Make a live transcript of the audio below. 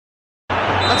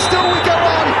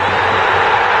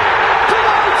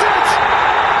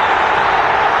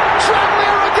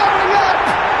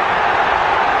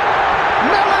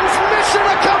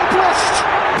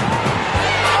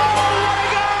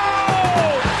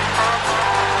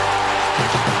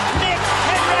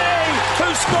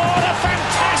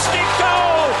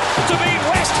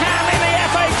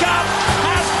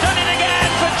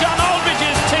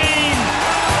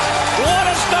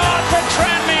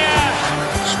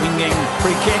swinging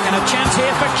free kick and a chance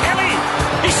here for Kelly.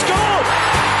 He scored!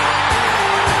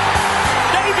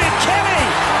 David Kelly!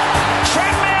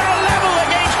 Tranmere are level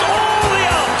against all the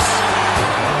odds.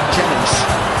 Jennings.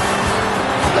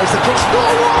 There's the cross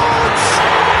forwards!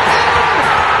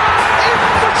 In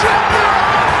for Tranmere!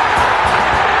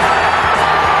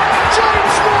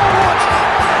 James Norwood!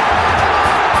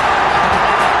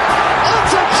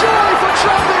 It's a joy for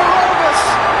Tranmere Rovers!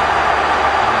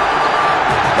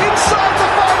 Inside the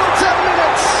final 10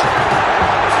 minutes!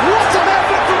 What an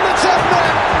effort from the 10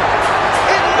 men!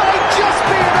 It might just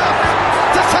be enough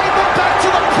to take them back to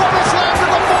the promised land of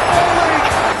the Football League!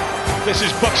 This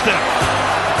is Buxton,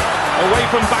 away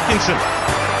from Backinson.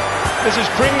 This is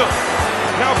Pringle,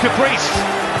 now Caprice.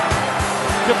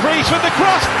 Caprice with the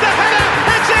cross, the header,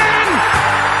 it's in!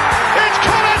 It's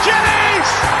Conor Jennings!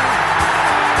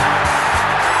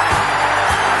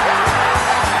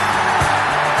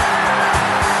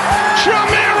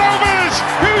 Tranmere Rovers,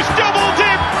 whose double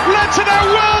dip led to their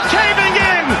world caving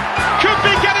in, could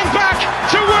be getting back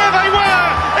to where they were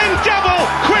in double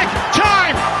quick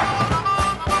time.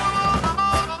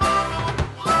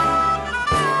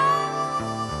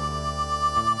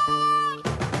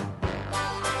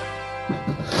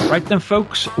 Right then,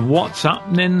 folks, what's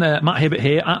happening? Matt Hibbert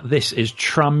here at This Is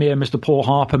Tranmere. Mr. Paul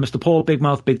Harper, Mr. Paul Big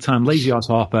Mouth Big Time Lazy Ass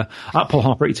Harper at Paul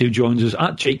Harper 82 joins us,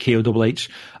 at Jake Keogh Double H,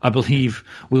 I believe,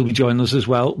 will be joining us as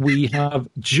well. We have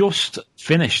just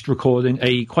finished recording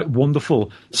a quite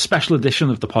wonderful special edition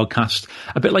of the podcast,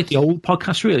 a bit like the old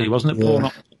podcast, really, wasn't it, Paul? Yeah.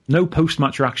 No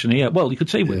post-match reaction here. Well, you could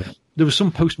say there was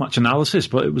some post-match analysis,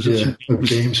 but it was of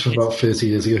games from about 30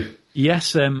 years ago.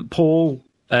 Yes, Paul.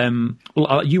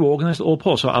 Well, you organised it all,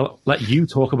 Paul, so I'll let you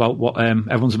talk about what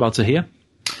everyone's about to hear.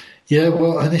 Yeah,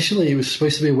 well, initially it was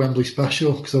supposed to be a Wembley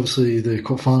special because obviously the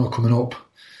cup final coming up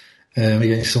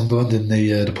against Sunderland in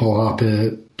the Paul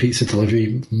Harper Pizza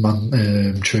Delivery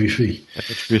Man Trophy.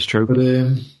 But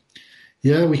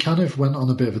yeah, we kind of went on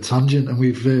a bit of a tangent, and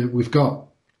we've got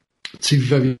two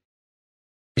very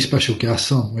special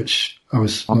guests on, which I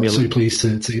was so pleased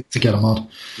to get them on.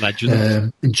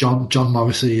 Legend. John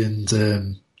Morrissey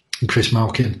and Chris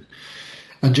Malkin.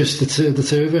 And just the two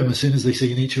of them, as soon as they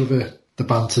seen each other, the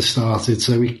banter started.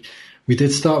 So we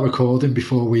did start recording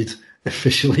before we'd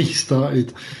officially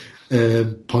started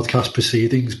podcast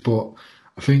proceedings, but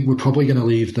I think we're probably going to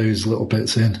leave those little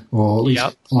bits in, or at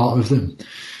least part of them.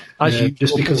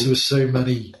 Just because there were so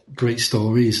many great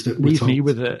stories that leaves me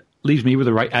with the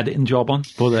right editing job on,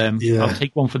 but I'll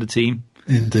take one for the team.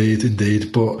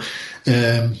 Indeed. But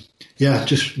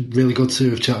just really good to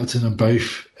have chatted to them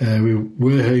both. We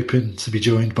were hoping to be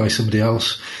joined by somebody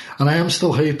else, and I am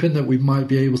still hoping that we might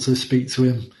be able to speak to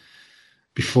him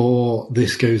before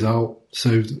this goes out.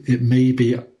 So it may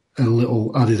be a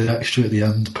little added extra at the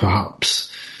end,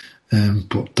 perhaps,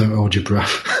 but don't hold your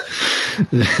breath.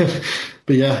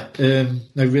 But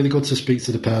really good to speak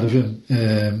to the pair of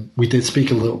them. We did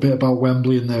speak a little bit about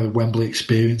Wembley and their Wembley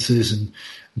experiences, and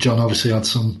John obviously had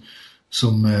some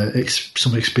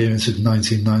experience in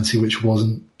 1990, which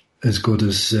wasn't as good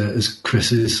as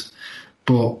Chris's.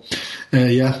 But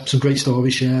some great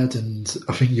stories shared, and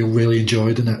I think you'll really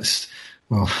enjoy the next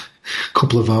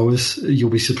couple of hours. You'll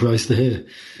be surprised to hear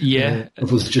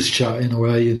of us just chatting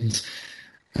away and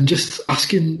just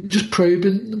asking, just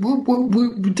probing.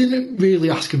 We didn't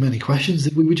really ask him any questions.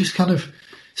 We just kind of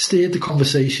steered the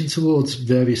conversation towards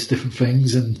various different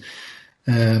things, and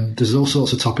there's all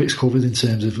sorts of topics covered in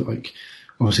terms of, like,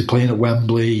 obviously playing at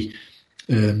Wembley,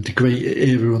 the great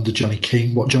era under Johnny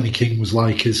King, what Johnny King was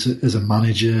like as a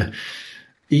manager,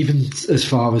 even as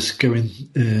far as going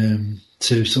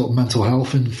to sort of mental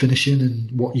health and finishing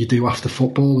and what you do after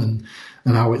football, and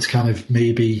how it's kind of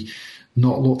maybe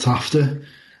not looked after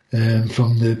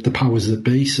from the powers that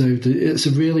be. So it's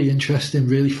a really interesting,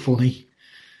 really funny,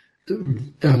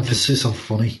 emphasis on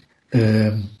funny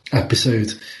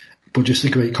episode, but just a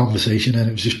great conversation, and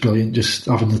it was just brilliant just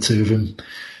having the two of them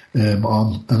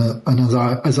on. And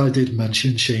as I did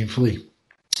mention, shamefully,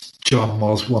 John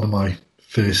was one of my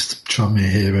first Tranmere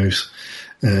heroes,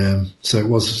 so it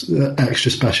was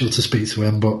extra special to speak to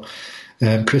him. But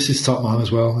Chris is top man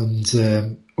as well,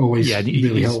 and always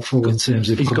really helpful in terms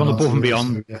of... He's gone above and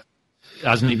beyond,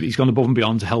 hasn't he? He's gone above and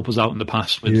beyond to help us out in the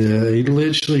past. He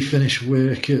literally finished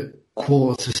work at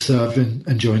 6:45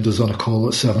 and joined us on a call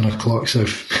at 7:00. So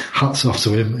hats off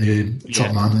to him,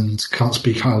 top man, and can't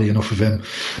speak highly enough of him.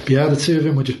 But the two of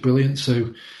them were just brilliant.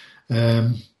 So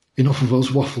enough of us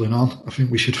waffling on. I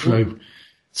think we should throw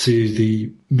to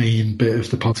the main bit of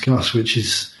the podcast, which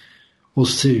is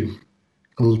us two,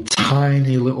 a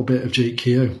tiny little bit of Jake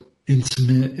Keogh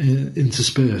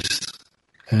interspersed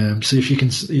See if you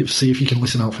can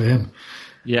listen out for him.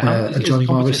 Yeah, Johnny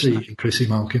Morrissey and Chrissy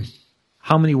Malkin.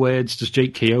 How many words does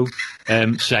Jake Keogh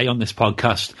say on this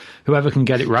podcast? Whoever can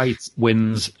get it right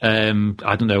wins, I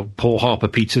don't know, Paul Harper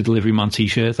pizza delivery man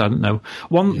t-shirt. I don't know.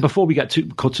 Before we get to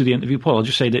cut to the interview, Paul, I'll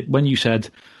just say that when you said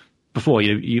before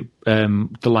you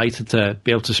delighted to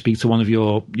be able to speak to one of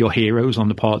your heroes on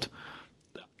the pod,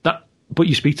 but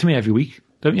you speak to me every week,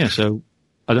 don't you? So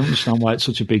I don't understand why it's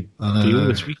such a big deal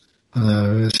this week. I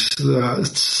know,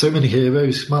 it's so many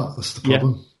heroes, Matt. That's the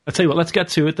problem. Yeah. I'll tell you what, let's get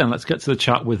to it then. Let's get to the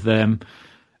chat with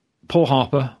Paul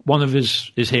Harper, one of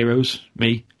his heroes,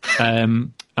 me,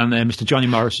 and then Mr. Johnny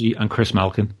Morrissey and Chris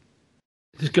Malkin.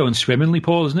 This is going swimmingly,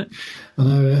 Paul, isn't it? I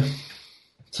know, yeah.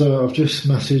 So I've just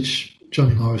messaged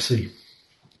Johnny Morrissey.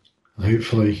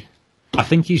 Hopefully. I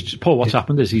think Paul, what's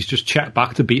happened is he's just checked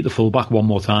back to beat the fullback one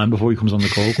more time before he comes on the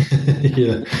call.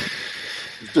 Yeah.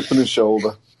 He's dipping his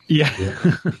shoulder. Yeah.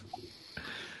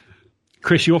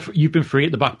 Chris, you've been free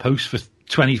at the back post for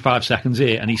 25 seconds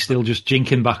here, and he's still just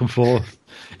jinking back and forth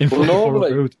in front of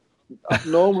the road.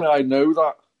 Normally I know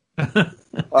that.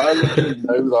 I literally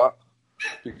know that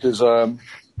because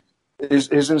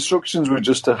his instructions were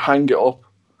just to hang it up,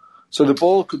 so the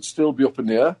ball could still be up in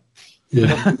the air.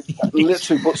 Yeah.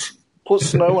 Literally put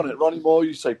snow on it. Ronnie Moore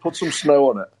used to say, put some snow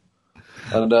on it,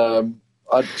 and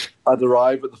I'd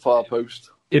arrive at the far post.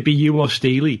 It'd be you or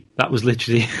Steely. That was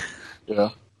literally. Yeah.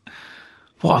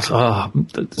 What?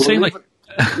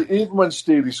 Even when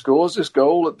Steely scores this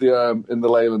goal at the in the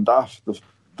Leyland Daft,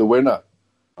 the winner,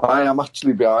 I am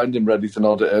actually behind him, ready to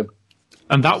nod at him.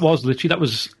 And that was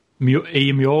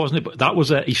Ian Muir, wasn't it? But that was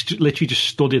he literally just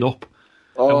stood it up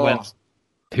and went,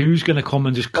 "Who's going to come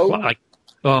and just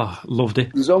loved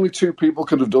it." There's only two people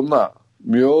could have done that: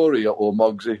 Muir or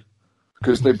Mogsy,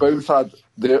 because they both had.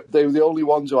 They were the only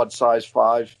ones who had size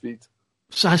 5 feet.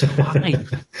 Size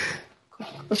 5.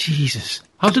 Jesus,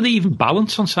 how do they even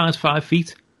balance on size 5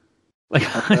 feet? Like,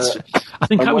 I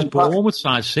think I was born with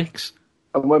size 6.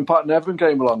 And when Pat Nevin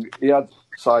came along, he had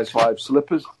size 5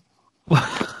 slippers.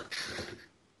 I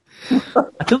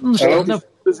don't understand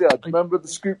that. Remember the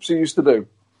scoops he used to do?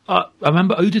 I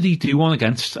remember. Who did he do one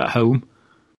against at home?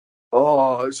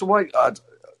 Oh, it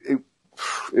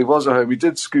was at home. He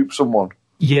did scoop someone.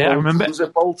 Yeah, I remember. Was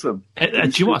it Bolton? Do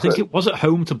you know what? I think it was at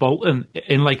home to Bolton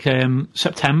in like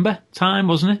September time,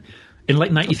 wasn't it? In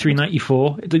like 93,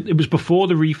 94. It was before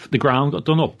the ground got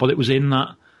done up, but it was in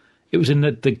that. It was in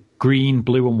the green,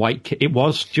 blue, and white kit. It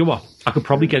was. Do you know what? I could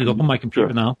probably get it up on my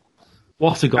computer now.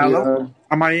 What a goal! Hello?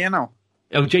 Am I here now?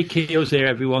 Oh, Jake Keogh's there,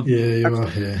 everyone. Yeah, you are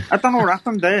here. I don't know what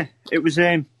happened there. It was.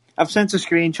 I've sent a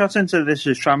screenshot into this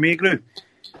Tranmere group.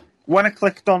 When I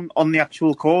clicked on the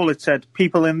actual call, it said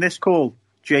people in this call.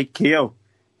 Jake Keogh.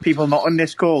 People not on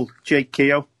this call, Jake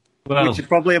Keogh. Well, which is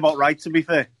probably about right, to be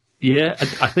fair. Yeah,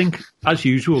 I think, as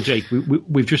usual, Jake,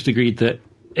 we've just agreed that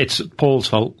it's Paul's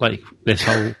fault, like, this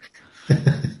whole...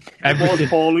 everything.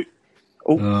 Paul.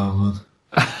 Oh, man.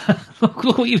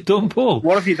 Look what you've done, Paul.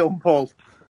 What have you done, Paul?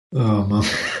 Oh, man.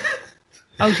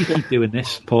 How do you keep doing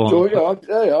this, Paul? Oh, yeah,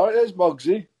 there you are. There's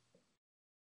Mogsy.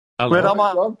 Where am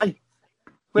I?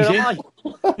 Where am I?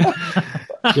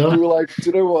 We were like, do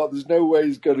you know what? There's no way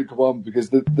he's going to come on because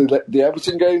the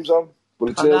Everton game's on, but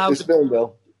it's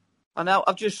 0-0. I know.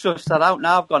 I've just sussed that out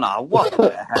now. I've gone, what the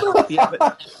hell?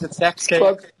 The text came.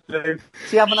 Is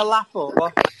he having a laugh or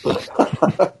what?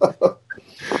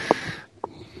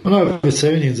 I know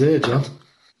Evertonians here, John.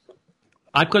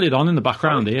 I've got it on in the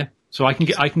background here, so I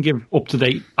can give up to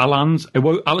date. Alex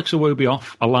Iwobi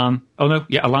off.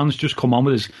 Alan's just come on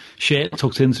with his shirt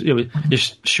tucked into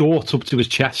his shorts up to his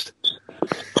chest.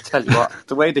 Tell you what,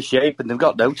 the way they're shaping, they've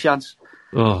got no chance.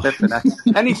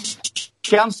 Any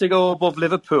chance to go above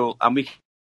Liverpool, and we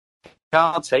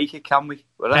can't take it, can we?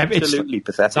 We're absolutely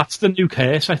pathetic. That's the new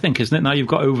curse, I think, isn't it? Now you've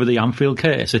got over the Anfield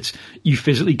curse. It's you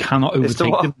physically cannot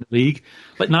overtake them in the league.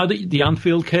 Like now that the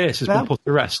Anfield curse has been put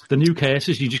to rest, the new curse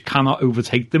is you just cannot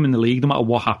overtake them in the league, no matter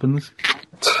what happens.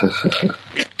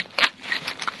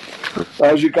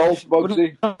 How's your golf,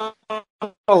 Bugsy?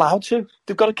 Allowed to.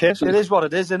 They've got a curse. It is what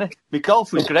it is, isn't it? My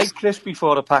golf was great, Chris,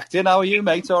 before I packed in. How are you,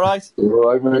 mate? All right? All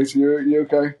right, mate. You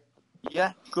okay?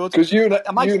 Yeah, good. Because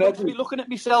am I supposed to be looking at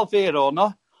myself here or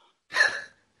not?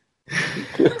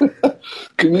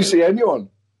 Can you see anyone?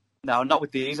 No, not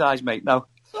with these eyes, mate. No.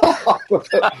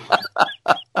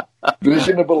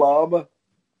 Vision of Balama.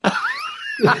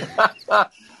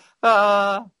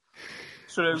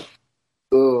 True.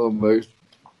 Oh, mate.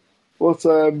 What?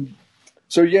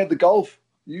 So yeah, the golf.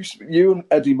 You and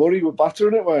Eddie Murray were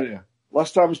battering it, weren't you?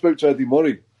 Last time I spoke to Eddie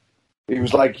Murray, he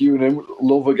was like, you and him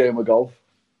love a game of golf.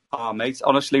 Oh, mate,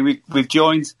 honestly, we've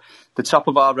joined the top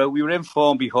of our row. We were in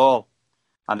Formby Hall,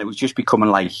 and it was just becoming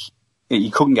like, you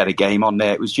couldn't get a game on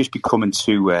there. It was just becoming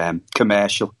too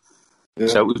commercial. Yeah.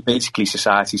 So it was basically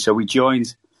society. So we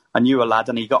joined. I knew a lad,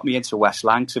 and he got me into West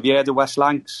Lancs. Have you heard of West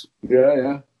Lancs?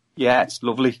 Yeah. Yeah, it's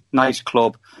lovely. Nice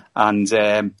club. And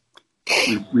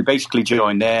we basically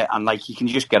joined there, and like you can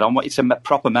just get on. It's a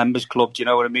proper members club, do you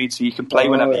know what I mean? So you can play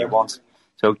whenever you want.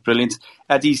 So brilliant.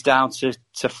 Eddie's down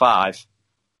to 5.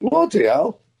 Bloody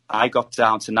hell. I got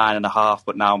down to 9.5,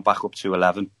 but now I'm back up to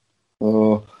 11.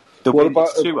 Oh. The wind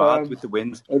is too hard with the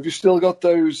wind. Have you still got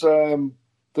those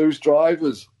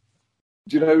drivers?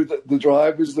 Do you know the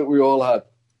drivers that we all had?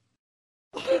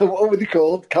 What were they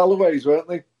called? Callaways, weren't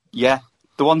they? Yeah,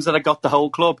 the ones that I got the whole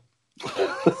club.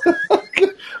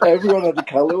 Everyone had a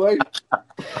Callaway.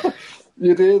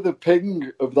 You'd hear the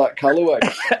ping of that Callaway.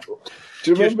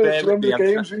 Do you remember the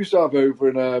games we used to have over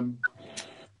in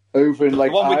like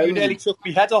the one where Ireland? You nearly took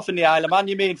my head off in the Isle of Man,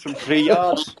 you mean, from 3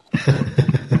 yards?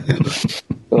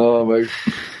 Oh, mate.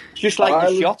 Just like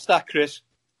Ireland. The shots, that, Chris.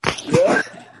 Yeah.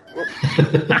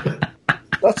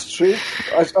 That's true.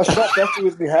 I shot better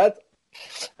with my head.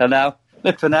 I know.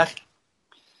 Lip and neck.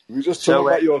 You just talk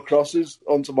about your crosses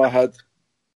onto my head.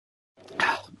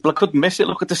 Well, I couldn't miss it.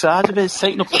 Look at the size of it. It's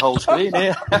taking up the whole screen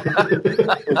here.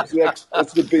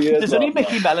 It's the beard. There's only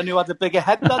Mickey Mellon who had a bigger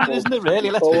head than it, isn't it, really?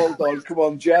 Hold on. Come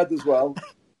on. Jed as well.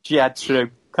 Jed,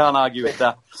 true. Can't argue with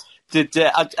that.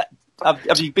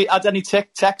 Have you had any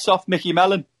texts off Mickey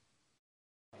Mellon?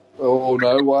 Oh,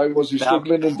 no. Why? Was he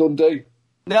struggling in Dundee?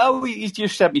 No, he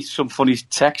just sent me some funny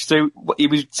text through. He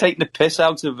was taking the piss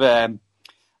out of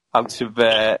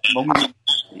Mungie.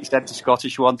 He sent the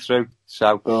Scottish one through.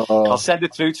 So I'll send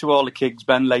it through to all the Kings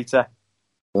Ben later.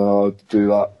 Oh, do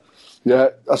that. Yeah,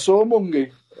 I saw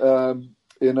Mungie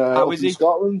in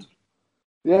Scotland.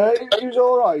 Yeah, he was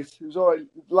all right. He was all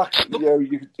right.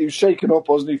 He was shaken up,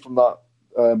 wasn't he, from that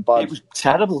bad... It was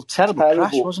terrible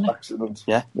crash, wasn't it? Accident.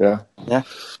 Yeah.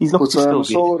 He's looking still. I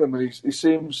saw him, and he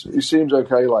seems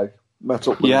okay. Like met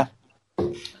up with him.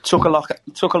 Took a lot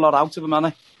out of him,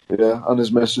 hasn't he? Yeah, and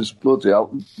his missus, bloody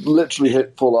hell, literally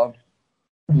hit full on.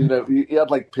 You know, he had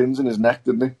like pins in his neck,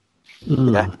 didn't he?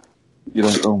 Yeah. You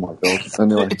know, oh my God.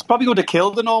 Anyway, it's probably would have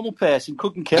killed a normal person.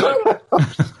 Couldn't kill him.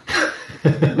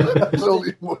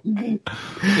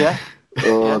 Yeah.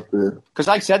 Oh dear. Because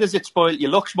I said, "Has it spoiled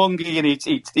your looks, Mungie?" And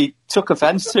he took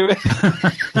offence to it.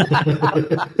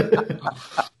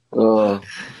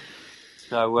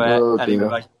 So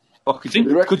anyway,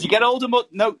 could you get hold of?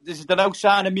 No, there's no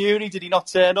sign of Muri. Did he not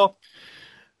turn up?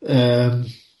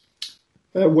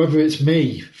 Whether it's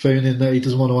me phoning that he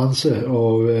doesn't want to answer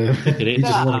or he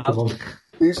doesn't want to come on.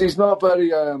 He's not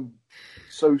very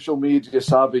social media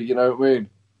savvy. You know what I mean?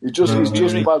 He's just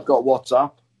about got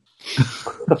WhatsApp.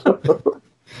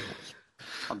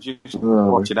 I'm just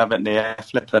watching Everton here,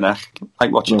 flipping it.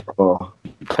 Like watching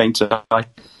paint eye. I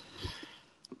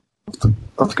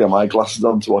have to get my glasses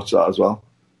on to watch that as well.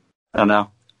 I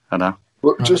know.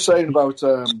 But just saying about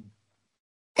Muri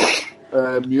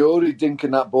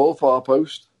dinking that ball far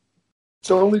post.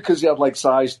 It's only because he had like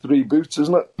size 3 boots,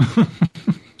 isn't it?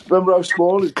 Remember how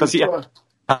small his boots were?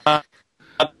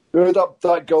 Remember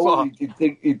that goal he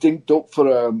dinked up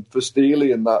for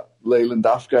Steely in that Leyland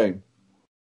Daft game?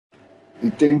 He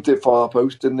dinked it far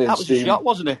post, didn't he? That was a shot,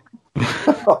 wasn't it?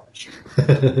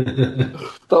 That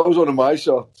was one of my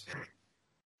shots.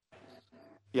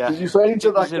 Yeah. Did you faint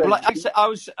at that game? Well,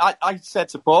 I said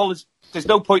to Paul, there's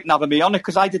no point in having me on it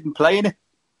because I didn't play in it.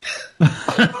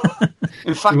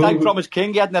 In fact, I promised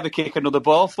King I'd never kick another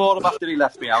ball for him after he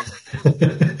left me out.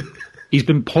 He's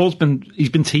been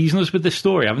teasing us with this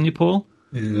story, haven't you, Paul?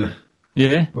 Yeah.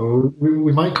 Yeah. Well,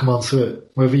 we might come on to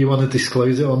it. Whether you want to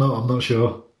disclose it or not, I'm not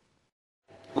sure.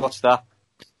 What's that?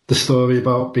 The story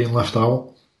about being left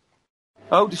out.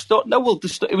 Oh,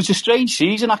 it was a strange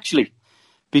season actually,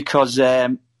 because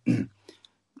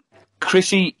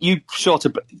Chrissy, you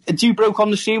broke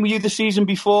on the scene. Were you the season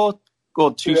before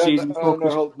or two seasons before?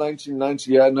 No,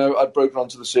 1990. Yeah, no, I'd broken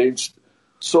onto the scene.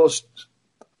 So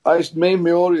me and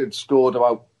Muri had scored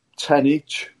about 10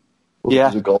 each. Yeah. It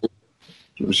was a goal.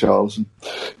 It was Charleston.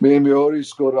 Me and Muri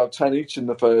scored about 10 each in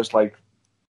the first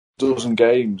dozen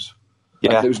games.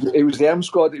 Yeah. And it was the M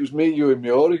squad. It was me, you, and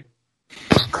Muri.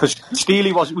 Because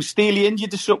Steely was Steely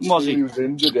injured or something? Was he? He was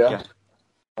injured, yeah.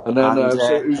 And then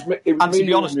so it was me,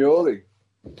 you, and Muri.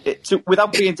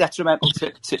 Without being detrimental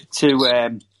to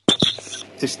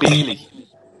Steely,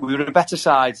 we were a better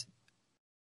side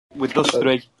with us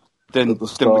three than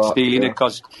with Steely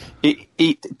because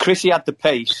Chrissy had the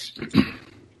pace,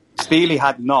 Steely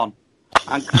had none,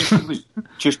 and Chrissy was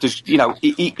just as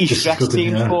he stretched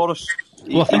teams for us.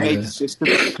 He made the system.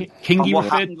 Kingy and what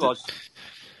happened was,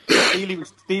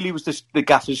 Steely was the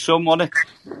gaffer's son, wasn't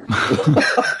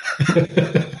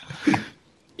it?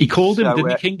 He called him,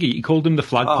 didn't he, Kingy? He called him the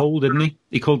flagpole, didn't he?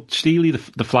 He called Steely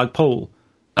the flagpole.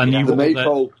 And you the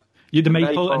maypole. You're the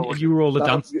maypole, and you were all the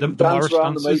dance Morris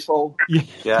around dancers. The maypole.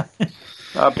 Yeah,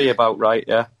 that'd be about right,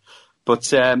 yeah.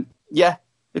 But,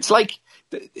 it's like,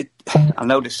 I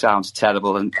know this sounds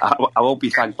terrible, and I won't be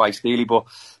thanked by Steely, but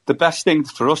the best thing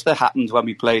for us that happened when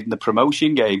we played in the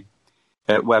promotion game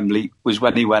at Wembley was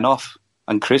when he went off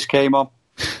and Chris came on.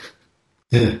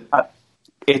 Yeah.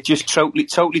 It just totally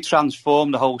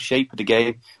transformed the whole shape of the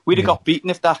game. We'd have got beaten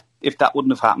if that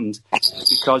wouldn't have happened,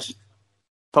 because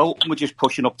Bolton were just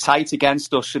pushing up tight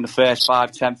against us in the first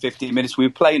 5, 10, 15 minutes. We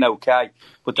were playing okay,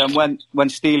 but then when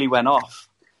Steely went off,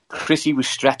 Chrissy was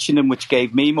stretching him, which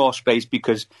gave me more space,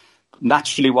 because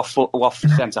naturally what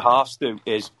centre halves do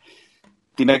is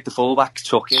they make the fullbacks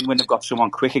tuck in when they've got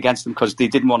someone quick against them, because they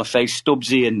didn't want to face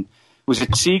Stubbsy and, was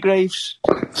it Seagraves?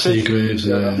 Seagraves,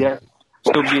 yeah.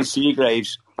 Stubbsy and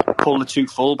Seagraves pull the two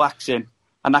fullbacks in,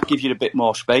 and that gives you a bit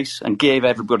more space and gave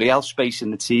everybody else space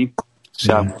in the team.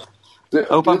 So I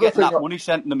hope I'm getting that money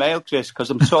sent in the mail, Chris, because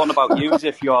I'm talking about you as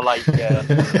if you're like... No,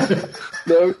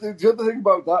 the other thing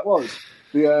about that was,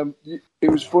 it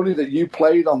was funny that you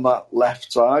played on that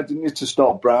left side, didn't you, to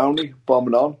stop Brownie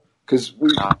bombing on? Because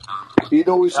he'd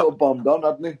always sort of bombed on,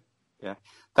 hadn't he? Yeah,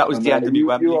 that was the end of the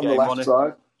Wembley game, wasn't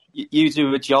it? You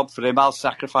do a job for him, I'll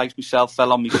sacrifice myself,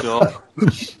 fell on my sword.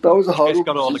 That was a horrible Chris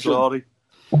got all the glory.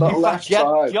 That left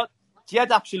side.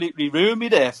 Jed absolutely ruined me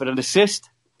there for an assist.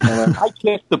 I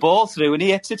kicked the ball through and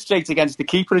he hits it straight against the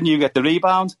keeper and you get the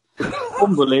rebound.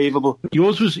 Unbelievable.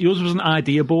 Yours was an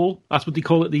idea ball. That's what they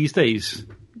call it these days.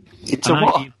 It's a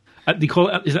what? They call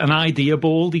it, is it an idea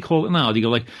ball? They call it now. They go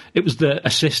like, it was the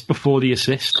assist before the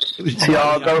assist. It was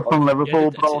Thiago from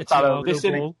Liverpool brought that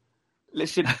over.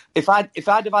 Listen, if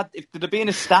there'd have been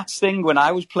a stats thing when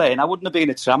I was playing, I wouldn't have been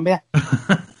at Tranmere.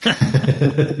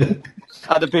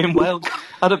 I'd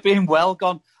have been well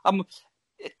gone. I'm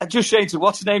just saying to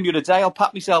what's the name the other day, I'll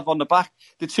pat myself on the back.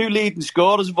 The two leading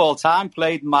scorers of all time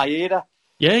played in my era.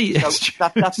 Yeah,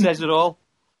 so that says it all.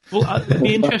 Well, it'd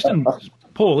be interesting,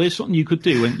 Paul. Here's something you could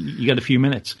do when you get a few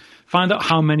minutes. Find out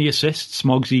how many assists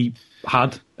Smogsy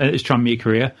had in his Tranmere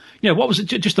career. What was it?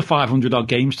 Just the 500 odd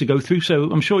games to go through.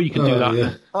 So I'm sure you can do that.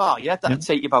 Yeah. Oh yeah, that'd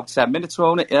take you about 10 minutes,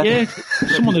 won't it? Yeah.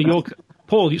 Someone of your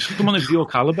someone of your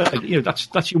calibre.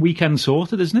 That's your weekend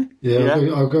sorted, isn't it? Yeah.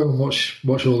 I'll go and watch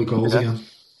all the goals again.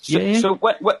 So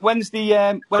when is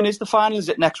the final? Is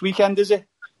it next weekend? Is it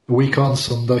a week on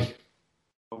Sunday?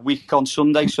 A week on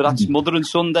Sunday. So that's Mother and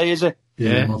Sunday, is it?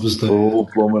 Yeah, Mother's Day. Oh,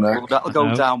 blooming heck. That'll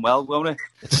go down well, won't it?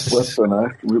 Flippin'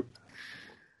 heck.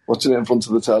 Watching it in front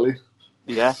of the telly.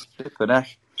 Yeah, flippin'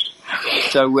 heck.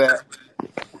 So,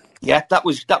 that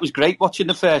was great watching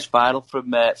the first final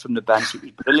from the bench. It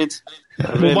was brilliant.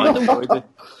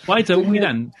 Why don't we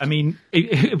then? I mean,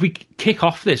 if we kick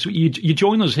off this, you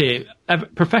join us here,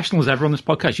 professionals ever on this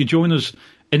podcast. You join us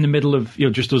in the middle of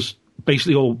just us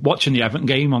basically all watching the Everton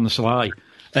game on the sly.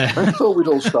 I thought we'd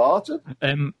all started.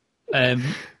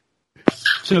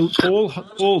 So,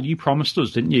 Paul, you promised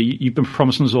us, didn't you? You've been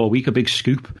promising us all week a big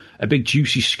scoop, a big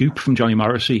juicy scoop from Johnny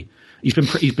Morrissey. He's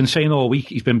been saying all week,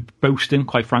 he's been boasting,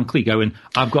 quite frankly, going,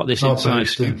 I've got this inside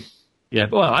scoop. Yeah,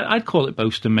 well, I'd call it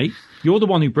boasting, mate. You're the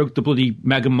one who broke the bloody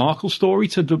Meghan Markle story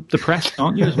to the press,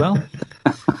 aren't you, as well?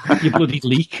 You bloody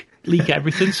leak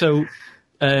everything. So,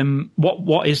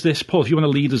 what is this, Paul? If you want to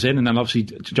lead us in, and then obviously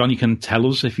Johnny can tell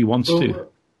us if he wants to.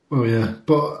 Well, yeah,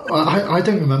 but I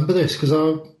don't remember this because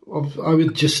I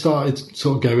would just started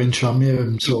sort of going Tranmere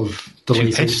and sort of the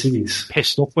late 80s.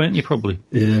 Pissed up, weren't you, probably?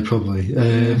 Yeah, probably.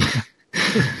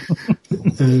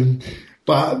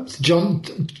 But John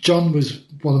was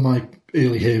one of my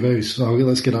early heroes, so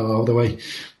let's get that out of the way.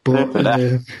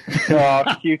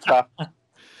 But cute chap.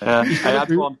 I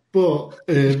had one. But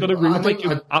he's got a room like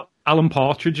Alan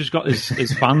Partridge has got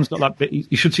his fans got that bit.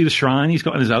 You should see the shrine he's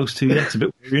got in his house too. Yeah, it's a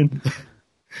bit worrying.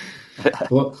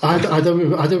 Well, I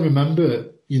don't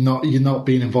remember you not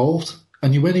being involved,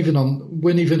 and you weren't even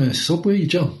a sub, were you,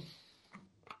 John?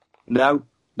 No,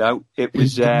 it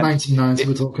was 1990.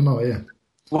 We're talking about, yeah.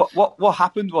 What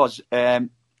happened was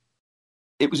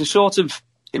it was a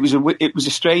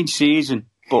strange season,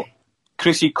 but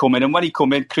Chrissy come in, and when he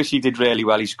come in, Chrissy did really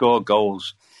well. He scored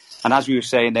goals, and as we were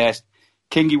saying there,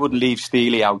 Kingy wouldn't leave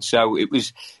Steely out, so it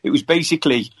was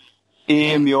basically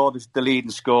Ian Muir, the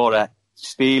leading scorer.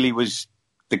 Steely was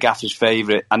the gaffer's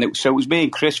favourite, and it was me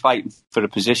and Chris fighting for a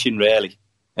position, really.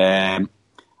 And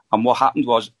what happened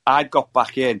was I'd got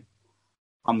back in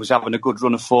and was having a good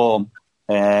run of form,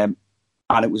 and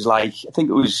and it was like, I think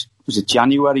was it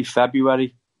January,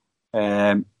 February.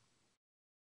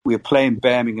 We were playing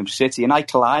Birmingham City, and I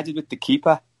collided with the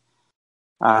keeper,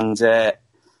 and I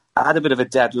had a bit of a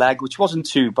dead leg, which wasn't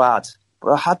too bad,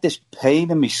 but I had this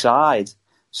pain in my side.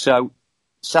 So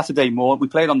Saturday morning, we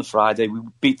played on the Friday. We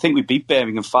beat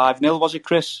Birmingham 5-0. Was it,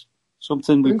 Chris?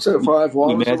 Something. I think so.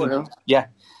 5-1. Yeah.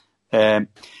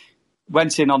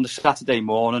 Went in on the Saturday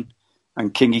morning,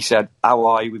 and Kingy said, "How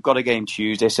are you? We've got a game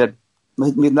Tuesday." I said, "My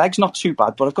leg's not too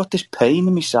bad, but I've got this pain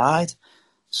in my side."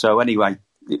 So anyway,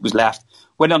 it was left.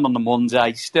 Went on the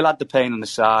Monday, still had the pain on the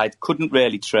side, couldn't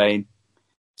really train.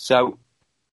 So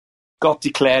got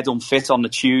declared unfit on the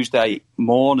Tuesday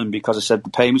morning because I said the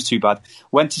pain was too bad.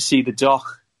 Went to see the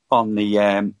doc on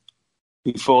the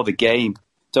before the game.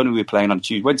 Don't know who we were playing on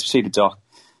Tuesday. Went to see the doc,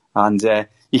 and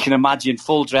you can imagine,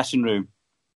 full dressing room.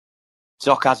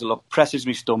 Doc has a look, presses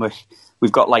my stomach.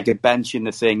 We've got like a bench in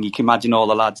the thing. You can imagine all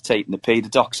the lads taking the pee. The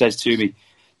doc says to me,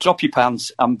 "Drop your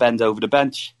pants and bend over the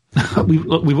bench."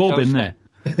 We've all been there.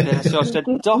 Yeah, so I said,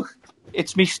 "Doc,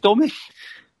 it's me stomach."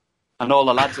 And all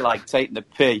the lads are like taking the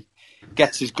pee.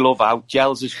 Gets his glove out,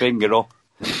 gels his finger up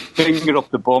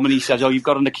the bum, and he says, "Oh, you've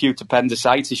got an acute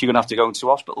appendicitis. You're going to have to go into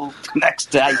hospital the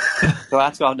next day." So I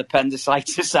had to have an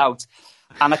appendicitis out,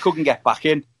 and I couldn't get back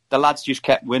in. The lads just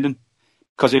kept winning.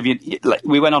 Because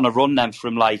we went on a run then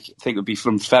from I think it would be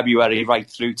from February right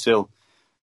through till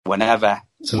whenever,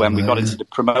 when we got into the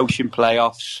promotion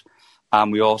playoffs,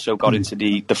 and we also got into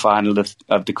the final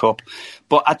of the cup.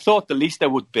 But I thought the least there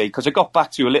would be, because I got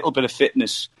back to a little bit of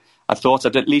fitness, I thought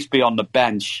I'd at least be on the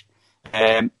bench.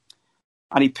 And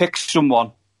he picked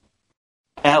someone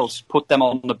else, put them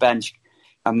on the bench,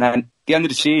 and then at the end of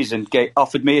the season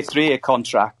offered me a 3-year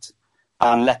contract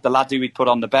and let the lad who he'd put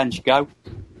on the bench go.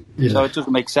 Yeah. So it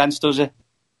doesn't make sense, does it?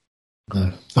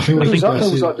 No. I think was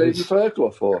that Davy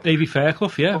Fairclough or? Davy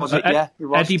Fairclough, yeah. Was it? Yeah, it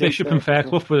was Eddie Bishop and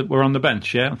Fairclough were on the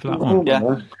bench, yeah, for that one.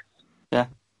 Yeah.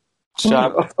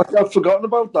 So I've forgotten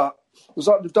about that. Was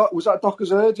that Doc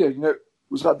Azerdia? You know,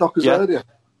 was that Doc Azerdia?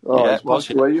 Oh, yeah, he's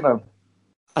passed away, you know.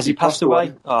 Has he passed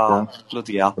away? Oh, yeah.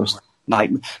 Bloody hell.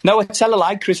 Nightmare. No, I tell a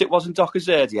lie, Chris, it wasn't Doc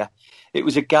Azerdia. It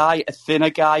was a thinner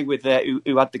guy with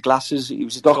who had the glasses. He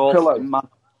was a tall Pillow. man.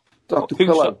 Dr.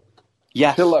 Pillow.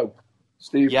 Yes. Pillow.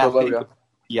 Steve Pillow,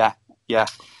 yeah.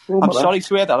 Oh, I'm sorry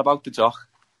to hear that about the Doc.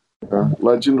 Yeah,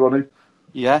 legend, wasn't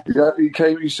he? Yeah. He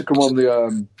used to come on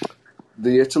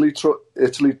the Italy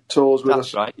tours with us.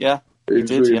 That's right, yeah. He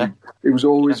was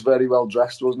always very well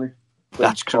dressed, wasn't he?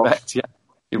 That's correct, yeah.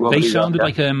 They sounded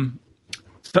like it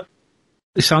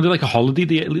sounded like a holiday,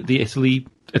 the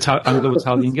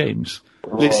Anglo-Italian games.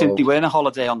 Listen, they weren't a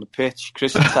holiday on the pitch.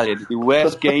 Chris will tell you, the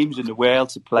worst games in the world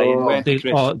to play in.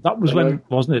 That was when,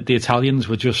 wasn't it? The Italians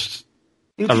were just...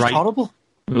 It was horrible.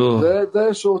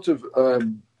 Their sort of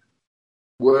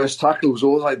worst tackle was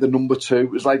always like the number 2. It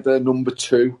was like their number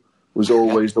 2 was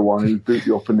always the one who boot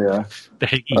you up in the air. The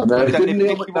Higgy. And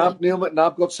Neil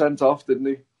McNabb got sent off, didn't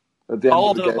he? At the end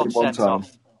of the game one time.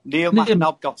 Neil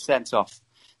McNabb got sent off.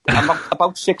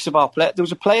 About 6 of our players. There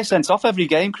was a player sent off every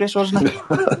game, Chris, wasn't it?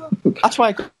 That's why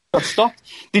I got stopped.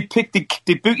 They'd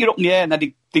boot you up in the air, and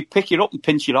then they'd pick you up and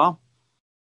pinch your arm.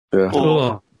 Yeah.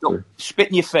 Or spit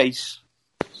in your face.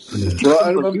 Yeah.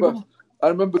 Well, I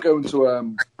remember going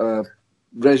to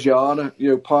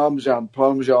Reggiana, Parmesan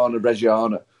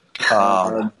Reggiana.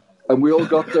 And we all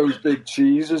got those big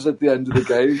cheeses at the end of the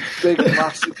game. Big,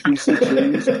 massive piece of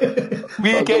cheese.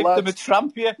 We gave them a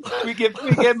trampier. We gave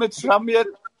them a trampier.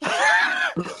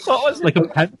 What was like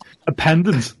a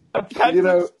pendant. You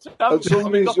know, and some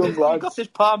of these young lads... We got this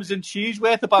Parmesan cheese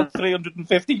worth about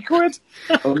 350 quid.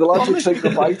 And the lads would take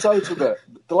the bite out of it.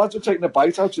 The lads were taking a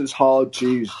bite out of this hard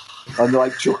cheese, and they're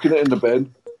like chucking it in the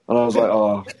bin. And I was like,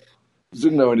 oh,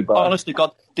 didn't know any better. Honestly,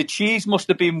 God, the cheese must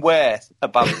have been worth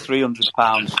about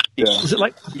 £300. Yeah. Is it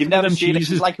like you've never seen it?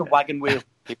 It's like a wagon wheel.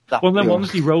 One of them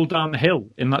ones he rolled down the hill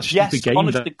in that stupid game.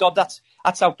 Honestly, God, that's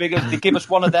how big. They give us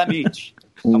one of them each.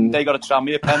 And they got a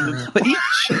trammy pendant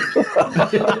each.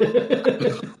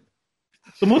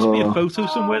 There must be a photo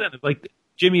somewhere then of like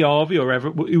Jimmy Harvey or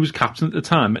whoever, who was captain at the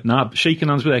time at NAB, shaking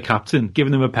hands with their captain,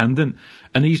 giving him a pendant,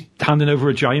 and he's handing over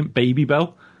a giant baby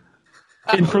bell.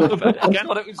 In front of again,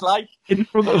 what it was like. In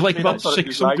front of like about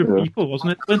 600 people,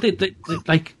 wasn't it? They,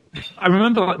 like, I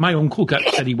remember like my uncle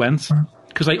said he went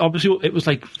because like obviously it was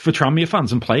like for Tranmere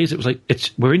fans and players, it was like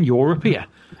we're in Europe here.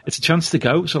 It's a chance to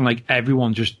go. So like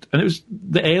everyone and it was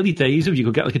the early days of you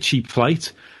could get like a cheap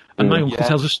flight. And my uncle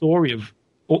tells a story of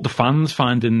all the fans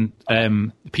finding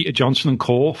Peter Johnson and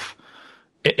Corf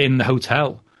in the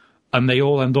hotel. And they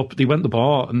all they went to the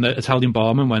bar, and the Italian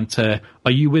barman went, are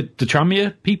you with the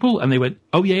Tranmere people? And they went,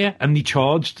 oh yeah. And they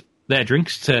charged their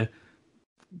drinks to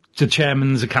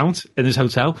chairman's account in his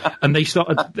hotel, and they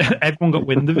started. Everyone got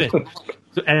wind of it.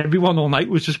 So everyone all night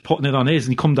was just putting it on his,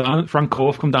 and he come down. Frank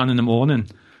Corf come down in the morning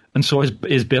and saw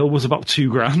his bill was about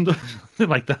 $2,000,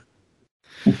 like that.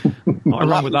 What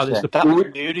wrong with that is that was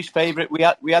Murray's favourite. We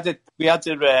had a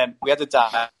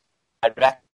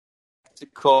director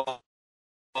called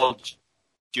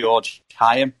George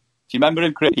Hyam. Do you remember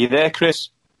him, Chris? Are you there, Chris?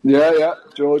 Yeah,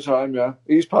 George Hyam, yeah.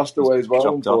 He's passed away as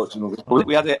well, unfortunately.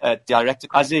 We had a director.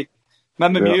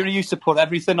 Remember Murray used to put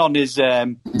everything on his...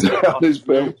 on his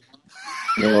bill.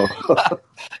 No.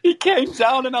 He came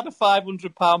down and had a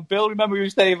 £500 bill. Remember, we were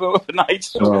staying overnight.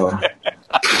 Oh.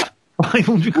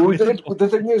 500 quid. The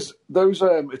thing is, those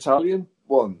Italian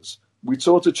ones, we'd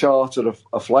sort of charter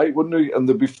a flight, wouldn't we? And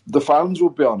the fans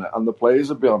would be on it and the players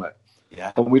would be on it.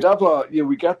 Yeah. And we'd have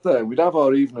we get there, we'd have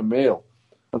our evening meal.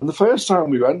 And the first time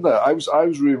we went there, I was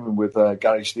rooming with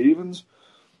Gary Stevens,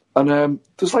 and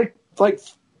there's like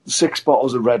 6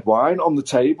 bottles of red wine on the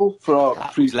table for our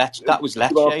that was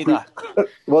Lecce.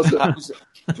 Was it?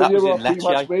 that was in Lecce.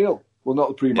 Pre-match meal. Well, not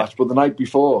the pre-match, but the night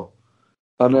before.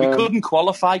 And we couldn't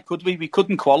qualify, could we? We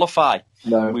couldn't qualify.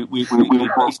 No. We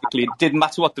basically, it didn't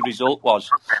matter what the result was.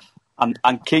 And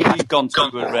King had gone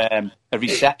to a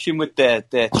reception with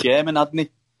their chairman, hadn't he?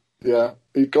 Yeah,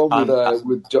 he'd gone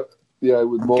with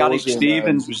Moore. Gary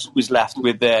Stevens was left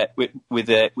with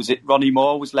was it Ronnie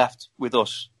Moore was left with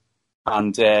us,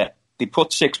 and they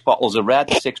put 6 bottles of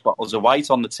red, 6 bottles of white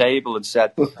on the table, and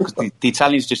said, because the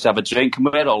Italians just have a drink, and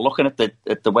we're all looking at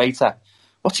the waiter.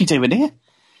 What's he doing here?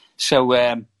 So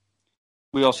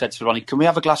we all said to Ronnie, "Can we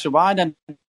have a glass of wine?" And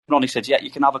Ronnie said, "Yeah, you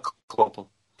can have a couple."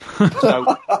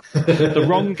 So the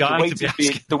wrong guy.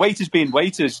 The waiters being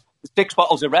waiters. 6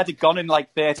 bottles of red had gone in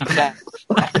like 30 seconds.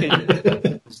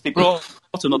 They brought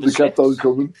another. They kept on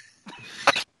coming.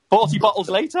 40 bottles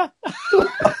later.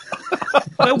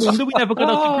 No wonder we never got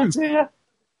out the group. Dear.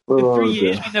 In 3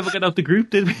 years, we never got out the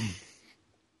group, did we?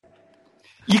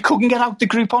 You couldn't get out the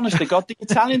group, honestly. God, the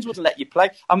Italians wouldn't let you play.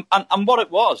 And what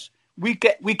it was, we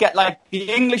get like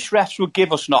the English refs would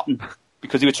give us nothing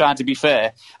because they were trying to be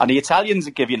fair, and the Italians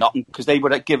would give you nothing because they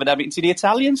were giving everything to the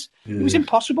Italians. Yeah. It was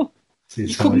impossible.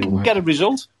 You couldn't get a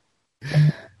result.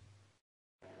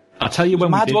 I'll tell you when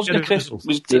mad, we did wasn't get it, Chris? a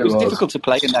result. It was difficult to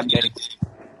play in them games.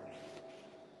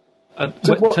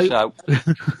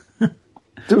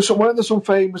 Weren't there some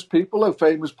famous people,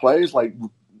 famous players like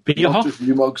not just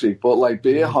you, Mogsy, but like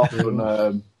Bierhoff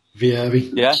and Vieri.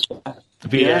 Yeah.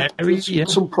 Vieri,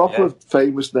 some proper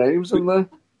famous names in there.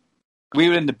 We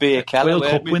were in the beer keller. World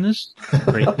Cup winners.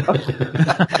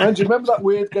 And do you remember that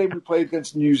weird game we played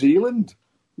against New Zealand?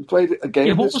 We played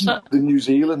against the New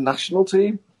Zealand national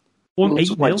team.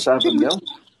 8-0. Like 7-0.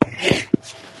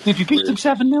 Did we beat them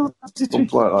 7-0? Something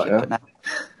like that, yeah.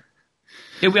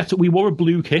 Yeah, we wore a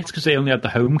blue kit because they only had the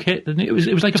home kit, didn't it?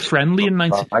 It was like a friendly in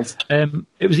 90.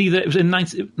 It was in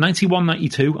 91,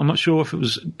 92. I'm not sure if it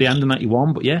was the end of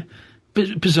 91, but yeah,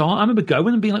 bizarre. I remember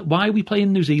going and being like, "Why are we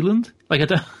playing New Zealand?" Like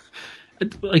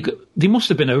they must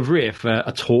have been over here for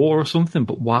a tour or something,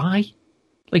 but why?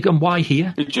 Like, and why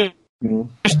here?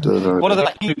 One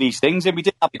of these things, and we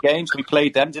didn't have the games, so we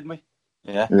played them, didn't we?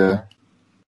 Yeah.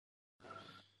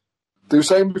 They were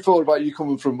saying before about you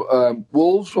coming from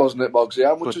Wolves, wasn't it, Mogsy?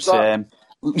 How much was that? It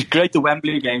was great, the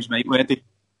Wembley games, mate, weren't they?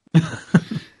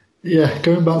 Yeah,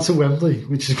 going back to Wembley,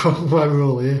 which is why we're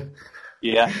all here.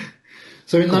 Yeah.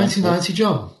 So in 1990,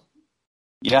 John?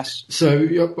 Yes. So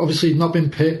you've obviously not been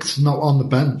picked, not on the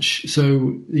bench.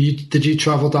 So did you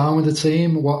travel down with the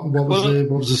team? What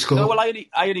was the score? No, well, I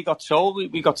only got told,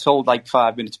 we got told like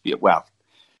 5 minutes,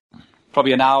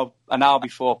 probably an hour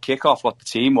before kick-off what the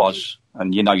team was.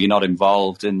 And, you're not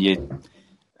involved, and if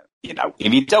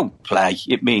you don't play,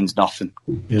 it means nothing.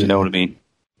 Yeah. Do you know what I mean?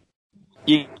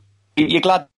 You're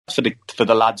glad for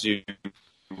the lads who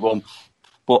won,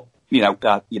 but,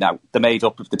 the made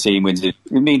up of the team wins. It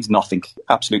means nothing,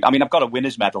 absolutely. I mean, I've got a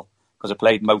winner's medal because I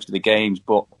played most of the games,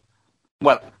 but,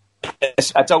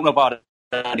 I don't know about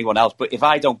anyone else, but if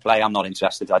I don't play, I'm not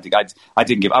interested. I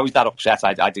didn't give. I was that upset.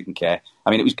 I didn't care. I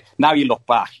mean, it was. Now you look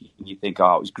back and you think, it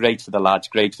was great for the lads,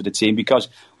 great for the team, because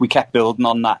we kept building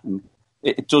on that, and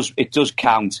it does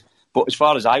count. But as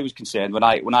far as I was concerned, when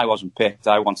I wasn't picked,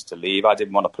 I wanted to leave. I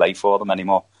didn't want to play for them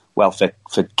anymore. Well, for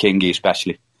Kingy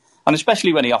especially, and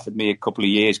especially when he offered me a couple of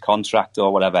years contract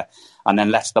or whatever, and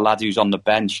then lets the lad who's on the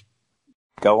bench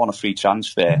go on a free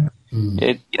transfer.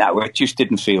 It just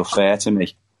didn't feel fair to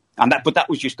me. But that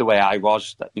was just the way I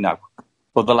was.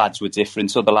 Other lads were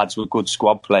different. Other lads were good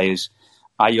squad players.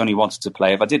 I only wanted to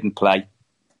play. If I didn't play,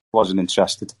 wasn't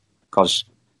interested, because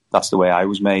that's the way I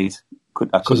was made.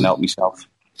 I couldn't help myself.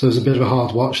 So it was a bit of a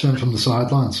hard watch then from the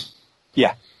sidelines.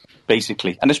 Yeah,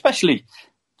 basically. And especially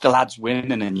the lads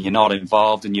winning and you're not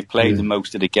involved and you've played in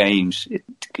most of the games.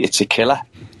 It's a killer,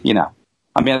 you know.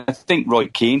 I mean, I think Roy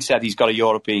Keane said he's got a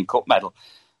European Cup medal,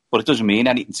 but it doesn't mean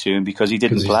anything to him because he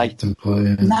didn't play.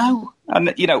 No.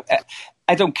 And, you know,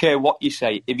 I don't care what you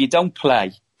say. If you don't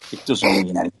play, it doesn't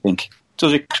mean anything.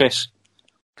 Does it, Chris?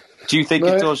 Do you think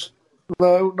it does?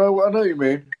 No, I know what you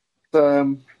mean.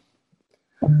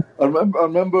 I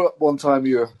remember one time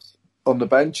you were on the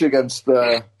bench against,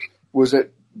 was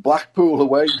it Blackpool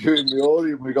away during the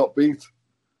Ori and we got beat?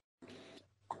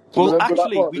 Well,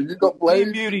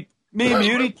 actually, me and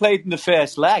Muri played in the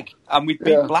first leg and we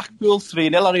beat Blackpool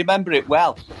 3-0. I remember it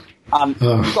well. And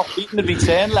we got beaten in the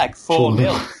return leg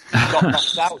 4-0. Got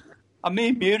knocked out. And me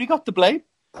and Muri got the blame.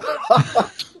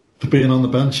 For being on the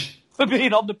bench. For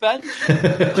being on the bench.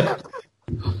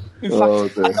 In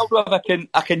fact, I don't know if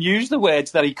I can use the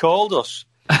words that he called us,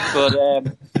 but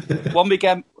one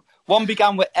began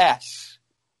with S,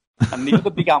 and the other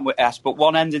began with S, but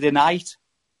one ended in "ite."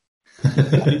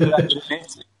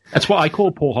 That's what I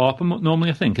call Paul Harper normally,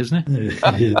 I think, isn't it?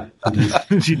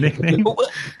 It's your nickname.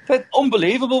 But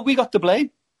unbelievable. We got the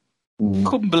blame.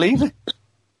 Couldn't believe it.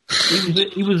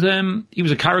 He was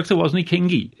a character, wasn't he,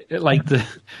 Kingy?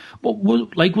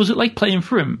 Was it like playing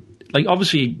for him? Like,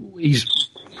 obviously, he's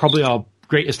probably our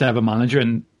greatest ever manager,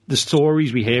 and the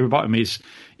stories we hear about him is,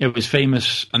 you know, his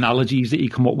famous analogies that he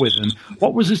come up with. And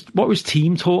what was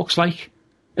team talks like,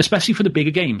 especially for the bigger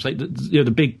games, like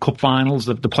the big cup finals,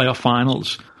 the playoff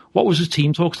finals? What was his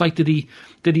team talks like? Did he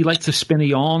like to spin a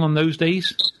yarn on those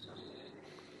days?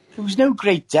 There was no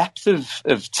great depth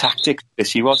of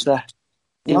tactics. He was there.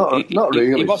 Not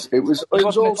really. It was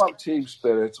all about team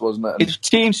spirit, wasn't it? It's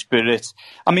team spirit.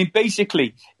 I mean,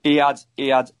 basically, he had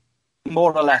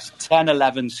more or less 10,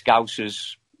 11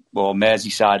 Scousers or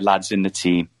Merseyside lads in the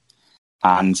team,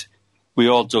 and we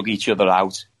all dug each other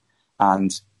out,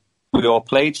 and we all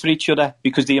played for each other,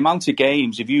 because the amount of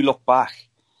games, if you look back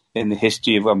in the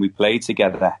history of when we played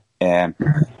together,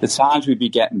 the times we'd be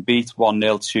getting beat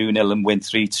 1-0, 2-0 and win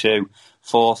 3-2,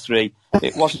 4-3,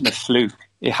 it wasn't a fluke.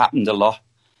 It happened a lot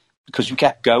because we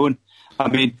kept going. I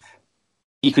mean,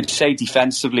 you could say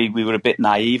defensively we were a bit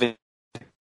naive at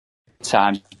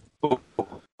times, but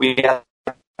we had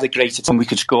a greater time we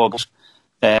could score goals.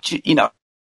 You know,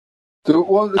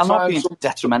 I'm not being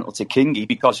detrimental to Kingy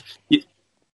because...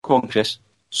 Go on, Chris.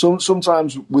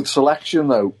 Sometimes with selection,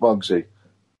 though, Bugsy,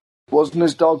 wasn't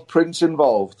his dog Prince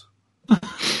involved?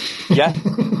 Yeah.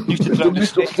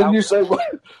 Didn't you say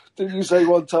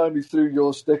one time he threw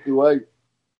your stick away?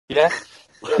 Yeah.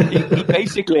 He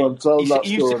basically... Tell that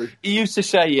story. He used to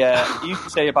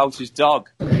say about his dog,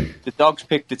 the dog's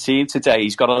picked the team today.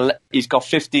 He's got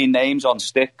 15 names on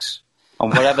sticks,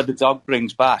 and whatever the dog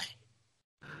brings back,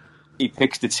 he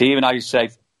picks the team. And I used to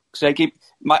say,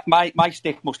 my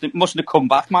stick mustn't have come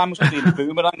back. Mine must have been a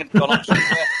boomerang and gone off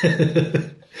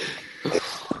somewhere.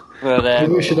 But,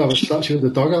 maybe we should have a statue of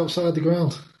the dog outside the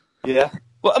ground. Yeah.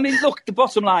 Well, I mean, look, the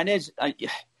bottom line is, I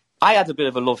had a bit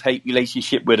of a love-hate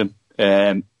relationship with him.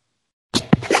 And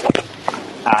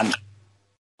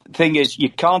the thing is, you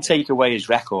can't take away his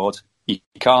record. You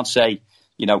can't say,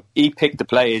 you know, he picked the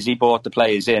players, he brought the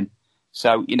players in.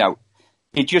 So, you know,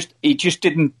 he just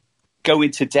didn't go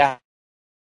into depth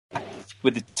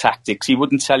with the tactics. He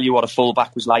wouldn't tell you what a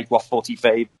fullback was like, what foot he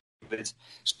favoured,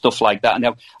 stuff like that.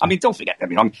 Now, I mean, don't forget, get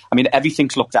me wrong. I mean,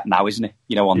 everything's looked at now, isn't it?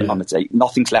 You know, on the day,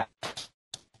 nothing's left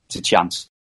to chance.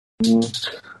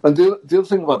 And the other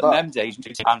thing about that, in them days,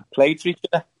 we played for each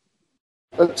other.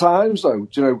 At times, though,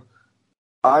 you know,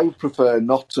 I would prefer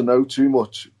not to know too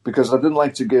much because I didn't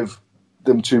like to give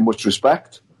them too much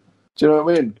respect. Do you know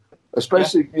what I mean?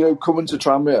 Especially, you know, coming to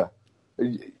Tranmere,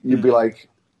 you'd be like,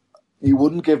 you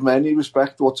wouldn't give them any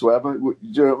respect whatsoever. Do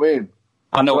you know what I mean?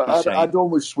 I know what you're saying. I'd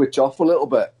almost switch off a little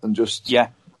bit and just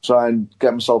try and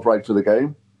get myself right for the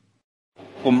game.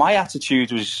 Well, my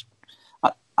attitude was,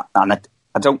 and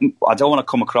I don't want to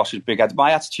come across as big.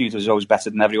 My attitude was always better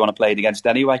than everyone I played against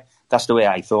anyway. That's the way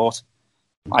I thought.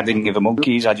 I didn't give a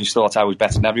monkeys. I just thought I was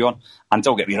better than everyone. And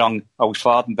don't get me wrong, I was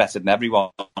far better than everyone.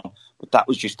 But that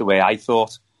was just the way I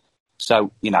thought.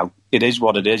 So, you know, it is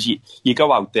what it is. You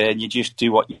go out there and you just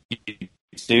do what you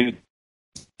do,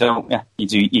 don't you?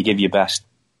 You give your best.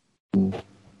 So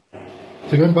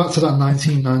going back to that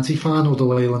 1990 final, the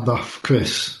Leyland off,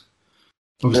 Chris,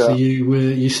 obviously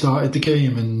you started the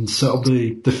game and set up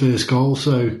the first goal,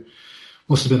 so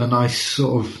must have been a nice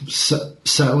sort of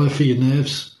settler for your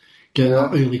nerves, getting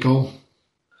that early goal.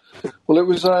 Well, it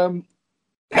was a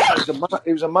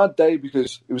mad day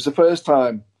because it was the first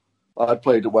time I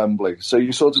played at Wembley. So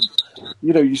you sort of,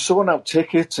 you're sorting out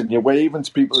tickets and you're waving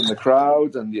to people in the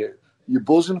crowd and you're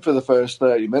buzzing for the first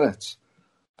 30 minutes.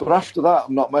 But after that,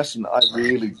 I'm not messing.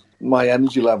 My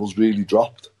energy levels really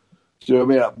dropped. Do you know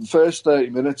what I mean? The first 30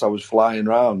 minutes, I was flying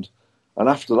around. And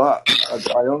after that,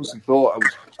 I honestly thought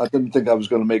I didn't think I was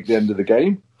going to make the end of the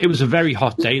game. It was a very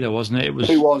hot day, though, wasn't it? It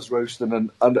was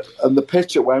roasting, and the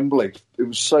pitch at Wembley, it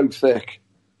was so thick,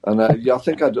 and I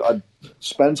think I'd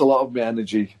spent a lot of my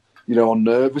energy, on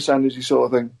nervous energy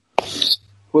sort of thing.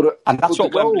 And that's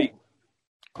what Wembley.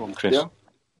 Go on, Chris.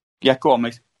 Yeah, go on,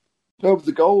 mate. No, but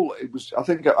the goal, I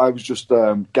think I was just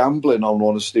gambling on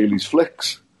one of Steely's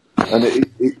flicks, and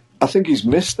I think he's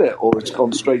missed it or it's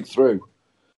gone straight through.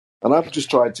 And I've just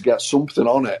tried to get something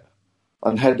on it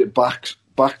and head it back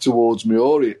towards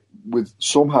Miori with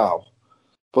somehow.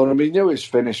 But I mean, his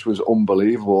finish was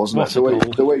unbelievable, wasn't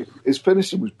it? The way his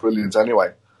finishing was brilliant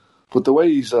anyway. But the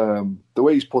way he's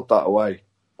put that away,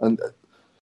 and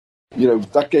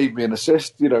that gave me an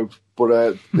assist.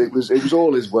 But it was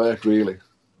all his work really.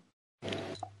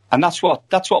 And that's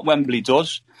what Wembley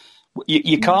does.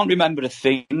 You can't remember a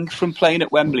thing from playing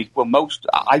at Wembley. Well,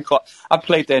 I've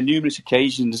played there numerous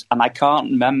occasions, and I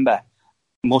can't remember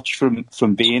much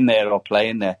from being there or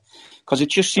playing there because it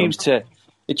just seems to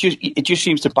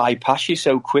bypass you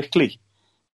so quickly.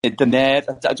 The nerve,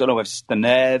 I don't know if it's the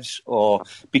nerves or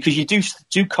because you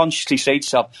do consciously say to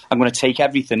yourself, "I'm going to take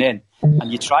everything in," and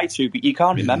you try to, but you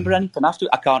can't remember anything after.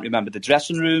 I can't remember the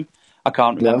dressing room. I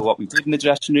can't remember what we did in the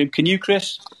dressing room. Can you,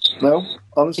 Chris? No,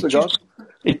 honestly, God.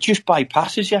 It just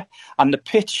bypasses you. And the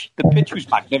pitch was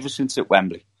magnificent at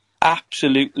Wembley.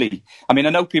 Absolutely. I mean,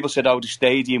 I know people said, the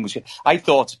stadium was... I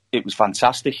thought it was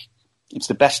fantastic. It's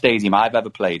the best stadium I've ever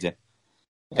played in.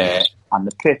 And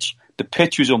the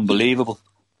pitch was unbelievable.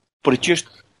 But it just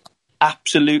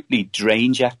absolutely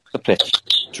drains you, the pitch.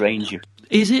 Drains you.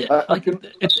 Is it?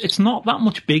 It's not that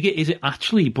much bigger, is it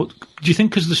actually? But do you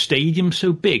think because the stadium's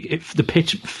so big, if the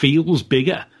pitch feels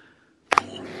bigger?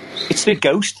 It's the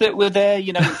ghosts that were there,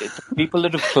 the people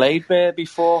that have played there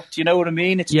before. Do you know what I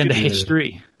mean? It's the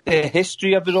history. The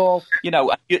history of it all.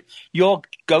 You're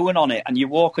going on it and you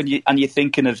walk and you're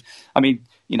thinking of, all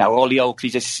the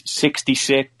Oakleys are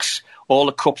 66, all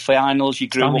the cup finals you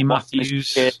grew Stanley up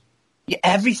Matthews. Yeah,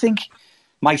 everything.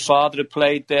 My father had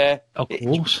played there. Of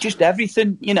course. Just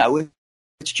everything,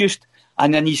 It's just,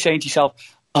 and then you're saying to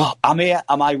yourself, I'm here.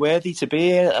 Am I worthy to be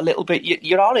here a little bit?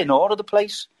 You're all in all of the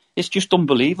place. It's just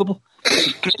unbelievable. It's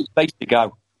a great place to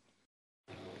go.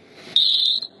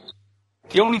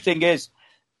 The only thing is,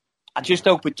 I just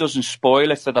hope it doesn't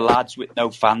spoil it for the lads with no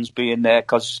fans being there,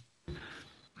 because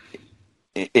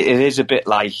it is a bit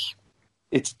like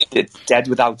it's dead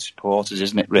without supporters,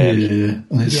 isn't it, really? Yeah,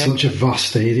 and it's such a vast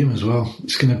stadium as well.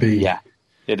 It's going to be... Yeah,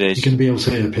 it is. You're going to be able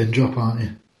to hear a pin drop, aren't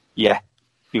you? Yeah,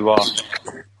 you are.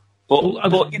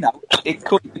 But it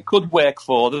could work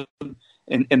for them.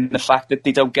 In the fact that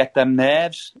they don't get them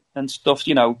nerves and stuff,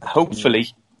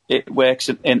 hopefully it works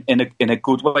in a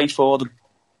good way for them.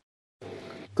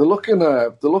 They're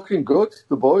looking good,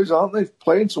 the boys, aren't they?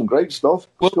 Playing some great stuff,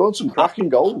 scoring some cracking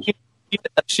goals.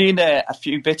 I've seen a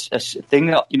few bits, a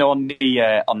thing, on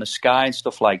the Sky and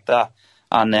stuff like that,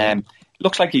 and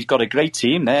looks like he's got a great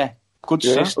team there. Good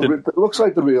system. It looks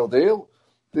like the real deal.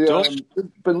 They've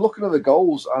been looking at the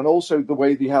goals and also the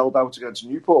way they held out against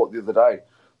Newport the other day.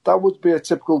 That would be a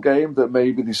typical game that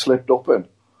maybe they slipped up in.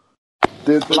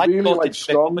 They're really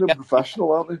strong and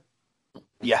professional, aren't they?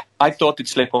 Yeah, I thought they'd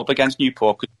slip up against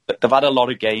Newport because they've had a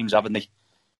lot of games, haven't they?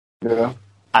 Yeah.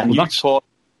 And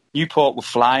Newport were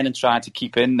flying and trying to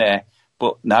keep in there,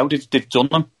 but now they've done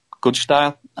them good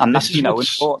style, and that's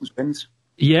important wins.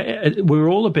 Yeah, we're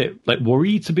all a bit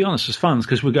worried, to be honest, as fans,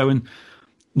 because we're going.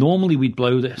 Normally we'd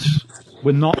blow this,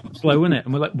 we're not blowing it,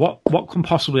 and we're like, what can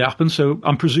possibly happen? So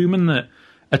I'm presuming that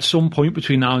at some point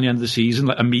between now and the end of the season,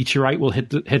 a meteorite will hit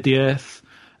the Earth.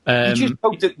 You just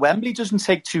hope that Wembley doesn't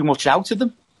take too much out of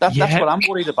them. That's what I'm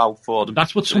worried about for them.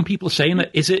 That's what some people are saying.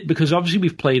 Is it because obviously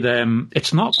we've played?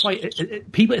 It's not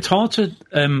quite. People, it's hard to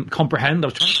comprehend. I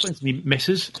was trying to explain to me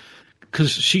missus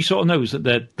because she sort of knows that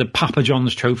the Papa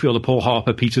John's Trophy or the Paul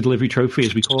Harper Pizza Delivery Trophy,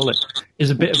 as we call it, is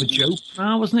a bit of a joke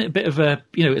now, wasn't it? A bit of a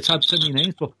it's had so many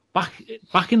names, but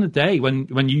back in the day when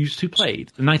you used to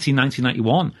played in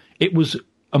 1990-91, it was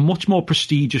a much more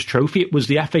prestigious trophy. It was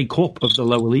the FA Cup of the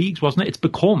lower leagues, wasn't it? It's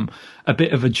become a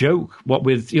bit of a joke, what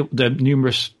with the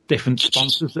numerous different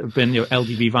sponsors that have been,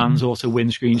 LDV Vans, also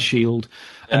Windscreen, Shield,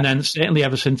 and then certainly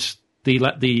ever since they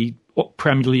let the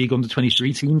Premier League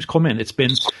under-23 teams come in, it's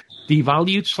been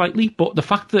devalued slightly. But the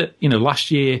fact that,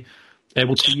 last year,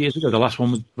 2 years ago, the last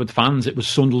one with fans, it was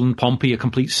Sunderland Pompey, a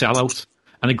complete sellout.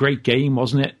 and a great game,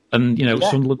 wasn't it? And,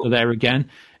 Sunderland are there again.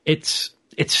 It's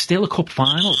still a cup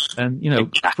final. And,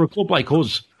 for a club like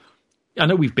us, I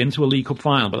know we've been to a League Cup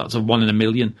final, but that's a 1 in a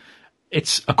million.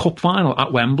 It's a cup final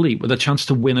at Wembley with a chance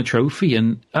to win a trophy.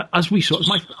 And as we saw,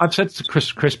 I've said to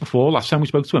Chris before, last time we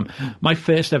spoke to him, my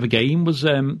first ever game was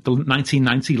the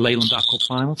 1990 Leyland Cup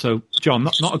final. So, John,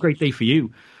 not a great day for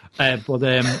you. But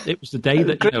it was the day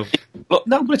that, Look,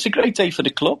 no, but it's a great day for the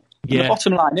club. Yeah. The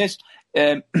bottom line is,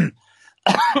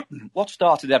 what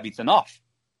started everything off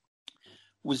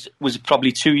was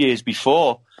probably 2 years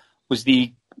before, was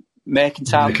the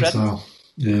Mercantile.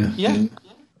 Yeah.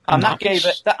 And that gave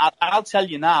it. I'll tell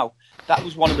you now, that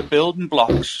was one of the building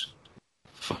blocks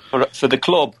for the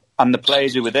club and the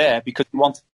players who were there, because they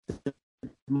wanted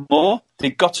more. They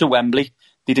got to Wembley,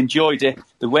 they'd enjoyed it.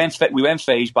 We weren't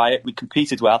fazed by it. We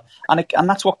competed well, and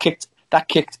that's what kicked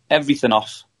everything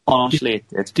off. Honestly, it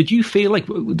did. Did you feel like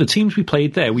the teams we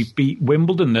played there? We beat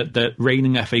Wimbledon, the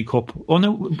reigning FA Cup. Oh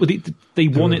no, they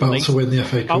won it. About to win the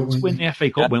FA Cup. About to win the FA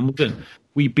Cup, Wimbledon.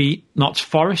 We beat Notts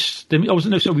Forest.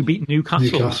 We beat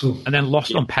Newcastle. And then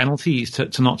lost on penalties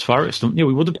to Notts Forest. And,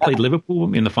 we would have played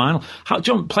Liverpool in the final.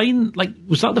 John, playing,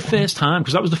 was that the first time?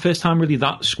 Because that was the first time really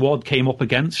that squad came up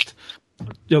against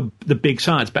the big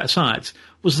sides, better sides.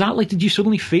 Was that did you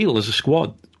suddenly feel as a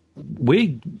squad,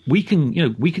 we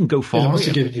can go far? It must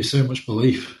have given you so much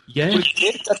belief. Yeah.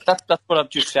 That's what I've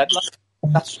just said.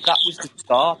 That was the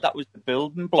start. That was the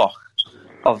building block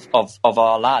of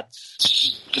our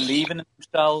lads believing in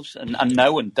themselves and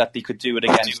knowing that they could do it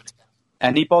against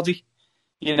anybody.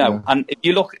 And if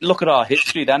you look at our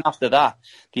history, then after that,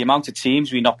 the amount of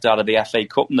teams we knocked out of the FA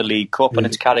Cup and the League Cup, and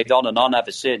it's carried on and on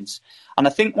ever since. And I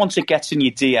think once it gets in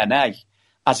your DNA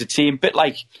as a team, a bit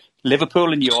like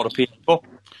Liverpool in the European Cup,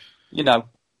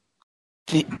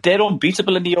 they're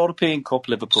unbeatable in the European Cup,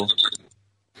 Liverpool.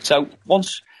 So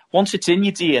once it's in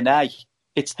your DNA,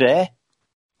 it's there.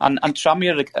 And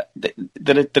Tranmere,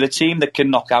 they're a team that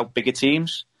can knock out bigger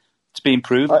teams. It's been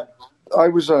proven. I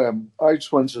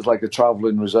just went as a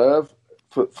travelling reserve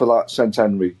for that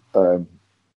centenary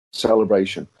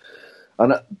celebration,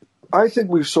 and I think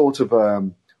we've sort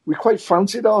of we quite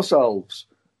fancied ourselves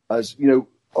as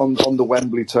on the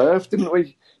Wembley turf, didn't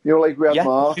we? We had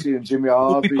Marty and Jimmy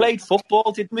Harvey. We played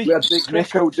football, didn't we? We had Big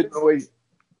Nico, didn't we?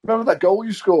 Remember that goal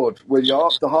you scored where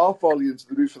the half volley into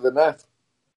the roof of the net?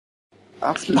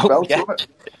 Absolute belt, wasn't it?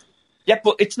 Yeah,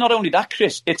 but it's not only that,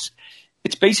 Chris. It's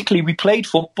basically we played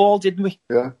football, didn't we?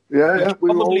 Yeah.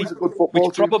 We were always a good football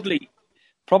team.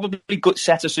 Probably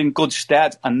set us in good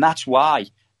stead, and that's why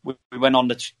we went on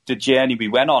the journey we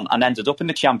went on and ended up in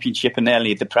the Championship and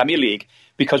early the Premier League,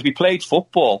 because we played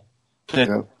football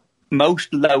that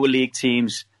most lower league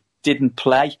teams didn't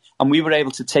play, and we were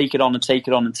able to take it on and take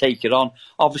it on and take it on.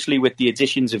 Obviously, with the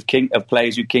additions of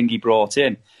players who Kingy brought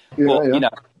in,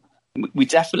 we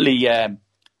definitely.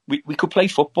 We could play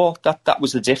football. That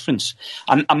was the difference.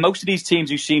 And most of these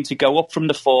teams who seemed to go up from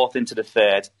the fourth into the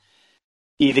third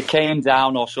either came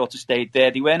down or sort of stayed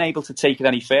there. They weren't able to take it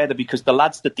any further because the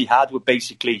lads that they had were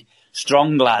basically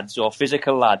strong lads or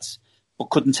physical lads, but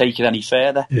couldn't take it any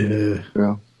further.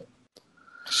 Yeah.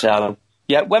 So,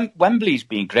 Wembley's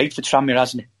been great for Tranmere,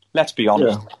 hasn't it? Let's be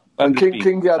honest. Yeah. And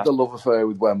King had the love affair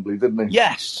with Wembley, didn't he?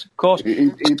 Yes, of course.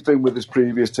 He'd been with his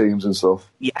previous teams and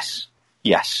stuff. Yes.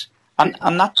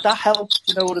 And that helps,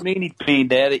 you know what I mean? He'd been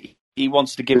there. He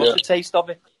wants to give us a taste of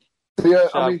it. Yeah,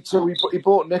 so he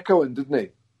bought Nico in, didn't he?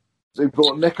 So he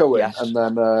bought Nico in, and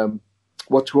then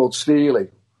what's called Steely,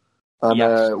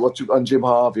 and Jim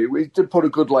Harvey. We did put a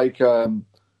good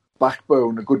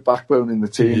backbone, a good backbone in the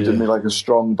team, didn't he? Like a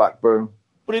strong backbone.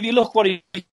 But if you look what he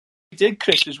did,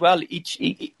 Chris, as well,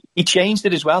 he changed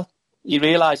it as well. He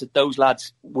realised that those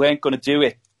lads weren't going to do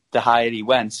it the higher he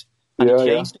went, and he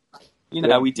changed it. You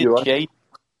know, he did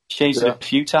change it a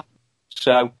few times.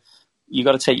 So you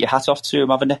got to take your hat off to him,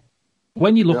 haven't you?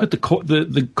 When you look at the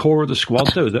core of the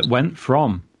squad, though, that went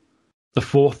from the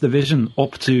fourth division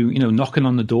up to knocking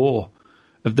on the door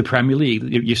of the Premier League,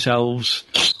 yourselves,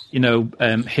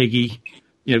 Higgy,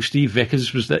 Steve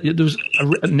Vickers was there. There was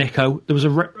Nico. There was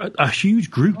a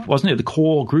huge group, wasn't it? The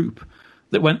core group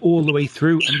that went all the way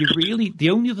through. And the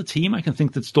only other team I can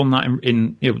think that's done that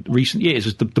in recent years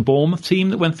is the Bournemouth team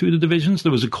that went through the divisions.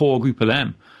 There was a core group of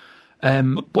them.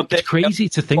 But it's crazy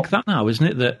to think that now, isn't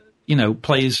it? That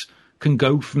players can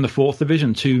go from the fourth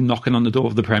division to knocking on the door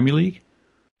of the Premier League.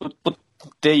 But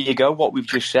there you go. What we've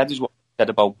just said is what we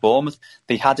said about Bournemouth.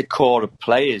 They had a core of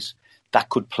players that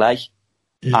could play.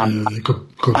 Yeah, good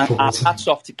and hats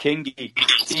off to King. He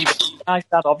recognised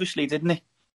that, obviously, didn't he?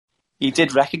 He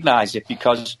did recognise it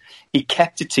because he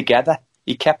kept it together.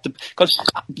 He kept it, because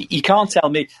you can't tell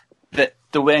me that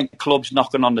there weren't clubs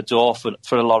knocking on the door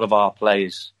for a lot of our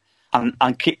players. And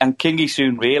Kingy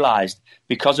soon realised,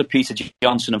 because of Peter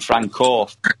Johnson and Frank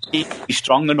Corf, he'd be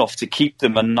strong enough to keep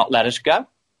them and not let us go.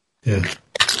 Yeah.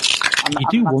 You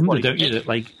do wonder, don't you, that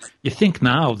like you think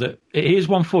now that here's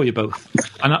one for you both,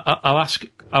 and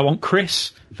I want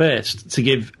Chris first to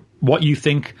give what you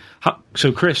think.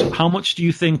 So, Chris, how much do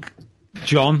you think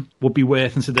John would be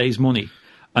worth in today's money?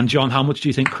 And John, how much do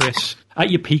you think Chris at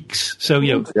your peaks? So,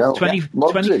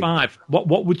 25.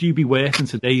 What would you be worth in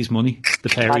today's money? The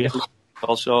pair of you,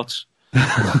 all sorts.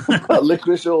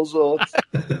 Licorice, all sorts.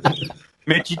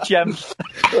 Midget gems.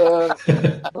 Hard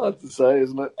to say,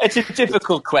 isn't it? It's a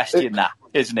difficult question,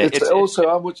 isn't it? It's also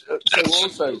how much.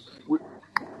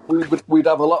 We'd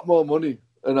have a lot more money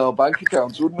in our bank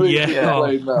accounts, wouldn't we? Yeah.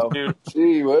 Playing now.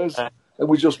 Gee whiz. And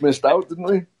we just missed out, didn't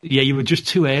we? Yeah, you were just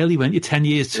too early, weren't you? 10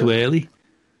 years too early.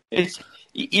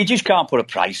 You just can't put a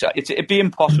price on it. It'd be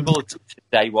impossible to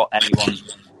say what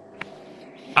anyone's.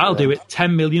 I'll do it.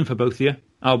 10 million for both of you.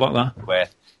 How about that?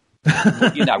 Worth.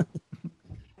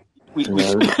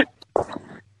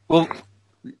 Well,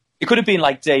 it could have been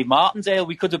like Dave Martindale.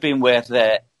 We could have been worth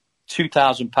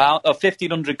 £2,000 or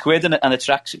 1,500 quid and a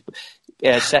tracksuit,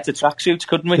 set of tracksuits,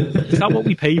 couldn't we? Is that what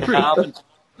we paid for it?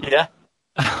 Yeah.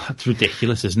 That's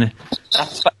ridiculous, isn't it?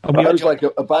 It was like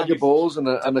a bag of balls and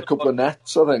a couple of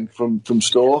nets, I think, from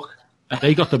Stoke.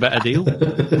 They got the better deal.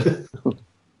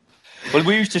 Well,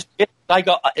 we used to. I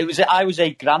was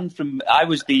 £8,000 from. I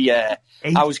was the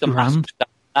massive.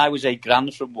 I was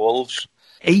 £8,000 from Wolves.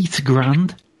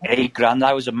 £8,000. £8,000.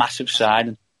 I was a massive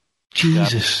signing.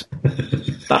 Jesus.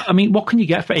 What can you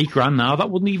get for £8,000 now? That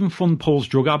wouldn't even fund Paul's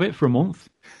drug habit for a month.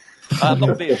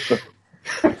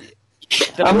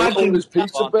 Imagine his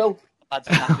pizza bill.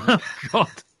 God.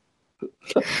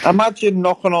 Imagine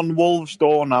knocking on Wolves'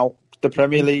 door now, the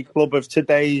Premier League club of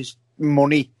today's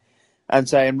money, and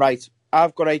saying, right,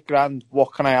 I've got £8,000,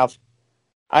 what can I have?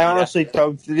 I honestly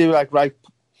don't. They do like, right,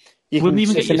 you wouldn't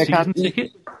can even sit get in your the season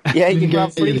ticket. Yeah, you can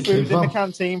have free food in the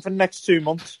canteen for the next 2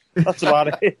 months. That's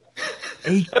about it.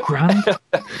 £8,000.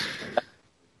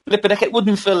 But it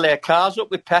wouldn't fill their cars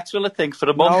up with petrol, I think, for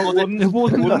a month. No, it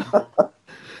wouldn't.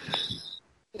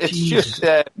 It's just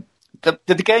the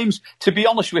games. To be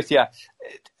honest with you,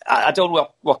 I don't know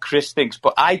what Chris thinks,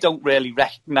 but I don't really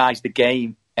recognise the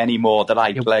game anymore that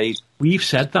I played. We've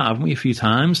said that, haven't we, a few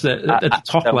times? That at the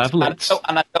top level,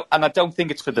 I don't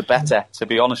think it's for the better. To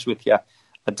be honest with you,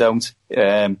 I don't.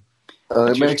 It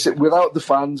makes it without the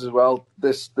fans as well.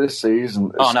 This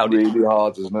season, it's really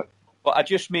hard, isn't it? But I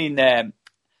just mean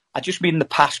the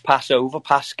pass over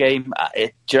pass game.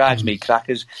 It drives me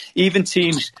crackers. Even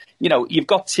teams, you've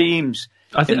got teams.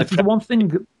 I think the one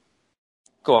thing.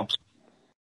 Go on.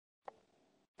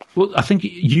 Well, I think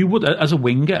you would, as a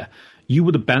winger, you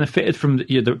would have benefited from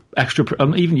the extra.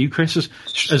 Even you, Chris,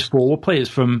 as forward players,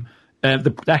 from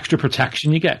the extra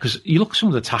protection you get, because you look at some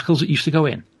of the tackles that used to go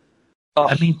in. Oh.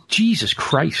 I mean, Jesus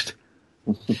Christ.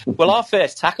 Well, our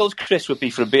first tackles, Chris, would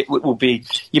be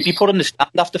you'd be put on the stand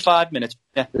after 5 minutes.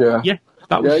 Yeah.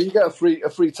 You get a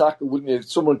free tackle, wouldn't you?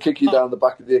 Someone kick you down the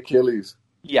back of the Achilles.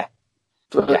 Yeah.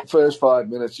 For the first 5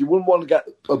 minutes, you wouldn't want to get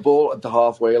a ball at the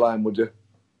halfway line, would you?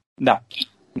 No.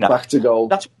 Back to goal.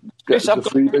 That's Chris. I've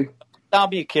got down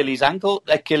my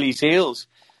Achilles heels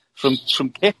from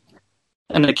kick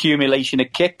and an accumulation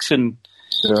of kicks and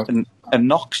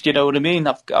knocks. Do you know what I mean?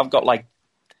 I've got like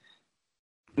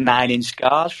 9-inch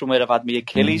scars from where I've had my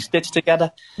Achilles stitched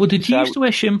together. Well, did you used to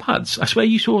wear shin pads? I swear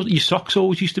your socks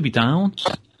always used to be down.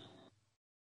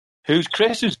 Who's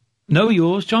Chris's? No,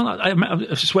 yours, John.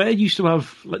 I swear you used to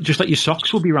have just like your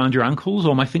socks would be around your ankles,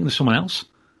 or am I thinking of someone else?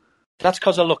 That's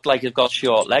because I looked like I've got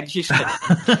short legs, you see.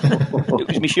 It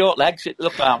was my short legs, it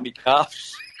looked around my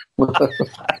calves.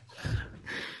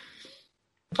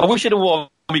 I wish I'd have worn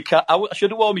I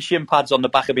should have worn my shin pads on the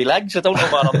back of my legs. I don't know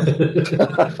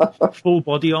about full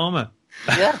body armour.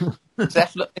 Yeah,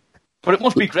 definitely. But it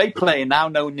must be great playing now,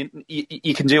 knowing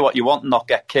you can do what you want and not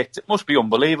get kicked. It must be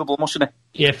unbelievable, mustn't it?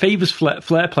 Yeah, Favour's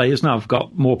flair players now have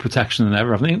got more protection than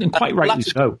ever, haven't they? And quite rightly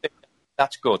so.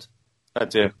 That's good. I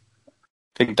do. I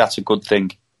think that's a good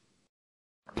thing.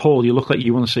 Paul, you look like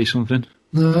you want to say something.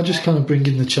 No, I'm just kind of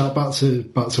bringing the chat back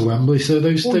to Wembley. So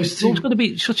those two. It's going to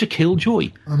be such a killjoy.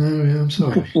 I know. Yeah, I'm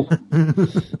sorry.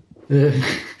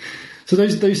 So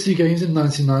those two games in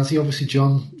 1990. Obviously,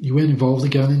 John, you weren't involved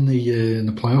again in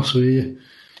the playoffs, were you?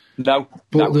 No.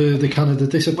 But the kind of the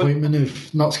disappointment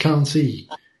of Notts County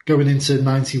going into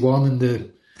 91 and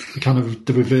the kind of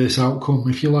the reverse outcome,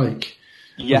 if you like,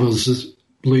 of us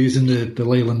losing the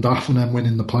Leyland Daff and then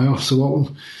winning the playoffs.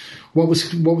 So What was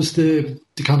the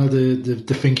kind of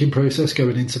the thinking process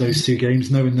going into those two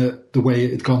games, knowing that the way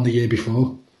it had gone the year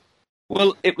before?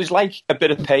 Well, it was like a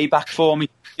bit of payback for me.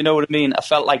 You know what I mean? I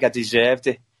felt like I deserved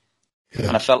it. Yeah.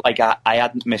 And I felt like I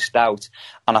hadn't missed out.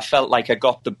 And I felt like I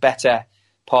got the better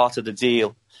part of the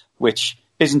deal, which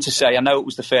isn't to say, I know it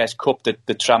was the first cup that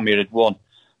Tranmere had won,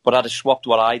 but I'd have swapped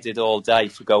what I did all day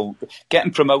for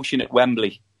getting promotion at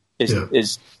Wembley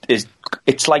is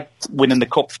it's like winning the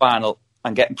cup final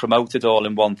and getting promoted all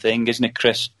in one thing, isn't it,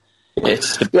 Chris?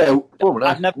 I've never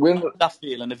had that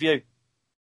feeling, have you?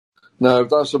 No,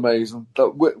 that's amazing.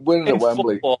 Winning at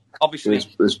Wembley. Football, obviously,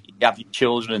 you have your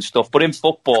children and stuff, but in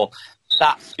football,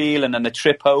 that feeling and the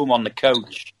trip home on the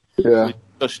coach was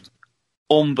just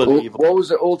unbelievable. What was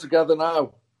it all together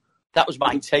now? That was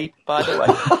my tape, by the way.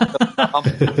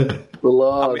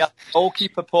 And we had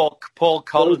goalkeeper Paul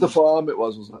Collins. It was the farm,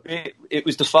 wasn't it? It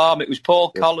was the farm. It was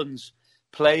Paul Collins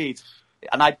played,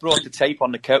 and I brought the tape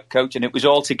on the coach, and it was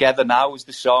all together now was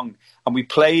the song, and we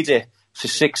played it for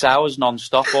 6 hours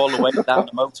non-stop all the way down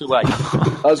the motorway.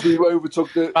 As we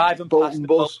overtook the Bolton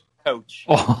bus. Coach.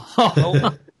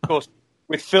 Of course,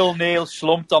 with Phil Neal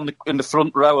slumped in the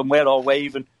front row, and we're all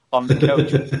waving on the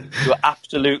coach. We were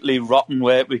absolutely rotten,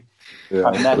 weren't we? Yeah,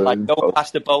 and then, go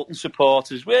past the Bolton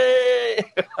supporters. Way!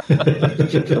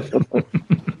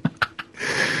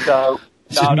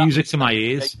 Music to my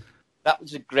ears. That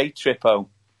was a great trip home.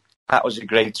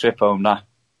 That.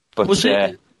 But was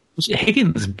it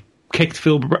Higgins kicked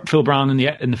Phil Brown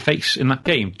in the face in that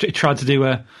game? He tried to do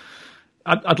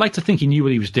I'd like to think he knew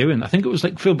what he was doing. I think it was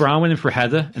like Phil Brown went in for a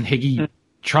header, and Higgy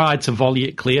tried to volley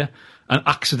it clear and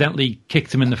accidentally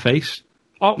kicked him in the face.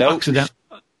 Oh, no, accident.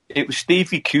 It was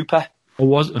Stevie Cooper. Or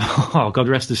was it? Oh, God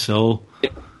rest his soul.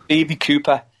 Stevie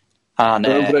Cooper. And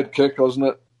overhead kick, wasn't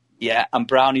it? Yeah, and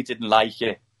Brownie didn't like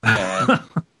it.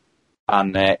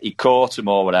 And he caught him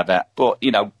or whatever. But,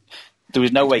 there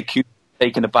was no way Cooper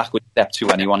taking a backward step to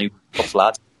anyone. He was a tough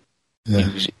lad. Yeah.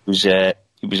 He was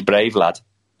a brave lad.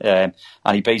 And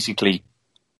he basically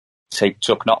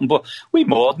took nothing. But we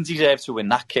more than deserved to win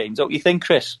that game, don't you think,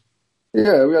 Chris?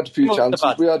 Yeah, we had a few chances.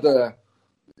 We had a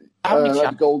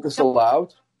goal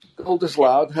disallowed.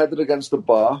 Headed against the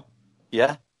bar.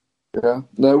 Yeah. Yeah.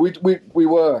 No, we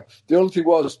were. The only thing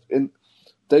was,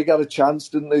 they got a chance,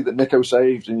 didn't they, that Nico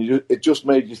saved, and it just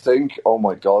made you think, oh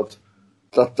my God,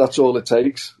 that's all it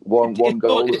takes. One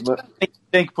goal, isn't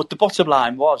it? But the bottom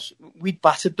line was, we'd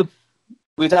battered them.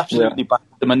 We'd absolutely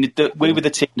battered them, and we were the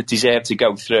team that deserved to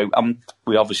go through, and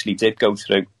we obviously did go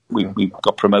through. We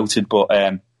got promoted, but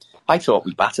I thought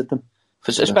we battered them.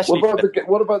 Especially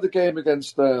what about the game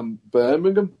against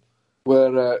Birmingham,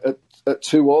 where at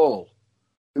 2-2,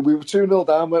 we were 2-0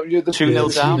 down, weren't you?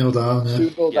 2-0 down.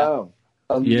 2-0 down.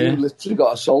 And you literally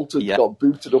got assaulted, got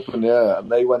booted up in the air,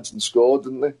 and they went and scored,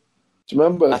 didn't they? Do you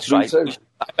remember? That's right. I went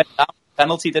down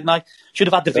penalty, didn't I? Should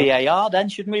have had the VAR then,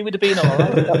 shouldn't we? We'd have been all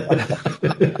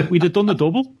right. We'd have done the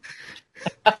double.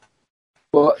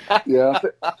 But, yeah,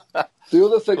 the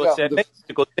other thing... It's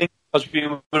a good thing, because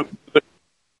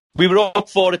we were up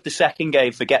for it the second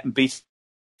game for getting beat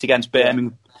against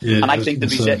Birmingham. Yeah, and I think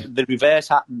the reverse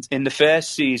happened. In the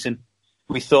first season,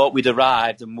 we thought we'd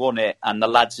arrived and won it, and the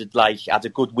lads had a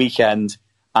good weekend,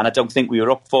 and I don't think we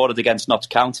were up for it against Notts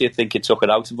County. I think it took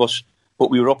it out of us. But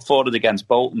we were up for it against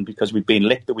Bolton because we'd been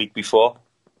licked the week before.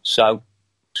 So,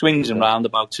 swings and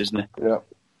roundabouts, isn't it? Yeah.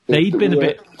 They'd been a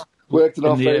bit... Worked in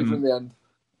our favour in the end.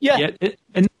 Yeah.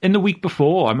 In the week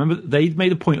before, I remember they'd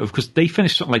made a point of, because they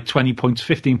finished something like 20 points,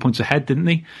 15 points ahead, didn't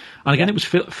they? And again, it was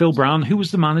Phil Brown, who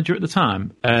was the manager at the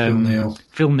time.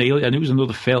 Phil Neal, and it was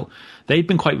another Phil. They'd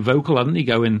been quite vocal, hadn't they,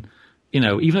 going,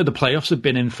 even though the playoffs had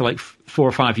been in for like 4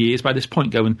 or 5 years by this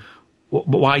point, going,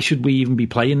 why should we even be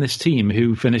playing this team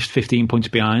who finished 15 points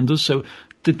behind us? So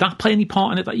did that play any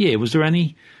part in it that year? Was there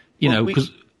any,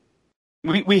 because...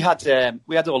 We had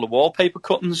all the wallpaper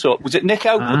cuttings. So was it Nick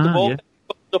out put the wallpaper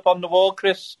up on the wall,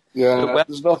 Chris? Yeah,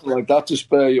 there's nothing like that to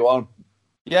spur you on.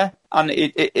 Yeah, and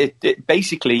it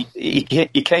basically he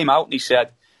came out and he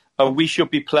said, "Oh, we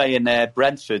should be playing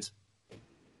Brentford,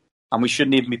 and we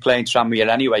shouldn't even be playing Tranmere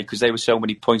anyway because they were so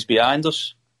many points behind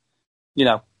us."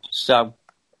 So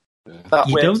that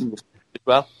worked as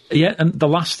well. Yeah, and the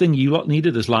last thing you lot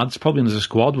needed as lads, probably as a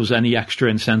squad, was any extra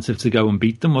incentive to go and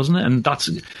beat them, wasn't it? And that's,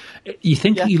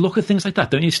 you look at things like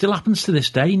that, don't you? It still happens to this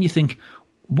day, and you think,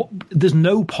 there's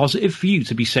no positive for you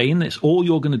to be saying this. All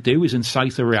you're going to do is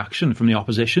incite a reaction from the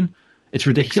opposition. It's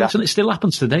ridiculous, and it still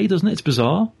happens today, doesn't it? It's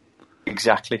bizarre.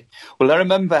 Exactly. Well, I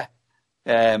remember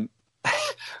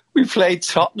we played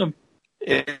Tottenham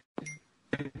in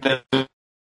the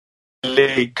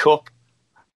League Cup,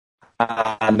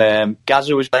 And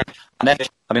Gazza was like,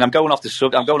 I'm going off the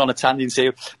subject. I'm going on a tangent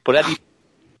here, but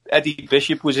Eddie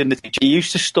Bishop was in the team. He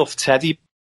used to stuff teddy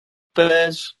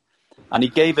bears, and he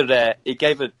gave a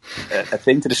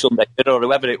thing to the Sunday Mirror or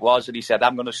whoever it was, and he said,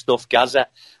 "I'm going to stuff Gazza,"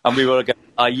 and we were going,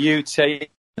 "Are you taking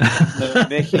the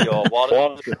Mickey or what?"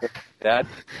 Yeah.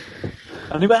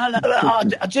 And he went, I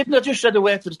didn't. I just said I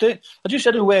worked for the. I just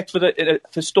said I worked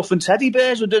for stuffing teddy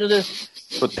bears.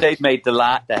 But they'd made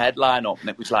the headline up, and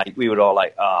it was like we were all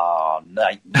like, "Oh,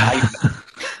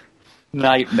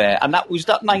 nightmare!" And was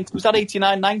that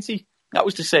 89-90? That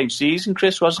was the same season,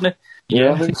 Chris, wasn't it?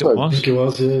 Yeah, I think so. I think it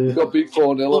was. We got beat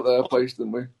 4-0 at their place,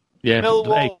 didn't we? Yeah.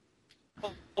 Millwall,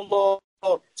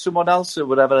 someone else or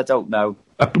whatever. I don't know.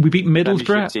 We beat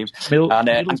Middlesbrough.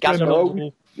 And Gazza.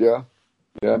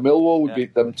 Yeah, Millwall, we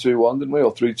beat them 2-1, didn't we?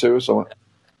 Or 3-2 or something.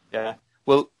 Yeah.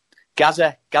 Well,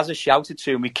 Gazza shouted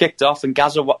to him. We kicked off, and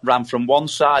Gazza ran from one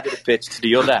side of the pitch to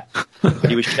the other.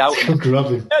 He was shouting,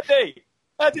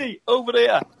 Eddie, over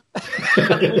here.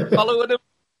 Following him.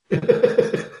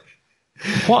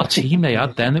 What a team they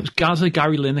had then. It was Gazza,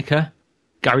 Gary Lineker,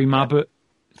 Gary Mabbott,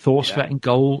 Thorstvedt in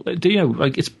goal. Do you know,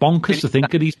 like, it's bonkers to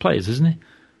think of these players, isn't it?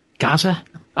 Gazza,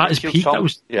 at his peak, that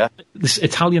was this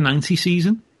Italian 90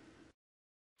 season.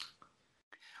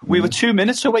 We were 2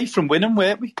 minutes away from winning,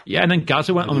 weren't we? Yeah, and then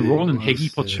Gazza went on a run and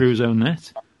Higgy put through his own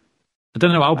net. I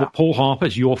don't know how, but Paul Harper,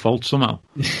 it's your fault somehow.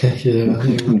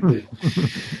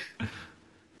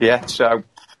 Yeah, so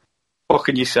what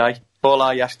can you say? All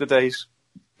our yesterdays.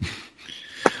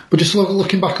 But just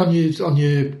looking back on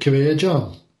your career,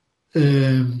 John,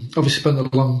 obviously spent a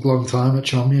long time at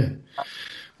Tranmere.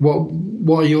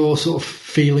 What are your sort of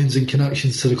feelings and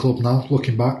connections to the club now,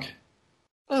 looking back?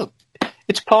 Well,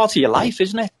 it's part of your life,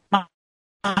 isn't it?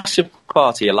 Massive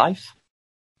part of your life.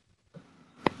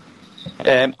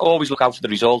 Always look out for the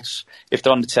results. If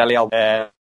they're on the telly,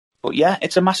 but yeah,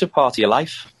 it's a massive part of your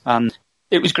life. And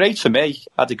it was great for me.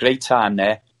 I had a great time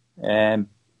there.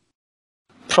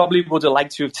 Probably would have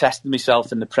liked to have tested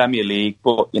myself in the Premier League,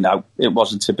 but, it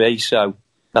wasn't to be. So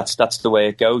that's the way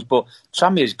it goes. But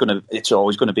Tranmere it's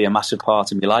always going to be a massive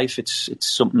part of my life. It's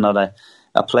something that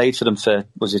I played for them for,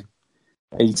 was it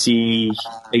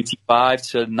 85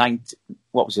 to 90,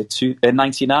 what was it,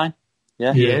 99?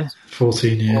 Yeah,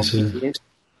 14 years.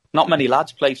 Not many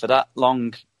lads play for that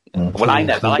long. Well, I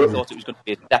never. I thought it was going to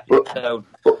be a stepping stone.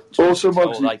 Also, I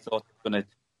thought it was going to.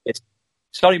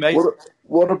 Sorry, mate.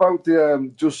 What about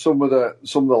the just some of the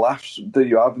laughs that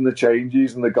you have in the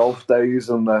changes and the golf days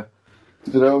and the,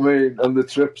 you know what I mean, and the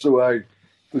trips away?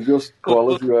 They're just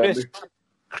quality, weren't they?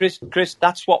 Chris,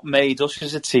 that's what made us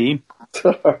as a team.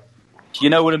 You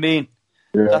know what I mean?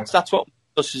 Yeah. That's what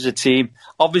made us as a team.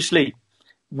 Obviously,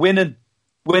 winning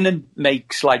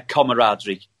makes like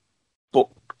camaraderie, but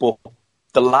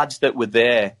the lads that were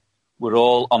there were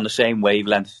all on the same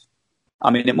wavelength.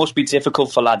 I mean, it must be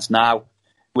difficult for lads now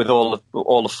with all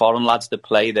the foreign lads that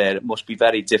play there. It must be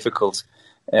very difficult.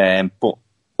 But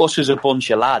us as a bunch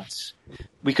of lads,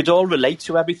 we could all relate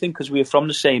to everything because we were from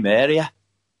the same area,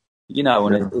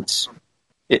 and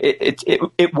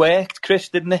it worked, Chris,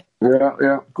 didn't it?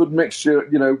 Yeah. Good mixture.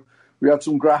 We had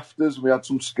some grafters, we had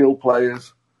some skill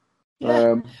players.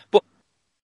 Yeah. But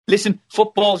listen,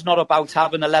 football's not about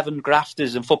having 11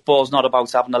 grafters, and football's not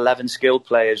about having 11 skill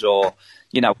players, or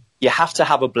you have to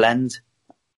have a blend,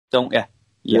 don't you?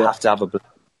 You have to have a blend.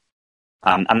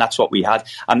 And that's what we had.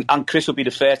 And Chris will be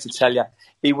the first to tell you,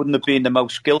 he wouldn't have been the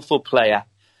most skillful player,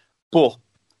 but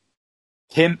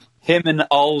him and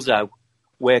Aldo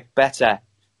worked better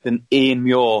than Ian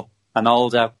Muir and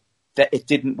Aldo. It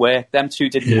didn't work. Them two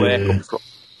didn't work up front.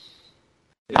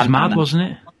 It was mad,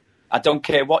 wasn't it? I don't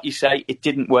care what you say, it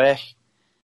didn't work.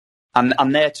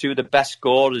 And they're two of the best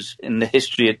scorers in the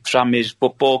history of Tranmere's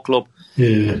football club.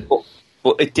 Yeah.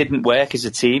 But it didn't work as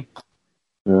a team.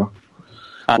 Yeah.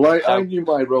 I knew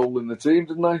my role in the team,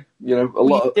 didn't I? A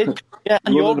lot of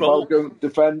and your role, going,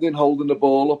 defending, holding the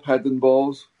ball up, heading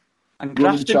balls, and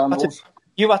grafting.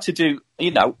 You had to do,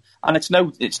 and it's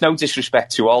no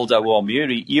disrespect to Aldo or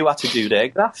Muri. You had to do their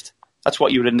graft. That's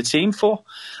what you were in the team for,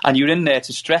 and you were in there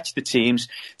to stretch the teams,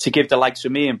 to give the likes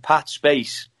of me and Pat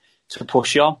space to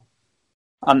push on,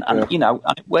 and and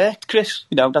it worked, Chris.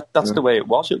 That's the way it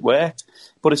was. It worked,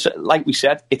 but it's like we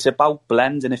said, it's about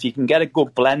blend, and if you can get a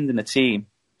good blend in a team,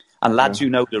 and lads who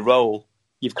know the role,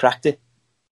 you've cracked it.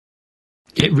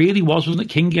 It really was,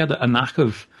 wasn't it? Kingy had a knack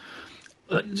of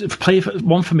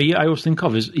one for me. I always think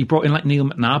of is he brought in like Neil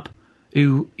McNabb,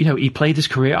 who he played his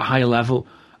career at a high level.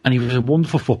 And he was a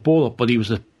wonderful footballer, but he was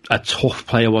a tough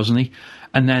player, wasn't he?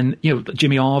 And then,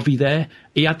 Jimmy Harvey there,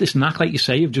 he had this knack, like you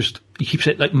say, of just, he keeps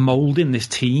it like moulding this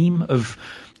team of,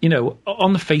 you know,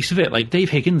 on the face of it, like Dave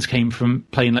Higgins came from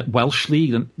playing like Welsh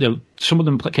League, and you know, some of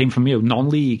them came from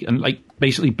non-league, and like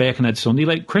basically Birkenhead Sunday.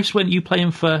 Like Chris, weren't you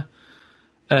playing for?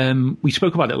 We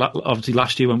spoke about it obviously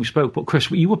last year when we spoke, but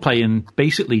Chris, you were playing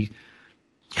basically.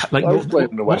 Like I was playing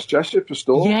in the West Cheshire for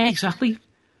Storm. Yeah, exactly.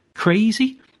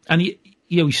 Crazy, and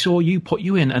he saw you, put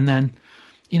you in, and then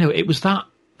it was that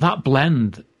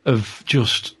blend of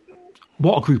just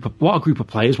what a group of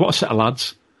players, what a set of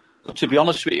lads. To be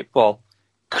honest with you, Paul,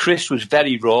 Chris was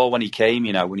very raw when he came.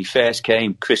 When he first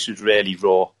came, Chris was really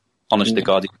raw. Honest to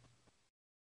God,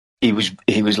 he was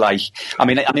like. I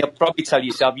mean, I'll probably tell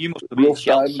yourself, you must have been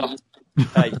shell-shocked.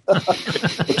 Hey. A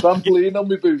trampoline on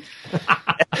my boot.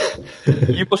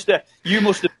 You must have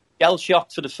been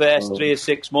shell-shocked for the first 3 or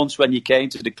 6 months when you came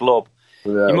to the club.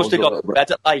 Yeah, you must have got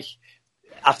better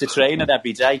after training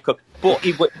every day. But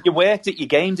you worked at your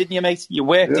game, didn't you, mate? You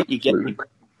worked at your game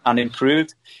and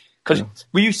improved. Because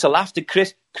we used to laugh at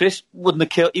Chris. Chris wouldn't have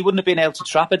killed. He wouldn't have been able to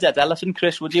trap a dead elephant,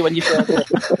 Chris, would you? When you first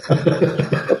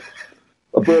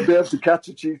I'd be able to catch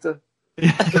a cheetah.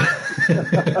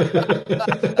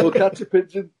 Or catch a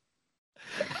pigeon.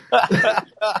 That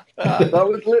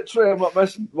was literally, I'm not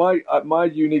messing. My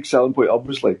unique selling point,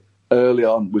 obviously, early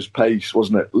on was pace,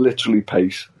 wasn't it? Literally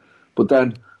pace. But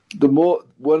then,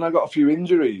 when I got a few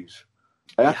injuries,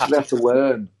 I actually had to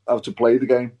learn how to play the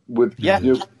game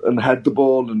and head the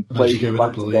ball and play it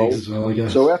back to goal. Well, I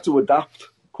guess. So I had to adapt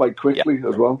quite quickly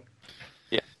as well.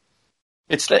 Yeah,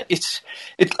 it's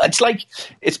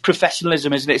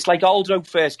professionalism, isn't it? It's like Aldo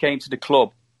first came to the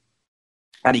club,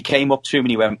 and he came up to me and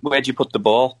he went, "Where'd you put the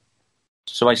ball?"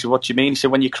 So I said, "What do you mean?" He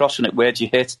said, "When you're crossing it, where'd you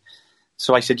hit?"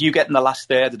 So I said, "You get in the last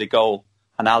third of the goal,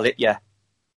 and I'll hit you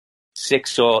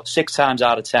 6 times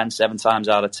out of 10, 7 times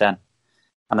out of 10.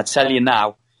 And I tell you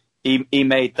now, he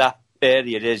made that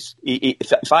area.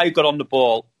 If I got on the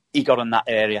ball, he got in that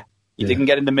area. He didn't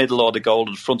get in the middle or the goal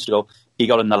or the front of the goal. He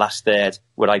got in the last third,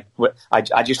 where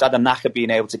I just had a knack of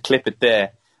being able to clip it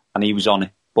there, and he was on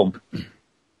it. Bump.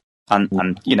 And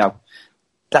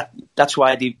that's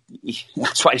why he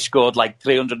scored like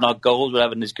 300 odd goals,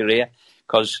 whatever, in his career,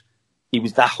 because he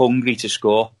was that hungry to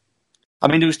score. I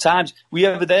mean, there was times, were you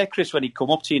ever there, Chris, when he'd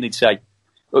come up to you and he'd say,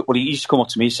 well, he used to come up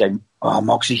to me and say, "Oh,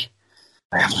 Mogsy,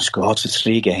 I haven't scored for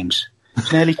 3 games.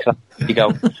 It's nearly crap." You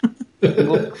go,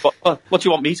 what do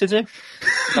you want me to do?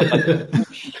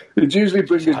 He'd usually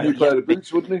bring his new pair of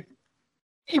boots, wouldn't he?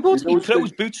 He would. He'd throw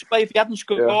his boots away if he hadn't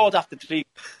scored after 3.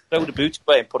 Throw the boots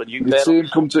away and put a new pair on. You'd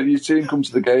see him come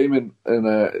to the game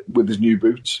with his new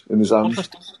boots in his hands.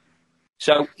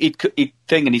 So he'd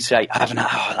think and he'd say,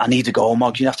 "I need a goal,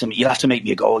 Mog. You'll have to make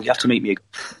me a goal. You have to make me a goal."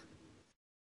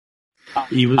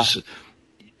 He was.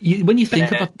 When you think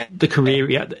about the career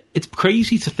he had, it's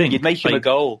crazy to think. You'd make him a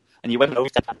goal, and you went over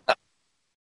to.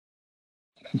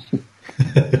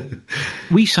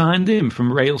 We signed him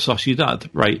from Real Sociedad,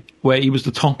 right, where he was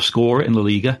the top scorer in La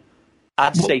Liga.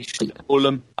 I'd say stole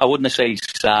him. I wouldn't say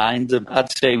signed him.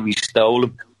 I'd say we stole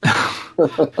him.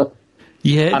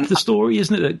 Yeah, the story,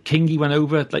 isn't it, that Kingy went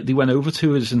over, like they went over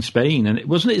to us in Spain, and it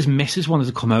wasn't his missus wanted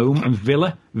to come home, and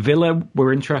Villa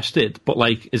were interested, but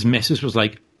like his missus was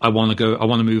like, I want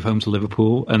to move home to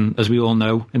Liverpool, and as we all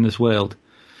know in this world,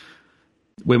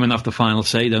 women have the final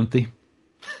say, don't they?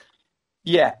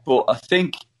 Yeah, but I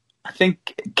think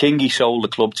Kingy sold the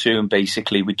club to him.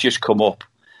 Basically, we'd just come up.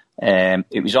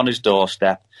 It was on his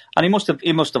doorstep, and he must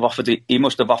have offered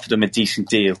him a decent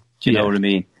deal. Do you know what I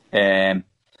mean?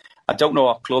 I don't know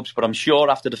our clubs, but I'm sure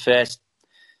after the first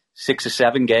 6 or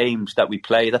 7 games that we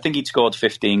played, I think he'd scored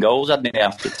 15 goals, hadn't he,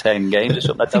 after 10 games or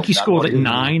something. I think he scored at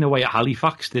 9 away at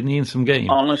Halifax, didn't he, in some game?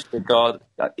 Honest to God,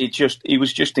 he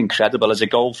was just incredible as a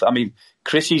goal. I mean,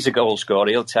 Chrissy's a goal scorer,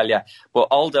 he'll tell you, but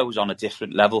Aldo was on a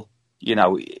different level.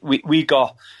 We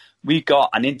got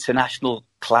an international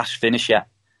class finisher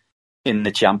in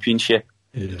the Championship.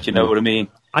 Yeah. Do you know what I mean?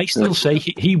 I still say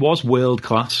he was world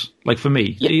class. Like for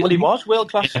me, he was world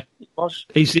class. Yeah. He was.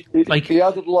 He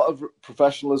had a lot of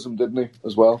professionalism, didn't he?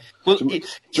 As well. Do you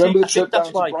remember the trip down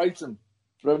to Brighton?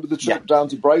 Remember the trip down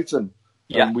to Brighton?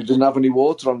 Yeah. And we didn't have any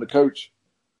water on the coach.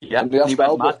 Yeah. And he asked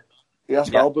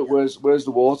Albert, "Where's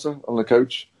the water on the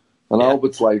coach?" And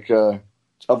Albert's like, "Have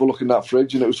a look in that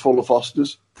fridge," and it was full of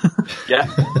Fosters. Yeah.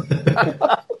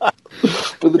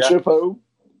 For the trip home.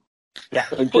 Yeah,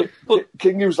 and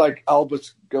Kingy was like,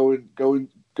 "Albert, going to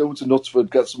Knutsford,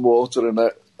 get some water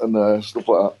and stuff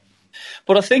like that."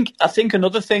 But I think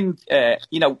another thing,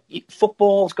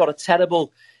 football's got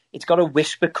a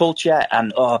whisper culture,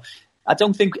 and I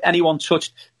don't think anyone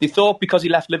touched. They thought because he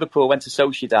left Liverpool, went to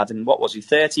Sociedad, and what was he,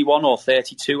 31 or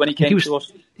 32 when he came to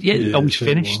us? Yeah, he's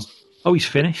finished. Oh, he's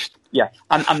finished. Yeah,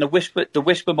 and the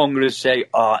whispermongers say,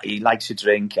 "Oh, he likes to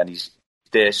drink and he's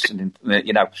this," and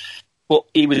you know. But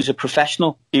he was a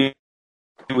professional. He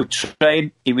would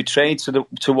train. He would train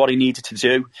to what he needed to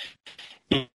do.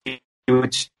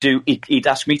 He'd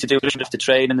ask me to do it after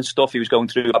training and stuff. He was going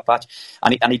through that patch,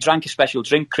 and he drank a special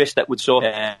drink, Chris, that would sort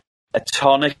of a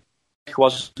tonic,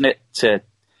 wasn't it, to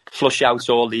flush out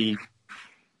all the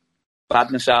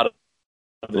badness out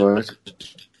of his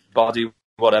body,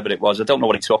 whatever it was. I don't know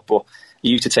what he took, but he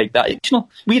used to take that. Well,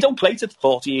 you don't play to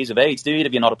 40 years of age, do you,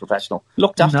 if you're not a professional? He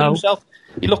looked after himself.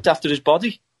 He looked after his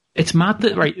body. It's mad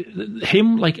that, right,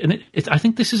 him, like, and I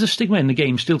think this is a stigma in the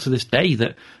game still to this day,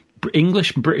 that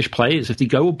English and British players, if they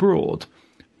go abroad,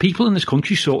 people in this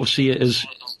country sort of see it as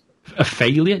a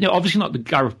failure. You know, obviously not the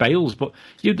Gareth Bales, but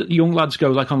the young lads go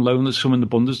like on loan as some in the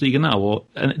Bundesliga now,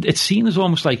 and it's seen as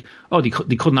almost like, oh, they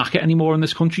couldn't hack it anymore in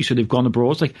this country, so they've gone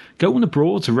abroad. It's like going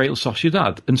abroad to Real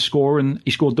Sociedad and scoring.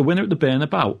 He scored the winner at the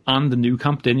Bernabeu and the new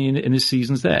Camp Nou in his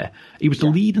seasons there. He was the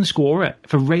leading scorer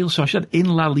for Real Sociedad in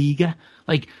La Liga.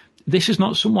 Like, this is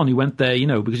not someone who went there, you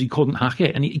know, because he couldn't hack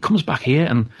it, and he comes back here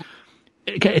and.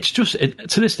 It's just,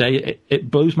 to this day, it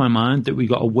blows my mind that we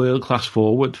got a world-class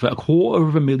forward for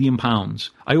 £250,000.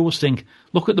 I always think,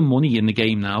 look at the money in the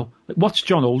game now. What's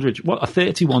John Aldridge? What a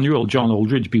 31-year-old John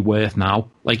Aldridge be worth now?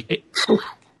 Like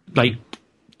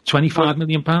 £25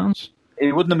 million?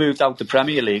 He wouldn't have moved out the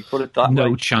Premier League, put it that way.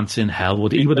 No chance in hell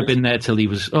would he? He would have been there till he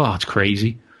was. Oh, it's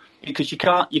crazy. Because you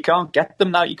can't get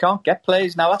them now. You can't get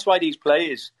players now. That's why these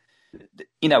players,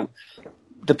 you know.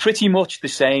 They're pretty much the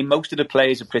same. Most of the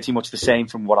players are pretty much the same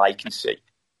from what I can see.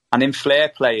 And in flair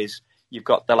players, you've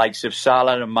got the likes of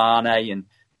Salah and Mane and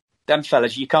them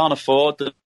fellas. You can't afford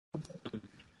them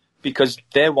because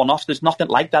they're one-off. There's nothing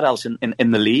like that else in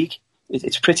the league.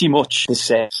 It's pretty much the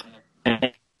same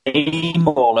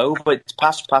all over. It's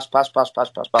pass. And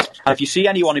if you see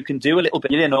anyone who can do a little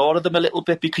bit, you ignore them a little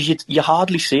bit because you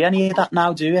hardly see any of that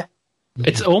now, do you?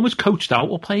 It's almost coached out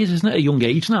with players, isn't it, at a young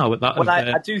age now? At that, well,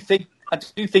 I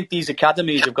do think these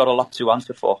academies have got a lot to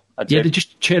answer for. Yeah, they're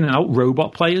just churning out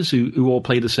robot players who all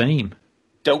play the same.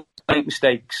 Don't make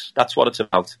mistakes. That's what it's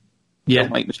about. Yeah,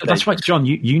 that's right, John.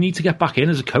 You need to get back in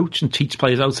as a coach and teach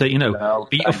players how to, you know,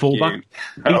 beat a fullback.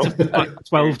 Beat a fullback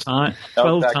 12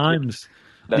 times.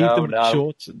 Leave them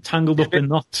short, tangled up in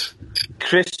knots.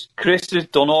 Chris has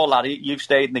done all that. You've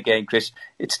stayed in the game, Chris.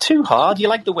 It's too hard. You're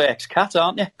like the works cat,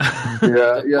 aren't you?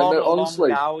 Honestly.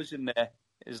 Long hours in there.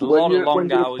 There's a lot of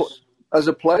long hours. As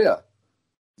a player,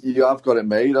 you have got it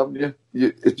made, haven't you?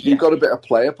 You've got a bit of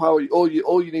player power. All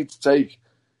you need to take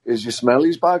is your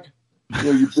smellies bag, you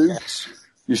know, your boots,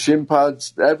 your shin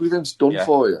pads. Everything's done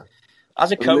for you.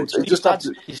 As a coach, you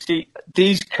see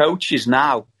these coaches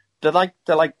now. They're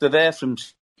there from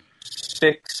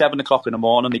 6, 7 o'clock in the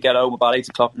morning. They get home about 8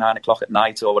 o'clock, 9 o'clock at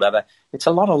night, or whatever. It's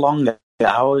a lot of long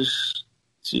hours.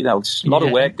 You know, it's a lot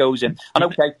of work goes in. And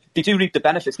okay, they do reap the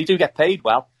benefits. They do get paid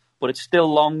well. But it's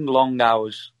still long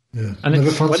hours. Yeah. And never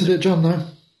fancied it, John, no?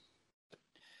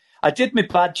 I did my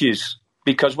badges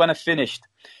because when I finished,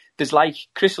 there's like,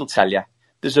 Chris will tell you,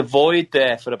 there's a void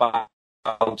there for about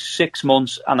 6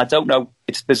 months, and I don't know,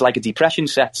 there's like a depression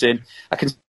sets in. I can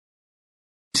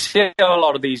see a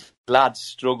lot of these lads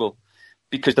struggle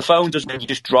because the phone doesn't, you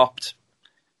just dropped.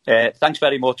 Thanks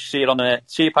very much. See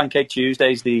you Pancake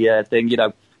Tuesdays, the thing, you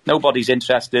know, nobody's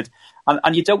interested.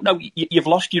 And you don't know, you've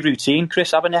lost your routine,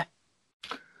 Chris, haven't you?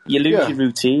 You lose your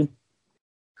routine.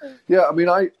 Yeah, I mean,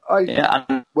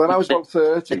 when I was about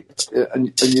 30,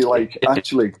 and you're like,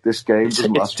 actually, this game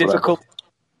doesn't last forever. It's difficult.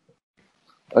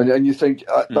 And you think,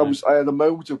 I had a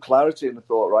moment of clarity and I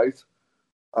thought, right,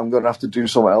 I'm going to have to do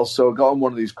something else. So I got on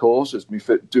one of these courses,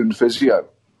 doing physio.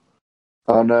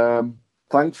 And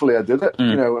thankfully I did it,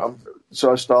 you know,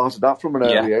 so I started that from an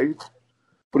early age.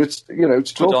 But it's, you know,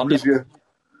 it's tough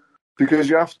because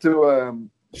you have to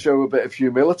show a bit of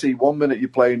humility. 1 minute you're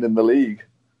playing in the league,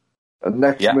 and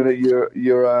next minute you're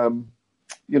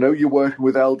you know, you're working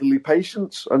with elderly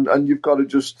patients, and you've got to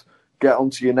just get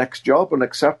onto your next job and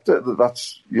accept it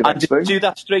that's your next thing. Did you do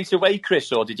that straight away, Chris,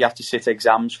 or did you have to sit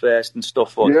exams first and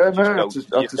stuff? Or I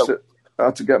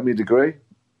had to get my degree.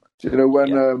 You know,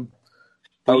 when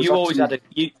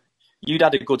you'd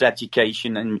had a good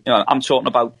education, and you know, I'm talking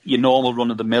about your normal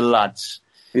run-of-the-mill lads.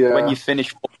 Yeah. When you finish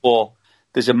football,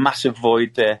 there's a massive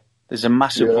void there. There's a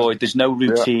massive void. There's no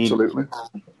routine. Yeah, absolutely.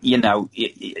 You know,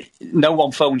 no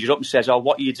one phones you up and says, "Oh,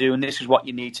 what are you doing? This is what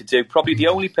you need to do." Probably the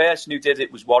only person who did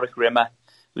it was Warwick Rimmer.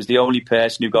 Was the only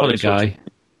person who got it.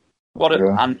 What a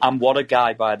guy! And what a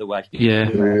guy, by the way. Yeah,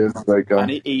 great guy.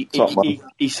 And he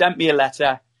sent me a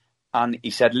letter, and he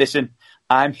said, "Listen,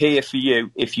 I'm here for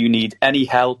you if you need any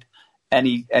help.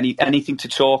 anything to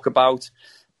talk about,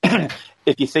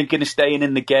 if you're thinking of staying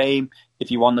in the game,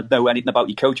 if you want to know anything about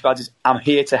your coach badges, I'm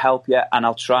here to help you, and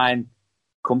I'll try and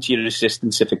come to your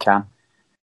assistance if I can.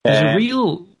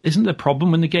 Isn't there a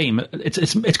problem in the game?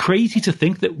 It's crazy to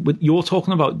think that you're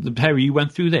talking about, the Perry, you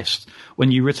went through this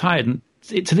when you retired, and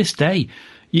to this day,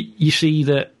 you see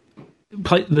that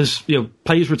there's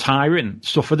players retiring,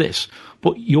 stuff for this,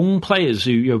 but young players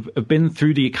who have been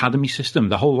through the academy system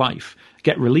their whole life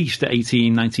get released at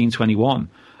 18, 19, 21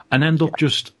 and end up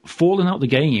just falling out the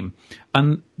game.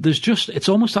 And it's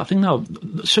almost that thing now.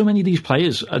 So many of these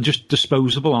players are just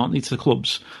disposable, aren't they, to the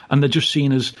clubs? And they're just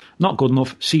seen as not good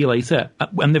enough, see you later.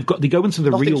 And they go into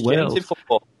the real world.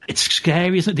 It's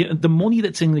scary, isn't it? The money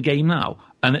that's in the game now,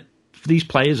 and these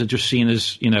players are just seen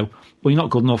as, well, you're not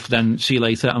good enough, then see you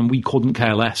later, and we couldn't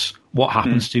care less what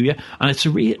happens to you. And it's a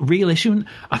real issue. And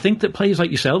I think that players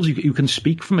like yourselves, you can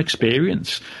speak from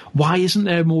experience. Why isn't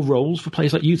there more roles for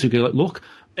players like you to go, like, look,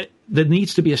 there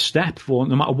needs to be a step for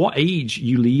no matter what age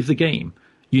you leave the game.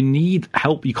 You need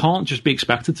help. You can't just be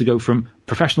expected to go from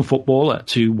professional footballer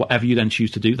to whatever you then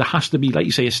choose to do. There has to be, like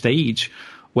you say, a stage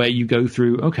where you go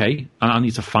through, okay, and I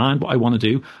need to find what I want to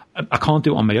do. I can't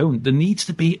do it on my own. There needs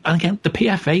to be, and again, the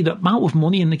PFA, the amount of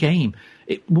money in the game,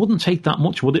 it wouldn't take that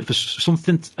much, would it, for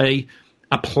something, a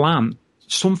plan,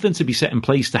 something to be set in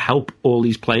place to help all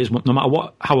these players, no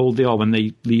matter how old they are when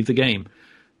they leave the game,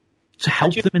 to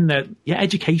help them in their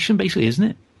education, basically,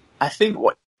 isn't it? I think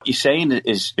what you're saying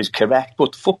is correct,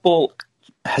 but football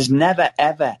has never,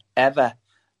 ever, ever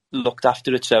looked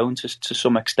after its own to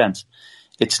some extent.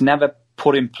 It's never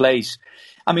put in place.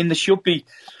 I mean, there should be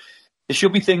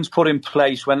things put in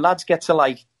place when lads get to,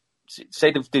 like,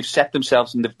 say they've set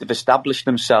themselves and they've established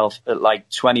themselves at like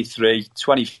 23,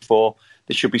 24.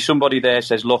 There should be somebody there who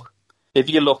says, look, if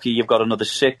you're lucky, you've got another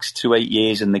 6 to 8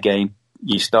 years in the game.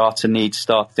 You start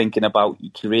thinking about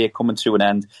your career coming to an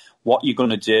end, what you're going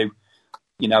to do,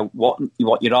 what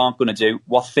you aren't going to do,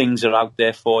 what things are out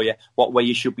there for you, what way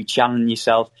you should be channeling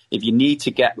yourself. If you need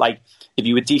to get, like, if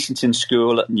you were decent in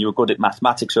school and you were good at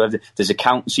mathematics, or there's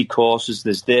accountancy courses,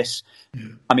 there's this. Yeah.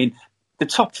 I mean, the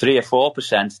top 3 or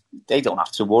 4%, they don't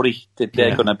have to worry that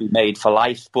they're going to be made for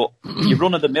life. But your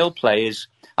run-of-the-mill players,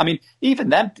 I mean, even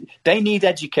them, they need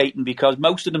educating, because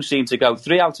most of them seem to go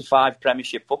 3 out of 5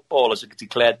 Premiership footballers are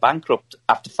declared bankrupt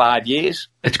after 5 years.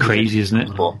 It's crazy, isn't it?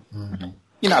 But,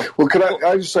 well, can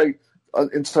I just say,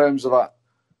 in terms of that,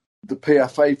 the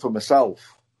PFA for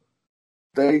myself,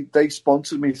 they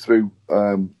sponsored me through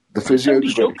the physio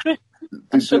degree.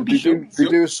 They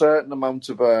do a certain amount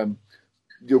of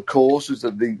your courses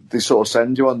that they sort of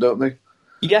send you on, don't they?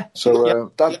 Yeah.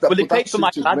 So they paid for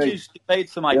my badges. They paid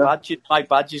for my badges. My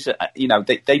badges,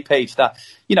 they paid for that.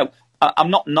 I'm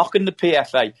not knocking the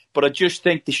PFA, but I just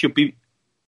think there should be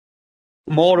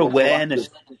more awareness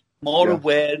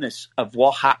of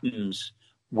what happens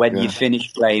when you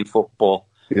finish playing football.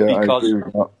 Yeah, because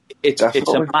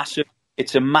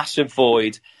it's a massive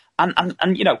void, and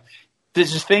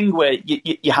there's this thing where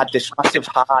you had this massive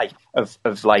high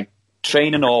of like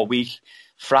training all week.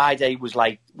 Friday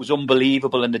was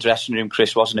unbelievable in the dressing room,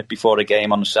 Chris, wasn't it, before a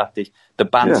game on a Saturday? The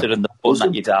banter and the fun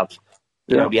that you'd have,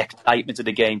 the excitement of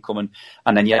the game coming,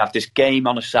 and then you have this game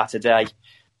on a Saturday,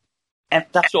 and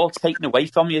that's all taken away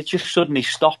from you. It just suddenly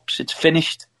stops. It's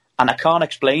finished, and I can't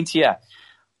explain to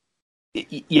you.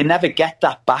 You never get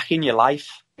that back in your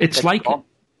life. It's like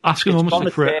asking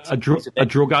almost for a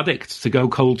drug addict to go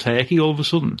cold turkey all of a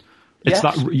sudden. It's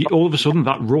that all of a sudden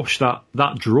that rush,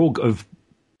 that drug of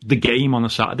the game on a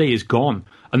Saturday is gone,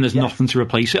 and there's nothing to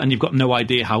replace it, and you've got no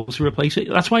idea how to replace it.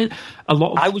 That's why a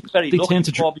lot of I was very lucky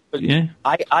because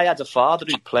I had a father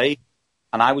who played,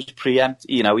 and I was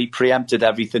he preempted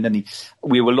everything, and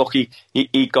we were lucky.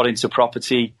 He got into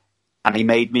property, and he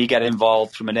made me get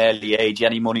involved from an early age.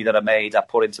 Any money that I made, I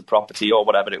put into property or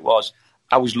whatever it was.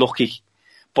 I was lucky,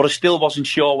 but I still wasn't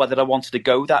sure whether I wanted to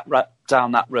go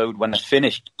down that road when I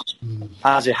finished.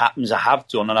 As it happens, I have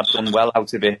done, and I've done well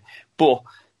out of it. But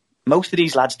most of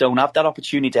these lads don't have that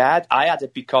opportunity. I had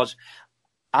it because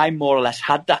I more or less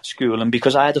had that school, and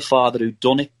because I had a father who'd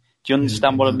done it. Do you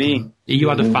understand what I mean? You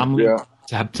had a family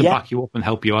to back you up and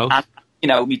help you out. And,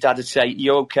 my dad would say,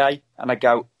 "You okay?" And I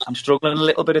go, "I'm struggling a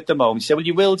little bit at the moment." He said, "Well,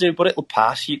 you will do, but it'll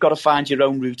pass. You've got to find your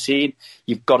own routine.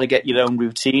 You've got to get your own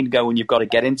routine going. You've got to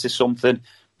get into something,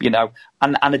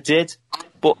 And I did.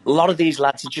 But a lot of these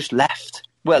lads have just left.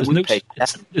 Well,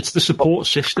 it's the support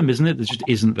system, isn't it? That just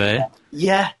isn't there.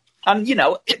 Yeah. And,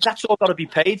 that's all got to be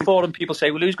paid for. And people say,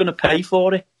 well, who's going to pay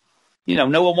for it?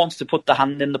 No one wants to put the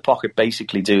hand in the pocket,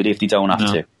 basically, do they, if they don't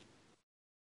have to.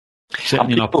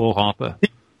 Certainly not Paul Harper.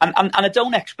 And I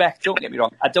don't get me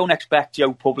wrong, I don't expect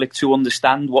Joe Public to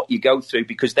understand what you go through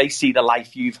because they see the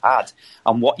life you've had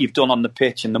and what you've done on the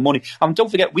pitch and the money. And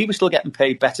don't forget, we were still getting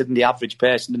paid better than the average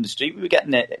person in the street.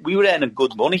 We were earning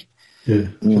good money. Yeah,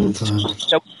 full time.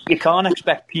 So you can't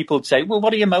expect people to say, well,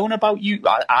 what are you moaning about?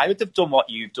 I would have done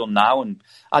what you've done now, and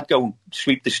I'd go and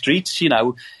sweep the streets,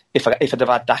 if I'd have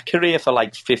had that career for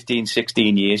like 15,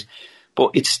 16 years.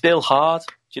 But it's still hard.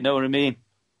 Do you know what I mean?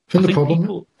 I think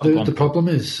the problem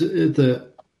is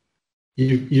that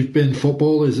you've been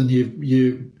footballers and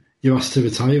you're asked to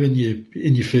retire in your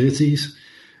 30s,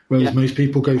 whereas most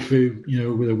people go through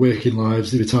with their working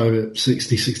lives, they retire at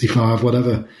 60, 65,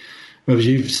 whatever. Whereas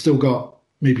you've still got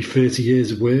maybe 30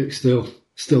 years of work still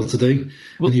to do,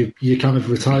 and you kind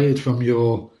of retired from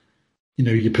your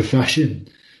profession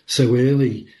so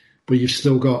early, but you've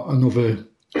still got another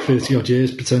 30 odd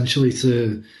years potentially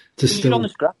to still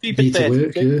need to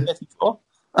work.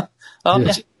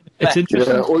 It's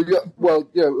interesting.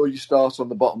 Or you start on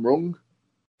the bottom rung.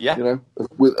 Yeah, in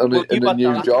a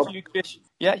new job.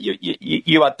 Yeah,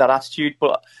 you had that attitude,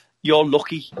 but you're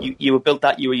lucky. You were built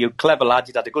that. You were a clever lad.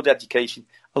 You had a good education.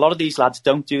 A lot of these lads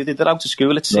don't do that. They're out of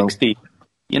school at 16.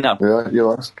 Yeah,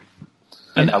 you ask.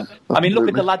 I mean, look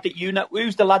at the lad that you know.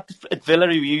 Who's the lad at Villa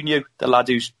who you knew? The lad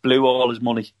who blew all his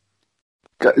money.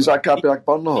 Is that Gabriel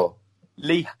Bonner?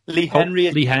 Lee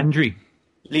Henry. Lee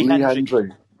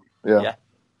Hendry. Yeah.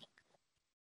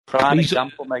 Prime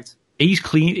example, mate. He's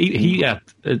clean. He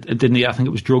didn't he? I think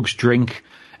it was drugs, drink.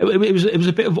 It was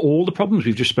a bit of all the problems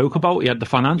we've just spoke about. He had the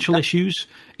financial issues.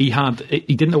 He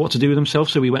didn't know what to do with himself,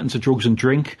 so he went into drugs and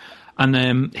drink. And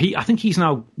I think he's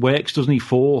now works, doesn't he,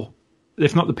 for,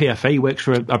 if not the PFA, he works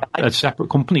for a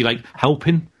separate company, like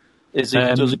helping. Is he?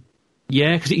 Does he?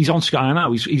 Yeah, because he's on Sky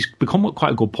now. He's become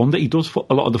quite a good pundit. He does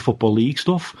a lot of the Football League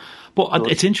stuff.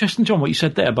 But it's interesting, John, what you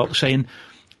said there about saying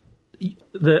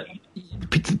the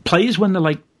players when they're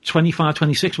like 25,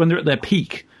 26, when they're at their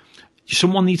peak,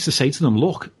 someone needs to say to them,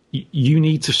 look, you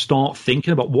need to start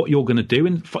thinking about what you're going to do.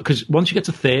 Because once you get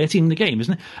to 30 in the game,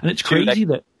 isn't it? And it's crazy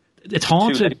that it's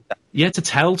hard to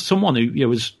tell someone who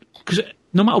was, because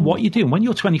no matter what you do, when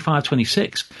you're 25,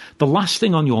 26, the last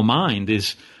thing on your mind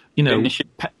is,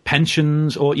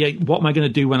 pensions or, what am I going to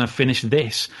do when I finish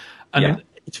this? And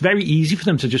it's very easy for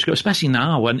them to just go, especially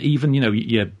now when even,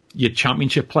 your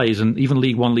championship players and even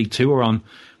League One, League Two are on,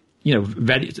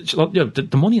 the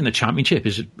money in the championship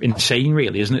is insane,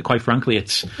 really, isn't it? Quite frankly,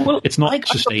 it's not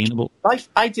sustainable.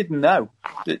 I didn't know.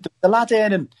 The lad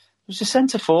earning was a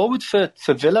centre forward for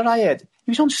Villa. I heard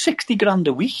he was on 60 grand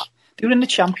a week. They were in the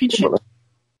championship.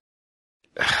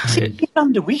 60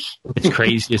 grand a week. It's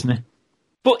crazy, isn't it?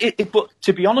 But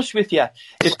to be honest with you,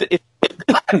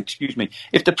 excuse me,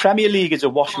 if the Premier League is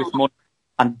awash with money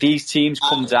and these teams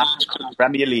come down from the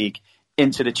Premier League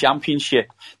into the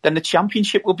Championship, then the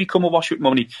Championship will become awash with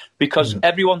money because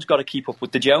everyone's got to keep up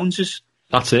with the Joneses.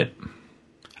 That's it.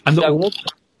 And so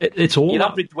it's all your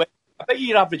average wage. I bet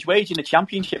your average wage in the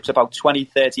Championship is about 20,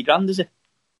 30 grand, is it?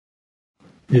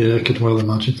 Yeah, I can well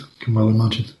imagine.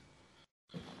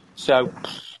 So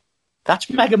that's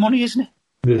mega money, isn't it?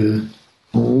 Yeah.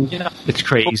 It's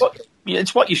crazy. But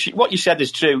it's what you said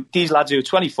is true. These lads who are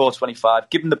 24, 25,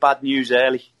 give them the bad news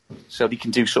early so they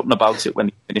can do something about it when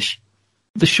they finish.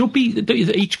 There should be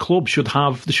each club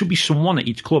there should be someone at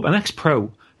each club. An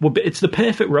ex-pro, it's the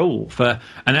perfect role for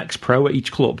an ex-pro at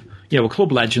each club. A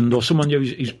club legend or someone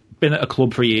who's been at a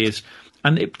club for years.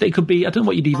 And they could be, I don't know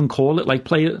what you'd even call it, like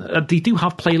player. They do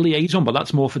have player liaison, but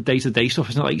that's more for day-to-day stuff.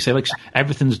 Isn't it? Like you say, like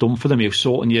everything's done for them. You're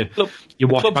sorting your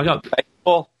wash bag out.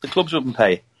 The clubs wouldn't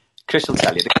pay. Chris will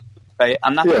tell you. Pay,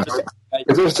 and that's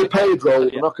if it's a paid role,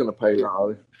 they're not going to pay that,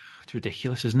 are they? It's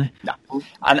ridiculous, isn't it? No.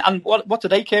 And what do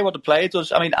they care what the player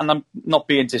does? I mean, and I'm not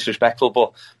being disrespectful,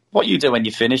 but what you do when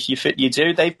you finish, you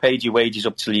do. They've paid your wages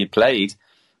up till you played.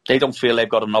 They don't feel they've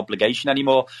got an obligation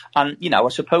anymore. And, I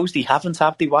suppose they haven't,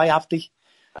 have they? Why have they?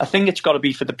 I think it's got to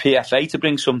be for the PFA to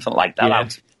bring something like that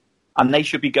out. And they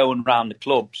should be going around the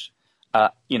clubs,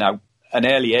 an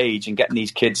early age and getting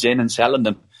these kids in and telling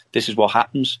them this is what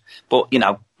happens. But,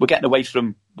 we're getting away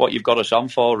from what you've got us on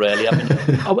for, really. I mean,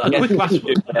 a quick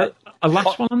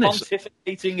last one on this.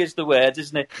 Pontificating is the word,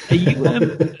 isn't it?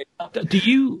 Do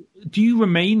you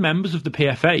remain members of the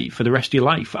PFA for the rest of your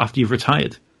life after you've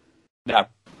retired? No.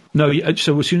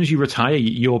 So as soon as you retire,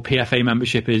 your PFA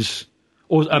membership is...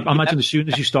 Or I imagine as soon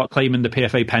as you start claiming the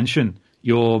PFA pension,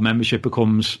 your membership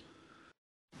becomes...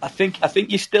 I think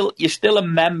you're still a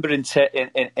member in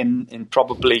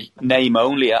probably name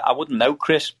only. I wouldn't know,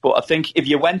 Chris, but I think if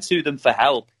you went to them for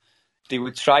help, they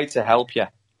would try to help you.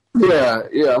 Yeah.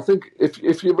 I think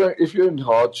if you're in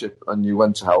hardship and you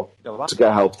went to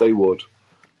get help, they would.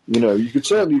 You know, you could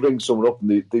certainly ring someone up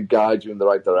and they guide you in the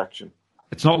right direction.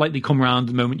 It's not like they come around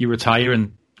the moment you retire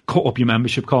and cut up your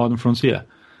membership card in front of you.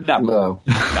 No.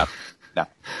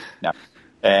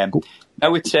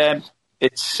 No,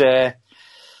 it's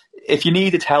if you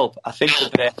needed help, I think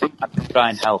that I could try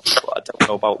and help, but I don't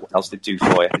know about what else they do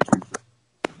for you.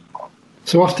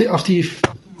 So after you've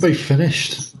both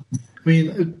finished, I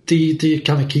mean, do you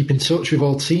kind of keep in touch with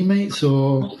old teammates,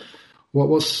 or what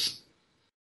was?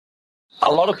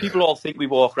 A lot of people all think we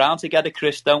walk around together,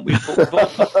 Chris, don't we?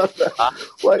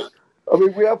 Like, I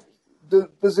mean, we have.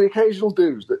 There's the occasional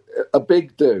dues, a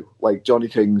big do, like Johnny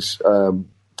King's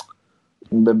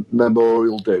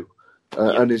memorial do,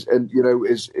 and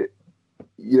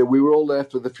we were all there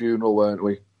for the funeral, weren't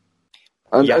we?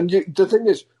 And the thing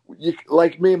is,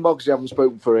 like me and Mogsy haven't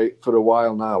spoken for a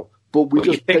while now, but we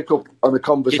just pick up on a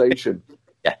conversation.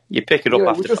 You pick it up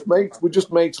after. We're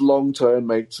just mates, long-term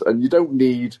mates, and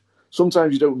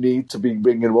sometimes you don't need to be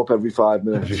ringing them up every 5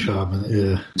 minutes. Every 5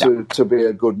 minutes, yeah. To be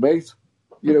a good mate.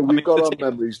 You know, we've got our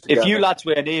memories together. If you lads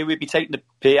weren't here, we'd be taking the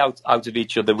pee out of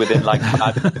each other within like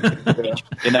 5 minutes.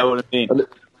 You know what I mean?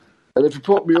 And if you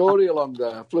put Miori along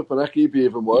there, flipping heck, he'd be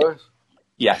even worse.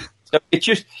 Yeah. So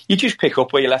you just pick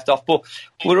up where you left off. But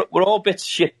we're all bits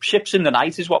ships in the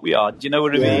night is what we are. Do you know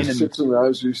what I mean? Ships in the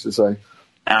night, I used to say.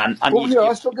 And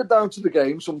I still get down to the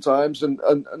game sometimes, and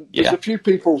there's a few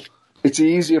people. It's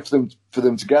easier for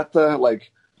them to get there.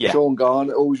 Like Sean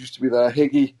Garnett always used to be there.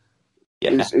 Higgy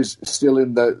is still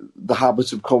in the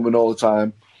habit of coming all the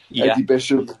time. Eddie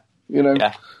Bishop, you know.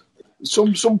 Yeah.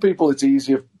 Some people it's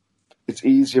easier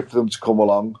for them to come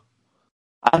along.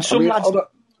 And some lads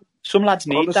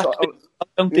need that.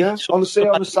 On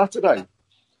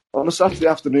a Saturday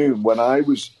afternoon when I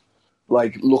was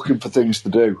like looking for things to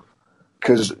do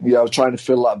because I was trying to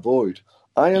fill that void,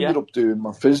 I ended up doing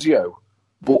my physio,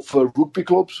 but for rugby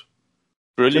clubs.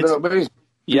 Brilliant. Do you know what I mean?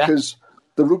 Yeah. Because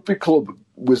the rugby club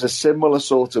was a similar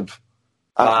sort of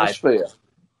atmosphere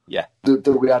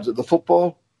that we had at the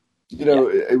football. You know,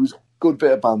 it was a good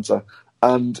bit of banter.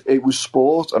 And it was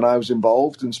sport, and I was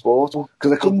involved in sport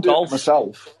because I couldn't do it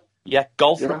myself. Yeah,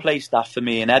 golf replaced that for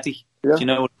me and Eddie. Yeah. Do you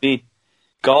know what I mean?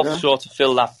 Golf sort of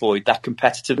filled that void, that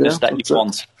competitiveness that you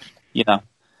want, you know.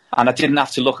 And I didn't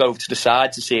have to look over to the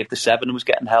side to see if the 7 was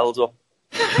getting held up.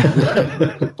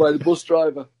 By the bus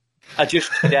driver.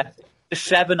 The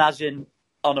 7 as in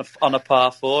on a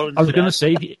par 4. I was going to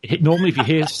say, normally if you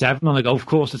hear 7 on a golf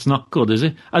course, it's not good, is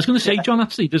it? I was going to say, John,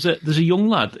 actually, there's a young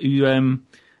lad who, do you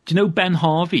know Ben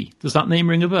Harvey? Does that name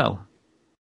ring a bell?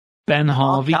 Ben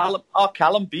Harvey.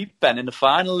 Callum beat Ben in the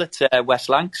final at West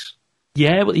Lancs.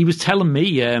 Yeah, well, he was telling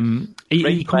me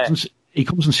he comes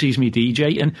and sees me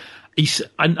DJ, and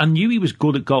I knew he was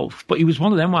good at golf, but he was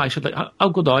one of them where I said, like, how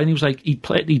good are you? And he was like, he'd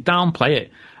downplay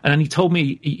it, and then he told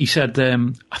me, he said,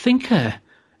 I think,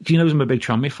 he knows I'm a big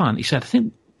Tranmere fan. He said, I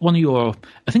think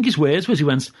his words was, he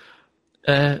went,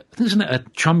 I think isn't it a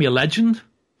Tranmere legend?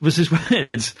 Was his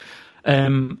words.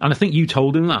 And I think you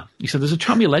told him that. He said, there's a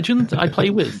Tranmere legend I play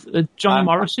with, John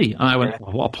Morrissey. And I went,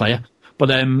 oh, what a player. But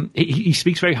he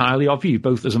speaks very highly of you,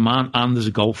 both as a man and as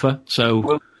a golfer.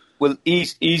 So, well,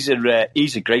 he's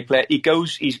a great player.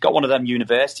 He's got one of them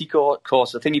university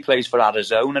courses. I think he plays for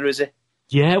Arizona, is it?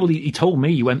 Yeah, well, he told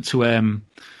me he went to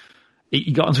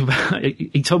he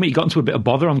told me he got into a bit of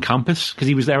bother on campus because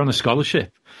he was there on a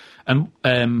scholarship, and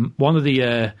one of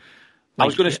the I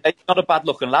was going to say, he's not a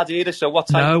bad-looking lad either, so what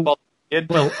time? No.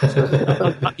 Well,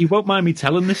 you won't mind me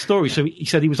telling this story. So he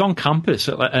said he was on campus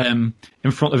in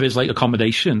front of his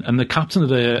accommodation, and the captain of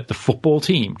the football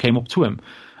team came up to him,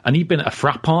 and he'd been at a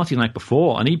frat party the night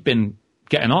before, and he'd been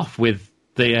getting off with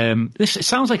the this. It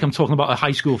sounds like I'm talking about a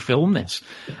high school film. This,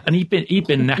 and he'd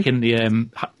been necking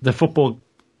the football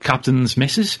captain's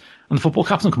missus, and the football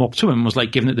captain come up to him and was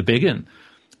like giving it the big un.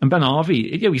 And Ben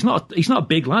Harvey, he's not a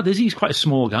big lad, is he? He's quite a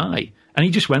small guy, and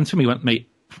he just went to me, mate,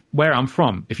 where I'm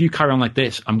from, if you carry on like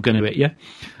this, I'm going to hit you.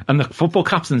 And the football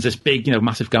captain's this big,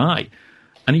 massive guy,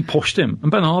 and he pushed him,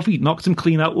 and Ben Harvey knocked him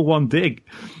clean out with one dig.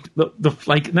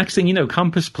 Next thing you know,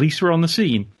 campus police were on the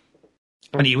scene,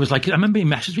 and he was like, I remember he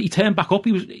messaged me. He turned back up.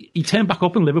 He turned back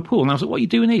up in Liverpool, and I was like, "What are you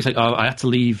doing here?" He's like, "Oh, I had to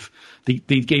leave." They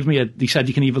said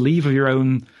you can either leave of your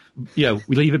own,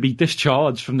 we'll either be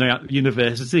discharged from the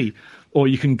university, or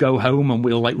you can go home and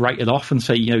we'll write it off and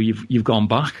say, you've gone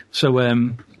back. So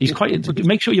he's quite.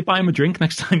 Make sure you buy him a drink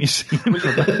next time you see him.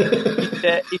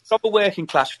 He's from a working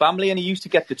class family, and he used to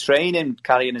get the train in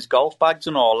carrying his golf bags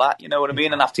and all that. You know what I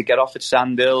mean? And have to get off at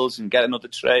Sandhills and get another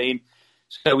train.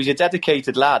 So he's a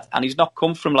dedicated lad, and he's not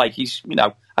come from he's.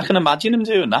 I can imagine him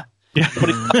doing that. Yeah. But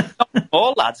he's not a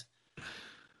small lad.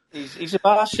 He's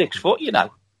about 6 foot.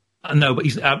 No, but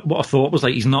what I thought was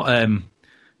like he's not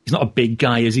a big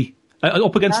guy, is he?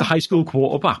 Up against the high school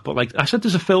quarterback, but like I said,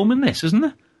 there's a film in this, isn't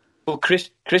there? Well, Chris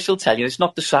will tell you it's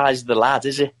not the size of the lad,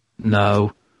 is it?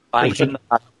 No.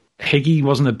 Higgy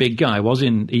wasn't a big guy, was he?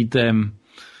 He'd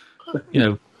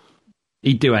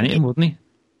he'd do anything, wouldn't he?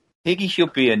 Higgy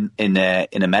should be in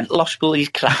a mental hospital. He's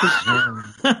cracking.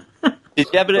 Did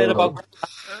you ever hear about?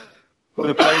 We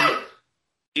were playing a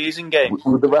season game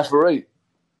with the referee.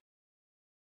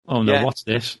 Oh no! Yeah. What's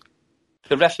this?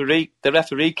 The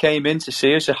referee came in to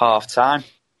see us at half time.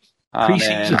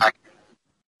 Pre-season.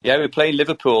 Yeah, we were playing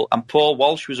Liverpool, and Paul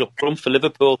Walsh was up front for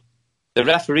Liverpool. The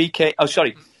referee came. Oh,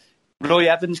 sorry.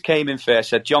 Roy Evans came in first.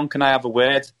 Said, "John, can I have a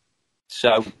word?"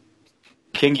 So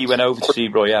Kingy went over to see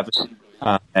Roy Evans.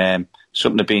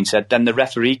 Something had been said. Then the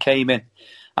referee came in,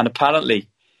 and apparently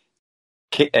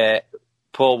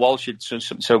Paul Walsh had done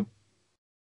something. So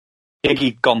Iggy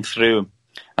had gone through him,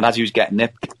 and as he was getting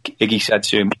it, Iggy said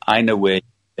to him, "I know where you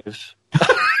live."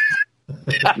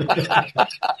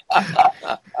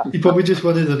 He probably just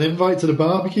wanted an invite to the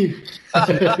barbecue.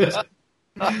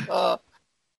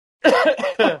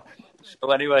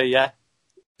 So anyway, yeah.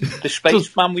 The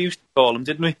spaceman we used to call him,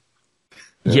 didn't we?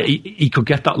 Yeah, he could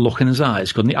get that look in his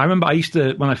eyes, couldn't he? I remember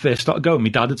when I first started going, my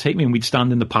dad would take me and we'd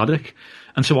stand in the paddock.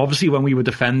 And so obviously when we were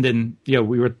defending,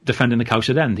 the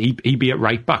Cowshed End, he'd be at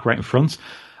right back, right in front.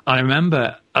 And I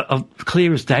remember,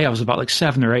 clear as day, I was about like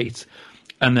 7 or 8.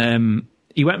 And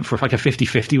he went for like a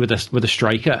 50-50 with a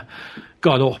striker,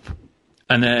 got up.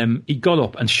 And he got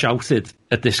up and shouted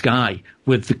at this guy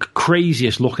with the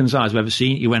craziest look in his eyes I've ever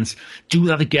seen. He went, "Do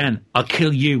that again. I'll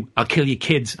kill you. I'll kill your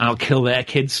kids. And I'll kill their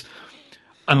kids."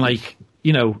 And I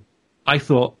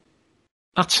thought,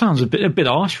 that sounds a bit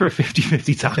harsh for a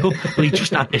 50-50 tackle. But he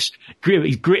just had this grit.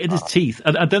 He gritted his teeth.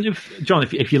 I don't know if, John,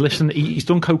 if you listen, he's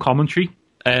done co-commentary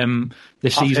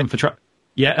this season for...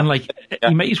 Yeah, and he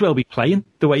may as well be playing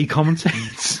the way he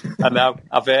commentates. I know,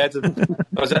 I've heard him.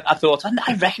 I thought,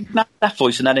 I recognised that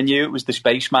voice, and then I knew it was the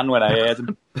spaceman when I heard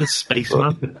him. The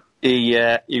spaceman? He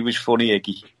was funny,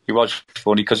 Iggy. He was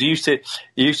funny, because he used to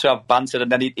have banter, and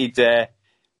then he'd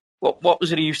what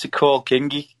was it he used to call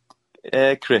Kingy,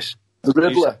 Chris? The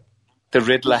Riddler. The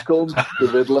Riddler. He called him the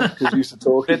Riddler, because he used to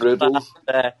talk in riddles.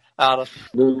 No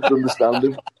one could understand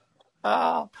him.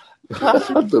 The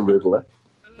Riddler.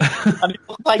 And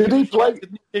did he play?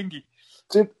 Did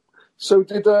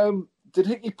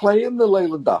Hickey play in the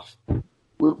Leyland Daff?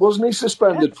 Wasn't he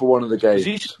suspended for one of the games? Was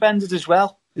he suspended as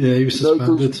well? Yeah, he was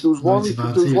suspended. There was one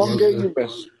game he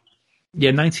missed.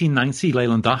 Yeah, 1990,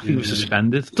 Leyland Daff, he was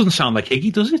suspended. Doesn't sound like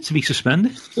Higgy, does it, to be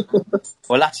suspended?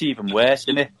 Well, that's even worse,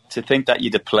 isn't it? To think that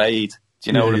you'd have played. Do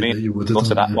you know what I mean? You would have done,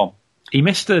 to that one. He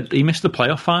missed the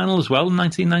playoff final as well in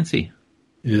 1990.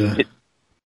 Yeah.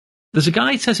 There's a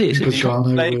guy who says it. Did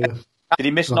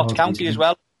he miss Notts County as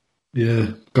well? Yeah,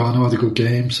 Garner had a good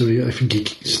game, so I think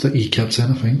he kept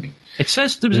in, I think. It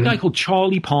says there was a guy called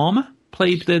Charlie Palmer,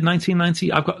 played the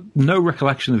 1990. I've got no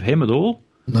recollection of him at all.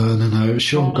 No, it was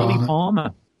Sean Garner.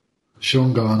 Palmer.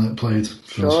 Sean Garnett played.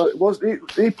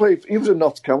 He played. He was a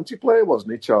Notts County player,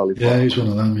 wasn't he, Charlie Palmer? Yeah, he was one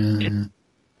of them, yeah.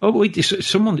 Oh, wait,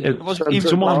 someone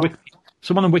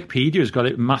on Wikipedia has got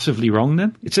it massively wrong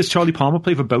then. It says Charlie Palmer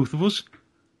played for both of us.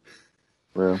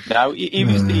 Yeah. No, he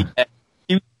was the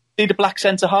black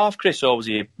centre half, Chris, or was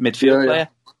he a midfield player?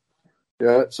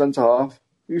 Yeah, centre half.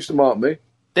 He used to mark me.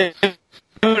 They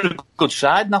were a good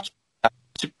side, not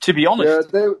to be honest.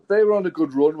 Yeah, they were on a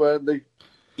good run, weren't they?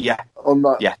 Yeah. On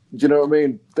that. Yeah. Do you know what I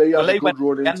mean? They had a good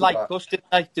run into like that. Us,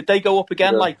 didn't they? Did they go up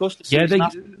again like us? The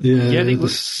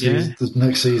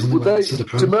next season. Do you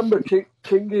remember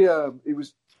Kingy?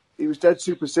 He was dead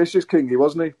superstitious, Kingy,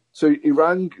 wasn't he? So he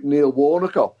rang Neil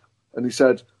Warnock up. And he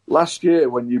said, "Last year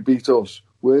when you beat us,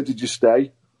 where did you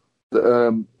stay?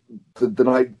 The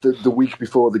week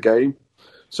before the game."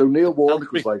 So Neil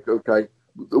Warnock was like, "Okay,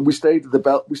 we stayed at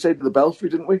the Belfry,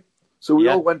 didn't we?" So we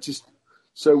all went to.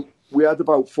 So we had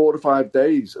about 4 to 5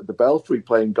 days at the Belfry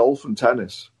playing golf and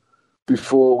tennis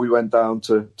before we went down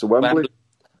to Wembley.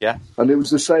 Yeah, and it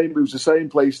was the same. It was the same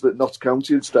place that Notts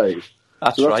County had stayed.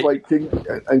 That's right. Like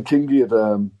Kingy had.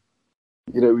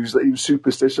 He was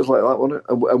superstitious like that, wasn't it?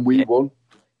 And we won.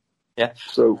 Yeah.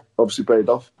 So obviously paid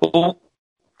off. Well,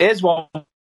 here's one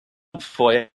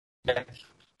for you.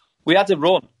 We had a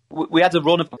run. We had a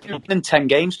run of 10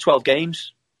 games, 12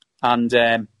 games, and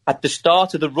at the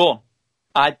start of the run,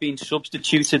 I'd been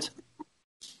substituted.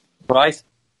 Right.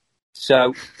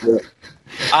 So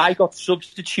I got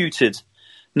substituted,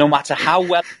 no matter how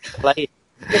well I played.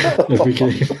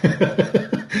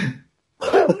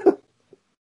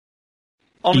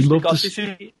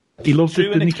 Honestly, he loved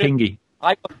it, didn't he, Kingy?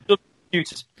 I got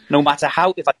substituted. No matter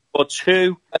how, if I scored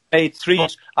 2, I made 3,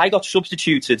 I got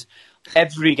substituted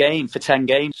every game for 10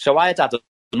 games. So I had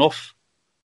enough.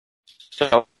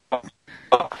 So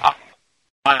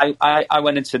I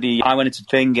went into the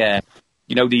thing,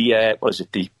 what is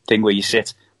it, the thing where you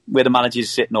sit, where the manager's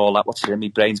sitting, all that. What's it? My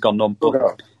brain's gone numb.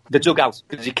 But the dugout,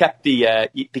 because he kept the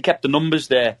numbers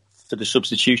there for the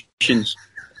substitutions,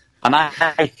 and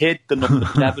I hid the number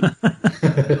 7.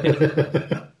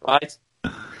 Right.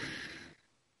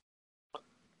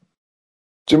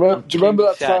 Do you remember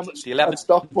that time at the 11th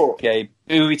Stockport game?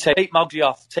 We take Mogsy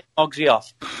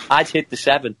off. I'd hit the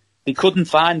 7. They couldn't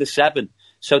find the 7,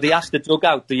 so they asked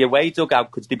the away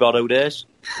dugout, could they borrow theirs?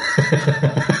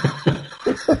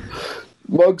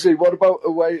 Mogsy, what about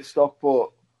away at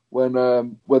Stockport when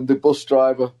the bus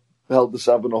driver held the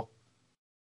 7 up?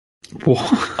 What?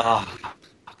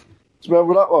 Do you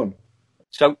remember that one?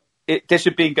 So this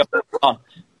had been going on.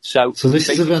 So this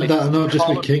is a vendetta not just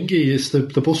with Kingy, it's the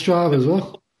bus driver as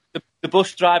well. The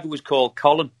bus driver was called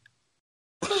Colin.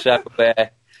 So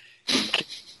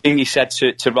Kingy said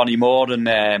to Ronnie Moore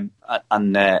and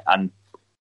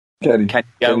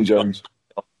Kenny Jones.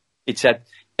 He said,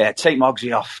 take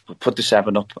Mogsy off, put the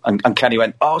 7 up. And Kenny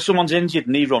went, oh, someone's injured,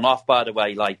 and he run off, by the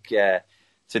way, to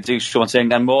do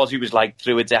something. And Morsey was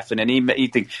through a deafening, he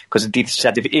because he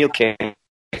said if he'll kick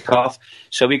off.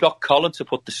 So we got Colin to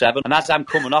put the 7. And as I'm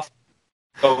coming off,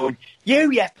 going,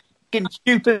 you fucking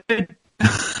stupid.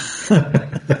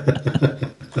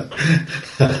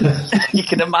 You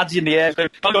can imagine the air going,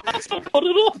 that's not put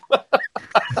it up.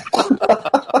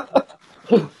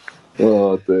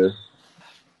 Oh, dear.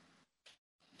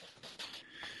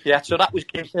 Yeah, so that was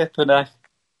Hip, and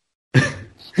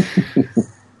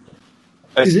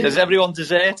has everyone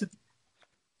deserted?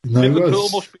 No, Liverpool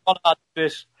must be on our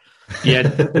this. Yeah,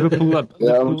 Liverpool.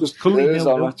 I'm just clears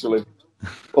on actually.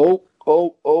 Oh.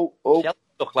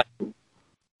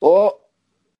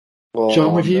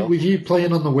 John, with you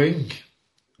playing on the wing,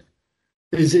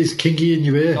 is Kingy in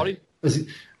your ear? Sorry?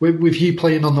 With you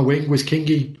playing on the wing, was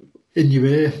Kingy in your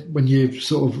ear when you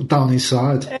sort of down his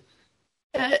side?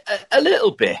 A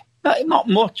little bit, not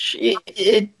much.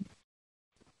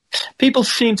 People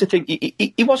seem to think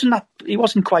he wasn't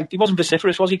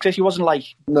vociferous, was he, Chris? He wasn't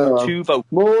too vocal.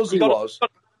 Morsey was.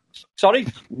 Sorry?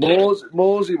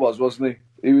 Morsey was, wasn't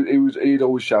he? He'd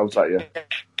always shout at you.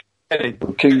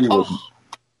 Kingy wasn't.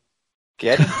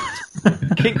 Yeah.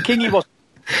 Kingy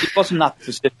wasn't that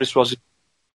vociferous, was he?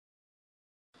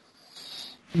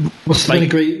 Must have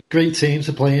been a great team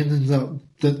to play in, and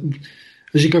that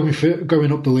as you're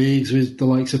going up the leagues with the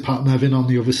likes of Pat Nevin on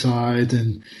the other side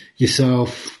and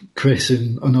yourself, Chris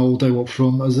and Aldo up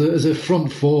front, as a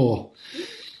front four,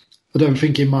 I don't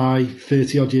think in my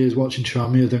 30-odd years watching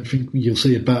Tranmere, I don't think you'll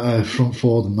see a better front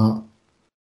four than that.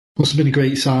 Must have been a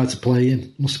great side to play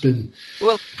in. Must have been.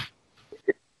 Well,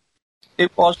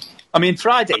 it was. I mean,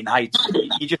 Friday night,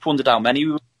 you just wondered how many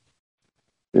we were.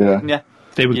 Yeah.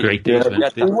 They were great days.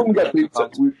 We wouldn't get beat.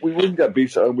 We wouldn't get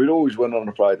beat at home. We'd always win on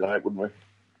a Friday night, wouldn't we?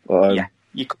 Yeah,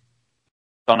 you could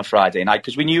on a Friday night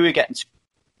because we knew we were getting 2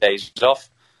 days off.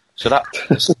 So that.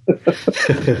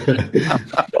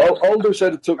 Aldo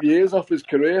said it took years off his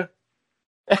career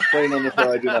playing on a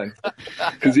Friday night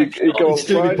because he'd go on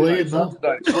Friday night,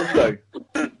 Saturday, Sunday.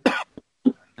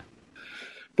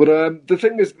 But the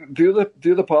thing is,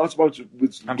 the other part about it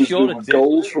was there were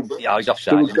goals from. Yeah, he's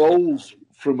offside. There were goals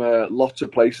from lots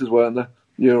of places, weren't there?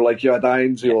 You had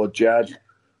Ainsley or Jed,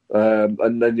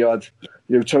 and then you had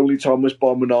Tony Thomas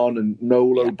bombing on and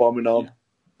Nolo bombing on.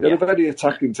 You had a very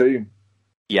attacking team.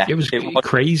 Yeah, it was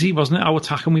crazy, wasn't it? How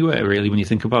attacking we were, really, when you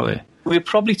think about it. We were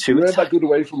probably too. We weren't that good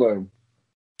away from home.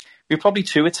 We were probably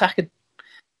too attacking.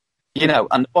 And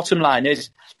the bottom line is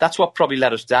that's what probably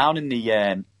let us down in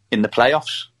the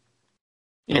playoffs,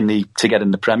 to get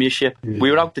in the Premiership. Yeah. We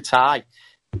were out to tie.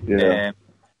 Yeah.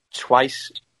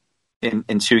 Twice in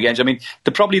 2 games. I mean,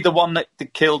 probably the one that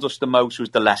killed us the most was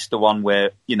the Leicester one,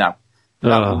 where we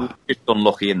were just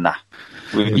unlucky in that.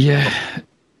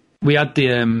 We had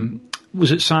the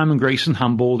was it Simon Grayson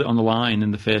handballed it on the line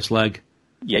in the first leg?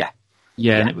 Yeah.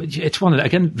 And it's one of the,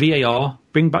 again, VAR.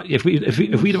 Bring back if we'd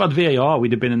have had VAR,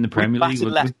 we'd have been in the Premier League.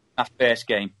 That first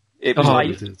game, it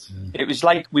was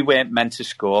like we weren't meant to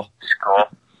score.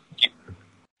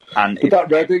 And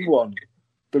that Reading one.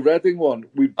 The Reading one,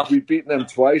 we'd beaten them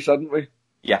twice, hadn't we?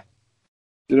 Yeah.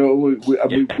 We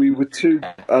were too.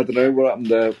 I don't know what happened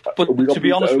there. But to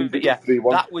be honest with you,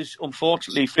 that was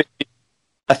unfortunately.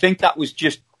 I think that was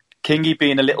just Kingy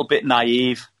being a little bit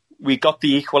naive. We got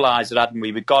the equaliser, hadn't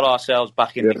we? We got ourselves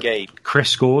back in the game. Chris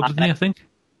scored, didn't he? I think.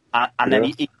 And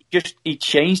then he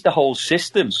changed the whole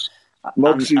system.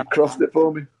 Mogsy crossed it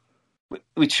for me.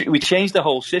 we changed the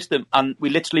whole system, and we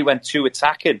literally went to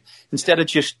attacking instead of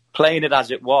just playing it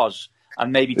as it was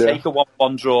and maybe take a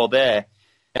 1-1 draw there.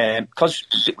 Because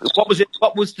what was it?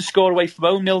 What was the score away from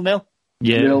home? 0-0.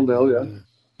 Yeah, 0-0.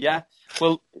 Yeah.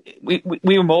 Well, we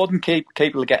were more than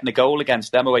capable of getting a goal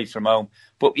against them away from home,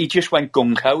 but he just went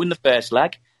gung-ho in the first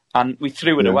leg, and we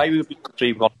threw it away. We were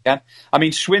 3-1 again. I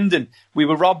mean, Swindon, we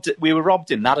were robbed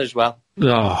in that as well.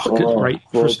 Right.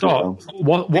 For a start,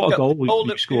 what a goal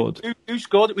you scored. Who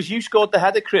scored? It was you scored the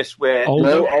header, Chris.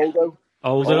 Aldo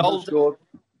scored.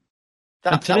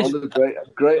 That was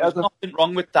great. There's nothing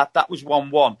wrong with that. That was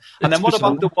 1-1. And then what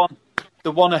about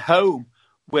the one at home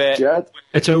where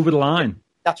it's over the line?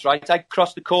 That's right. I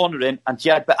crossed the corner in, and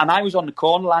I was on the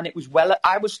corner line. It was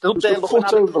I was still there looking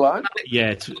at it. Over the line.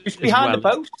 Yeah, it was behind the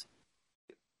post.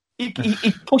 He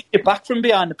pushed it back from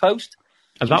behind the post.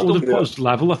 And that would have put us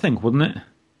level, I think, wouldn't it?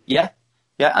 Yeah.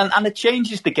 And it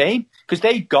changes the game because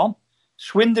they'd gone.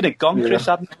 Swindon had gone. Chris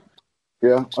hadn't.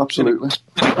 Yeah, absolutely.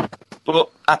 But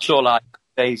that's all I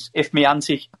say. If me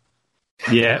auntie.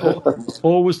 Yeah,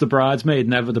 always the bridesmaid,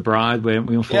 never the bride, weren't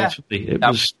we? Unfortunately, it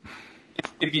was.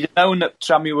 If you'd known that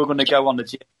Trammy were going to go on the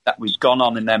journey that we'd gone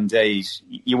on in them days,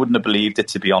 you wouldn't have believed it,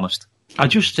 to be honest. I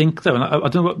just think, though, and I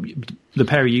don't know what the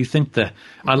pair of you think, that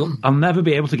I'll never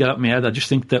be able to get up my head. I just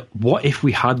think that what if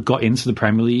we had got into the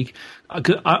Premier League?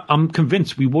 I'm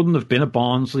convinced we wouldn't have been a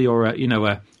Barnsley or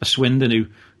a Swindon who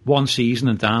one season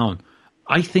and down.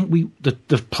 I think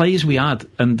the players we had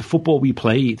and the football we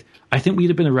played, I think we'd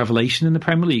have been a revelation in the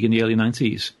Premier League in the early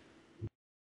 90s.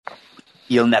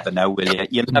 You'll never know, will you?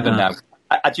 You'll never know.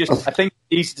 I think it's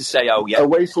easy to say, oh, yeah.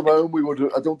 Away from home, we would.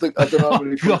 I don't know how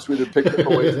many points we'd have picked up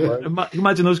away from home.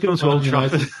 Imagine us going to Old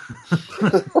Trafford.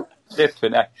 But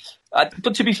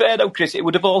to be fair, though, Chris,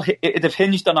 it'd have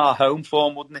hinged on our home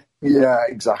form, wouldn't it? Yeah,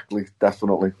 exactly.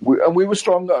 Definitely. We were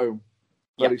strong at home.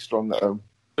 Very strong at home.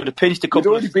 But it pinched a couple.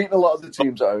 You'd already beaten a lot of the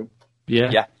teams at home.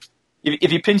 Yeah.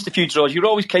 If you pinched a few draws, you're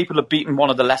always capable of beating one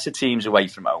of the lesser teams away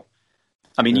from home.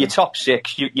 I mean, your top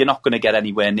six, you're not going to get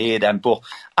anywhere near them. But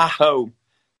at home,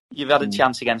 you've had a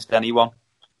chance against anyone.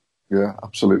 Yeah,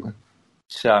 absolutely.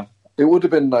 So it would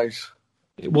have been nice.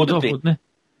 It would have, wouldn't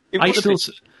it?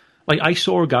 I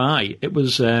saw a guy. It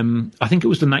was, I think it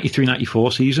was the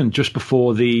 93-94 season, just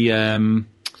before the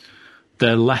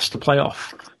Leicester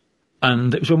playoff.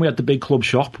 And it was when we had the big club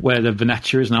shop where the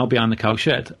Venezia is now behind the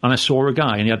cowshed. And I saw a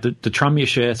guy, and he had the Tranmere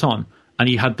shirt on, and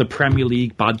he had the Premier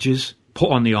League badges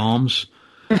put on the arms.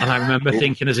 And I remember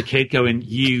thinking as a kid, going,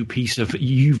 "You piece of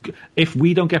if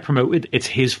we don't get promoted, it's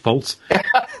his fault."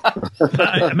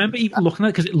 I remember even looking at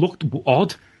it because it looked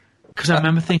odd. Because I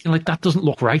remember thinking, like, that doesn't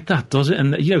look right, that does it?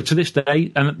 And to this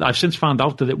day, and I've since found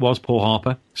out that it was Paul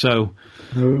Harper. So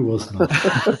no, it was not.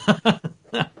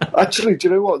 Actually, do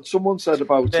you know what someone said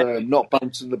about not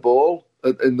bouncing the ball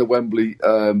in the Wembley?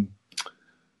 As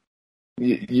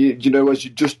you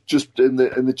just in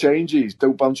the changes,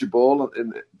 don't bounce your ball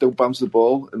don't bounce the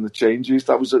ball in the changes.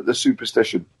 That was the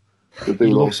superstition that they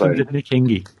were all saying. Didn't he,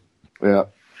 Kingy? Yeah.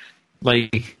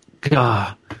 Like,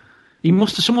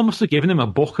 someone must have given him a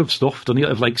book of stuff, didn't he,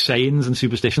 of like sayings and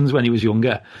superstitions when he was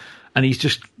younger. And he's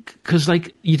just, because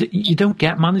like, you don't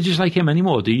get managers like him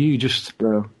anymore, do you?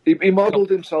 No. He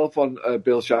modelled himself on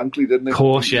Bill Shankly, didn't he? Of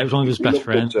course, yeah, it was one of his best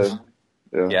friends.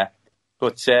 Yeah.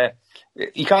 But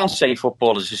you can't say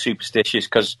footballers are superstitious,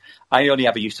 because I only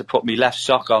ever used to put my left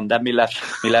sock on, then my left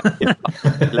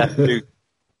boot.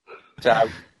 So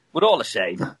we're all the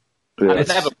same. Yeah. And it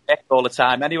never worked all the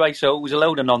time anyway, so it was a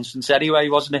load of nonsense anyway,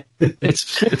 wasn't it?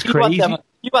 It's crazy.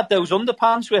 You had those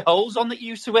underpants with holes on that you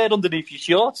used to wear underneath your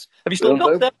shorts. Have you still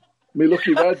got them? Me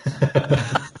lucky red.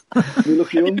 Me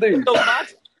lucky undies.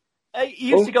 He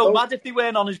used to go mad if they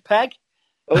weren't on his peg.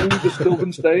 Only the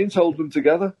stubborn stains hold them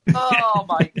together. Oh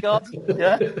my God!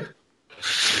 Yeah,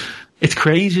 it's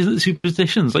crazy, isn't it, the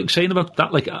superstitions? Like saying about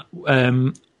that, like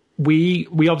we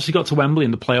obviously got to Wembley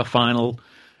in the playoff final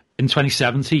in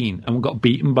 2017, and we got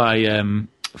beaten by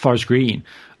Forest Green.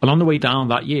 And on the way down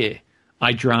that year,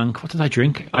 I drank. What did I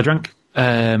drink? I drank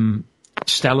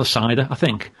Stella cider, I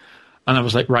think. And I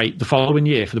was like, right, the following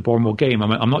year for the Bournemouth game,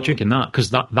 I'm not drinking that, because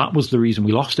that was the reason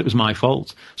we lost. It was my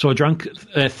fault. So I drank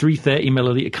 330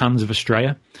 milliliter cans of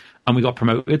Estrella, and we got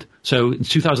promoted. So in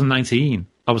 2019,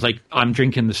 I was like, I'm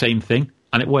drinking the same thing,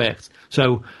 and it worked.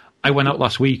 So I went out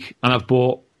last week, and I've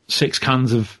bought 6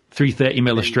 cans of 330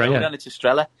 ml Estrella. It's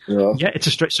Estrella. Yeah, it's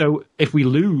Estrella. So if we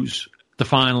lose the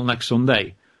final next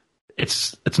Sunday,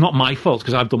 it's not my fault,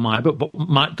 because I've done my bit, but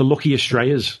the lucky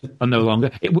Estrellas are no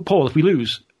longer. Paul, if we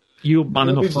lose, you're man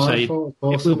enough to say it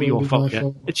will be your fault. Yeah.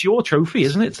 It's your trophy,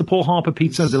 isn't it? It's the Paul Harper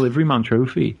Pizza Delivery Man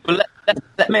trophy. Well,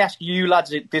 let me ask you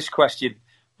lads this question.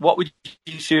 what would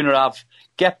you sooner have?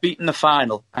 Get beat in the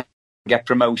final and get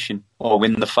promotion, or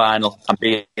win the final and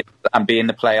be in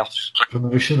the playoffs?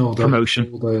 Promotion all day.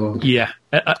 Promotion. All day long. Yeah,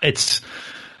 it's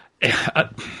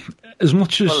as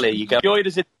much as... Well, there you go. Enjoy it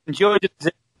as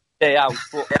a day out,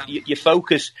 but your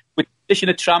focus, with the position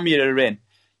of Tranmere are in,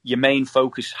 your main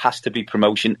focus has to be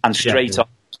promotion and straight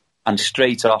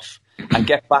off, and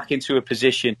get back into a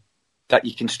position that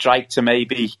you can strike to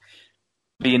maybe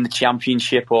be in the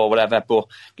championship or whatever. But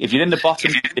if you're in the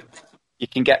bottom, you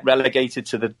can get relegated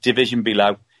to the division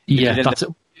below. Yeah,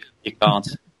 you can't.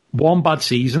 One bad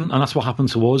season, and that's what happened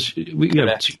to us.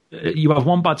 You have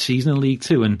one bad season in League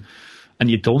Two, and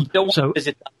you're done. You don't want to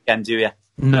visit that again, do you?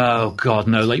 No, God,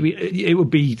 no. Like it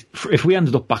would be, if we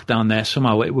ended up back down there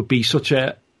somehow, it would be such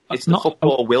a... It's not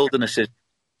football wilderness.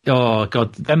 Oh,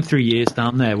 God, them 3 years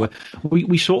down there,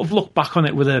 we sort of look back on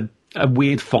it with a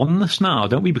weird fondness now,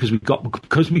 don't we? Because we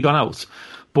got out.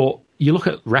 But you look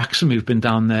at Wrexham, who've been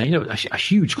down there, a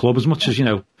huge club, as much as,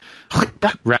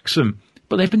 Wrexham,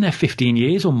 but they've been there 15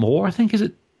 years or more, I think. Is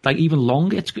it like even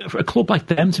longer? It's for a club like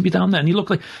them to be down there. And you look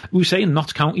like, we were saying,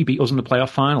 Notts County beat us in the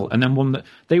playoff final, and then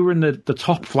they were in the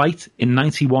top flight in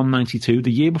 91-92,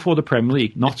 the year before the Premier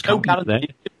League. Notts County were there.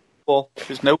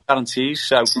 There's no guarantees.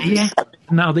 So yeah,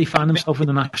 now they find themselves in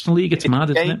the National League. It's mad,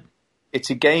 isn't it? It's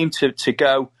a game to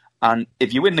go, and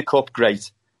if you win the cup,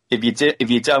 great. If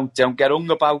you don't get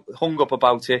hung up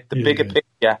about it. The bigger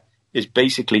picture is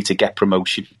basically to get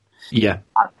promotion. Yeah,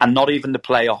 and not even the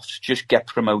playoffs. Just get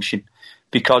promotion,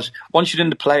 because once you're in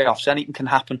the playoffs, anything can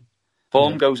happen.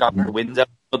 Form goes out the window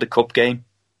for the cup game.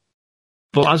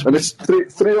 And it's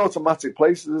three automatic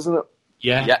places, isn't it?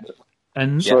 Yeah.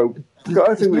 And so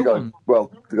I think they got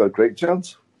a great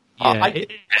chance. Yeah,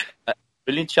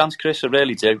 brilliant chance, Chris. I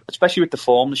really do, especially with the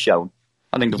form they're shown.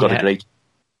 I think they've got a great.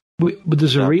 But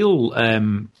there's a real.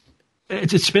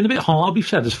 It's been a bit hard, we've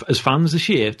said, as fans this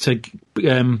year, to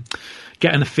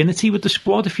get an affinity with the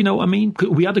squad, if you know what I mean.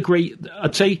 We had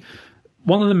I'd say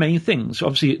one of the main things,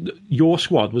 obviously, your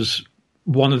squad was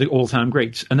one of the all-time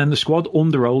greats, and then the squad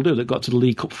under Older that got to the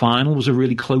League Cup final was a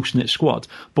really close-knit squad.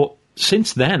 But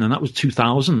since then, and that was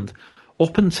 2000,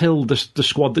 up until the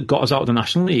squad that got us out of the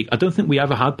National League, I don't think we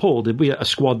ever had, Paul, did we, a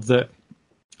squad that,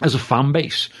 as a fan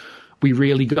base, we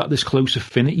really got this close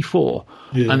affinity for.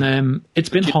 Yeah. And it's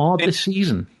been hard this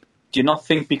season. Do you not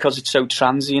think because it's so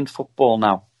transient football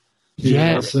now?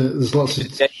 Yeah. There's lots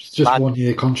of just 1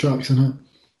 year contracts, isn't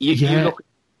it?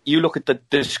 You look at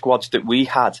the squads that we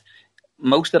had.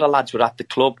 Most of the lads were at the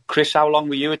club. Chris, how long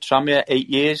were you at Tranmere? 8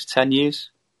 years? 10 years?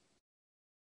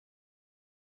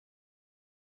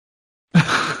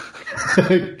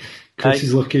 Chris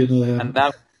is looking... and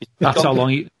now that's how long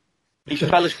he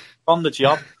fell on the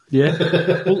job. Yeah.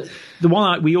 Well, the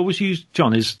one we always use,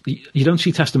 John, is you don't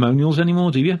see testimonials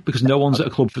anymore, do you? Because no one's at a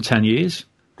club for 10 years.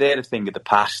 They're a thing of the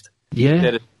past. Yeah. They're a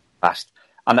thing of the past.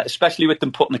 And especially with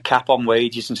them putting a cap on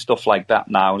wages and stuff like that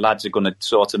now, lads are going to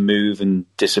sort of move and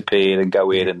disappear and go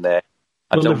here and there.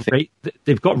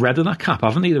 They've got rid of that cap,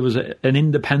 haven't they? There was an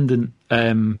independent,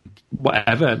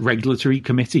 regulatory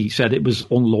committee said it was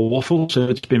unlawful, so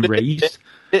it's been raised.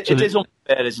 It is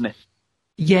unfair, isn't it?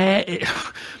 Yeah,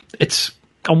 it's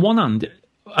on one hand,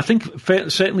 I think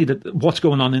certainly that what's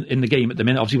going on in the game at the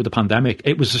minute, obviously with the pandemic,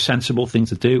 it was a sensible thing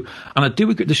to do, and I do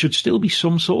agree there should still be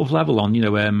some sort of level on,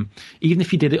 even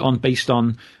if you did it based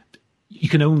on. You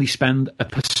can only spend a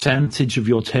percentage of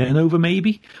your turnover,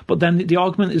 maybe. But then the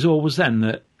argument is always then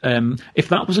that if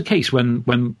that was the case when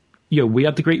we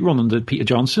had the great run under Peter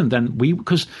Johnson, then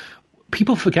because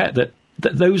people forget that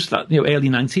those early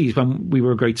 90s when we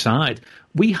were a great side,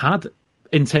 we had,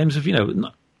 in terms of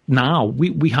now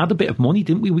we had a bit of money,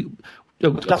 didn't we?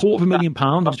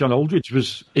 £250,000 of John Aldridge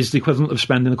is the equivalent of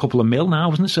spending a couple of mil now,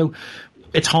 isn't it? So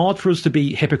it's hard for us to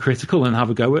be hypocritical and have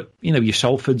a go at, your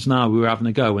Salfords now who are having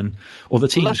a go and other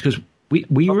teams, because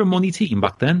we were a money team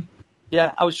back then.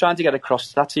 Yeah, I was trying to get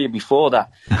across that to you before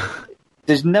that.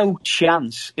 There's no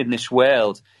chance in this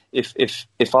world,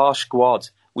 if our squad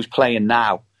was playing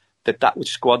now, that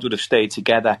squad would have stayed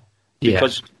together.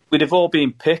 Because we'd have all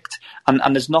been picked,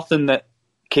 and there's nothing that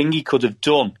Kingy could have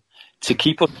done to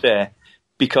keep us there,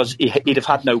 because he'd have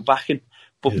had no backing.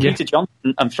 But Peter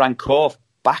Johnson and Frank Corf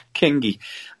back Kingy,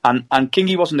 and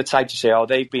Kingy wasn't the type to say,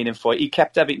 they've been in for it. He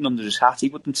kept everything under his hat. He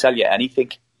wouldn't tell you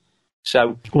anything.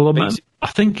 So,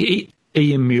 I think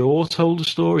Ian Muir told a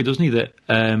story, doesn't he, that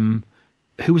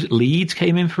who was it, Leeds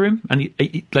came in for him, and he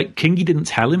Kingy didn't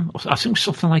tell him. I think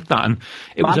something like that, and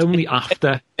it was only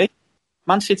after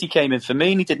Man City came in for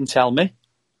me, and he didn't tell me.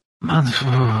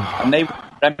 And they were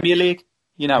Premier League,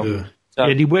 Yeah. So,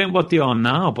 they weren't what they are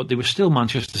now, but they were still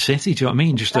Manchester City. Do you know what I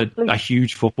mean? Just a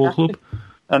huge football club.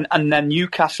 And then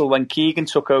Newcastle, when Keegan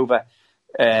took over,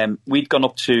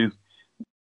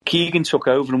 Keegan took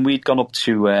over and we'd gone up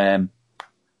to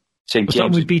St.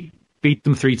 James. We beat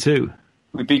them 3-2.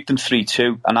 We beat them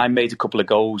 3-2, and I made a couple of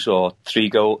goals, or 3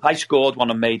 goals. I scored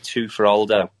one and made 2 for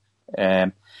Aldo.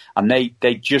 And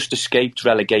they just escaped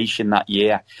relegation that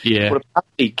year. Yeah. But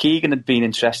apparently Keegan had been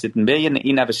interested in me, and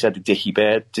he never said the Dickie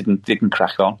Bird didn't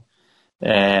crack on.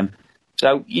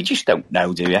 So you just don't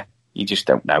know, do you? You just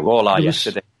don't know.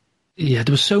 Yesterday. Yeah,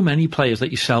 there were so many players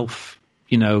like yourself,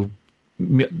 you know,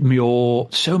 Muir,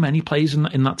 so many players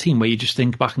in that team where you just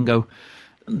think back and go,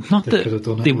 not they that could have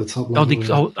done it at the top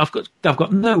level. I've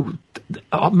got no.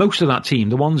 Most of that team,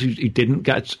 the ones who didn't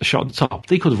get a shot at the top,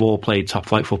 they could have all played top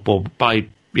flight football by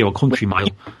a country mile.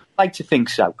 I'd like to think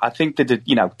so. I think that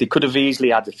they could have easily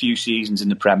had a few seasons in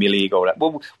the Premier League.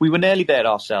 Well, we were nearly there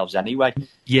ourselves anyway.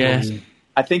 Yeah.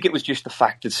 I think it was just the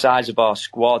fact that the size of our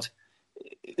squad,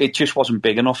 it just wasn't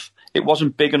big enough. It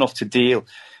wasn't big enough to deal,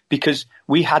 because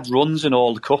we had runs in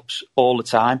all the cups all the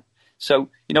time. So,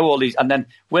 all these, and then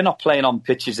we're not playing on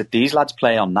pitches that these lads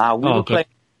play on now.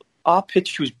 Our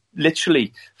pitch was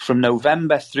literally from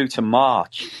November through to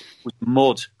March was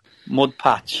mud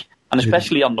patch, and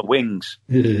especially on the wings.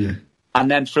 Yeah. And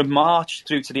then from March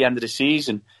through to the end of the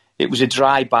season, it was a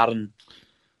dry, barren.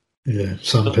 Yeah,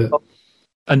 sandpit.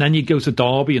 And then you go to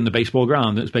Derby in the baseball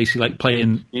ground, it's basically like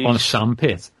playing on a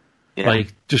sandpit. Yeah.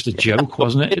 Like, just a joke,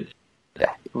 wasn't it?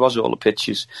 Yeah, it was all the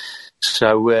pitches.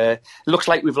 So it looks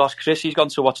like we've lost Chris. He's gone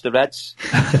to watch the Reds.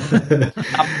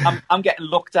 I'm getting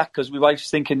looked at because my wife's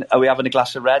thinking, are we having a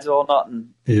glass of red or not?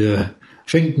 And yeah, I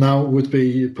think now would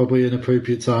be probably an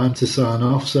appropriate time to sign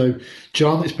off. So,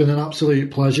 John, it's been an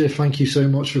absolute pleasure. Thank you so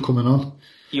much for coming on.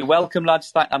 You're welcome,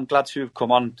 lads. I'm glad to have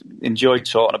come on. Enjoyed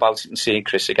talking about it and seeing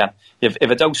Chris again. If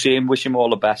I don't see him, wish him all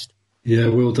the best. Yeah,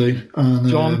 will do. And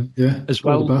John, as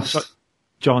well. All the best.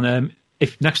 John,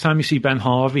 if next time you see Ben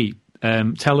Harvey,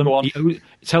 tell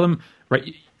him,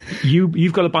 right,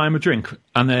 you've got to buy him a drink,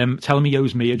 and tell him he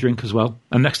owes me a drink as well.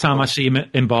 And next time I see him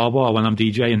in Bar when I'm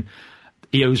DJing,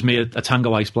 he owes me a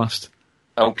Tango Ice Blast.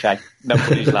 Okay, no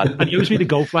worries, lad. And he owes me the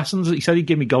golf lessons. He said he'd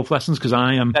give me golf lessons because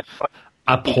I am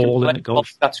appalling at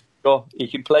golf. That's good. He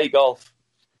can play golf.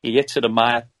 He hits it a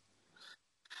mile.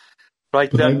 Right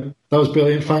then. That was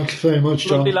brilliant. Thanks very much,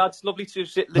 John. Lovely, lads. Lovely to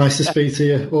sit. Nice to speak to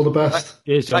you. All the best.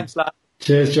 Cheers, John. Thanks, lad.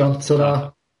 Cheers, John.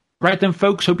 Ta-da. Right then,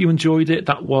 folks, hope you enjoyed it.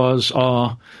 That was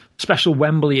our special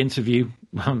Wembley interview.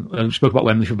 I spoke about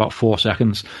Wembley for about 4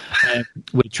 seconds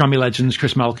with Tranmere legends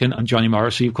Chris Malkin and Johnny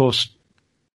Morrissey, of course,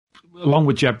 along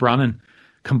with Jeb Brannan,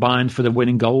 combined for the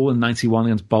winning goal in 91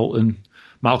 against Bolton.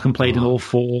 Malcolm played in all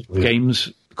 4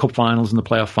 games, cup finals and the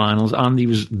playoff finals, and he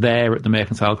was there at the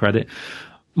Mercantile Credit.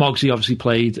 Mogsy obviously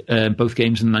played both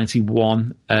games in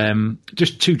 91.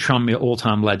 Just 2 Tranmere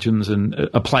all-time legends, and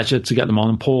a pleasure to get them on.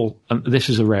 And Paul, and this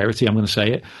is a rarity, I'm going to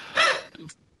say it,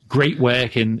 great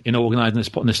work in organising this,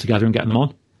 putting this together and getting them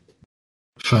on.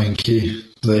 Thank you.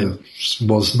 It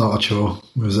was not a chore.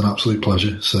 It was an absolute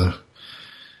pleasure. So,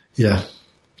 yeah.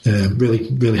 Really,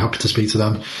 really happy to speak to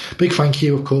them. Big thank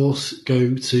you, of course,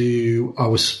 go to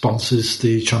our sponsors,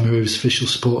 the Tranmere Rovers Official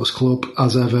Supporters Club,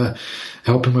 as ever,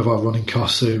 helping with our running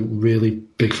costs. So really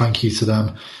big thank you to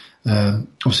them.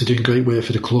 Obviously doing great work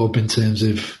for the club in terms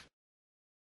of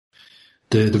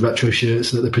the retro shirts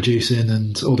that they're producing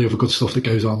and all the other good stuff that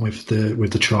goes on with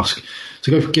the Trosk.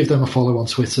 So go give them a follow on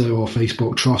Twitter or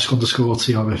Facebook,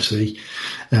 Trosk_TRFC.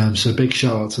 So big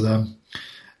shout out to them.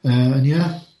 And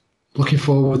yeah, looking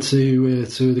forward to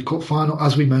the cup final.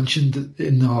 As we mentioned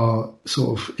in our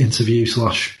sort of interview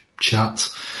 / chat,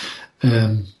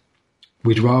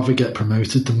 we'd rather get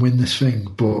promoted than win this thing,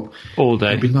 but all day.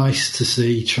 It'd be nice to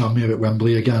see Tranmere at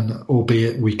Wembley again,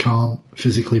 albeit we can't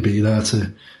physically be there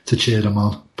to cheer them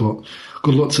on. But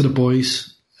good luck to the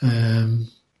boys.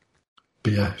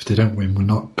 But yeah, if they don't win, we're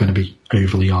not going to be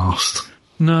overly arsed.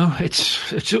 No,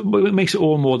 it makes it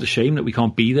all more the shame that we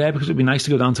can't be there, because it'd be nice to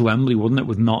go down to Wembley, wouldn't it,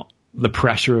 with not the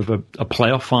pressure of a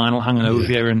playoff final hanging over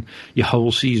you and your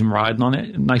whole season riding on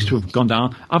it. Nice to have gone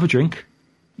down, have a drink,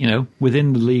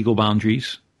 within the legal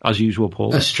boundaries, as usual,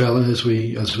 Paul. Estrella, as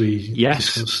we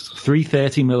discussed.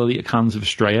 330 milliliter cans of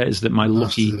Estrella is my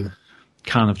lucky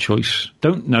can of choice.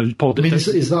 Don't know, Paul. I mean,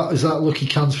 is that lucky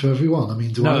cans for everyone? I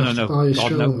mean, do I have to buy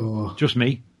Estrella? Or just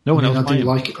me. No one else. I do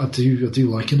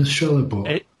like an Estrella,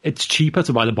 but it's cheaper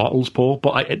to buy the bottles, Paul.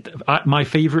 But my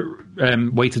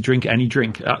favourite way to drink any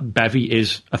drink at Bevy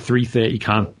is a 330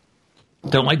 can.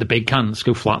 Don't like the big cans;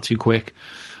 go flat too quick.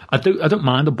 I don't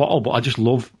mind a bottle, but I just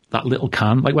love that little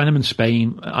can. Like when I'm in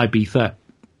Spain, Ibiza,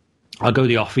 I'll go to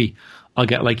the offie. I'll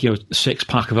get a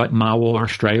 6-pack of Mao or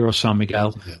Estrella or San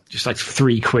Miguel, just like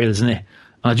 £3, isn't it?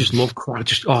 I just love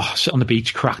sit on the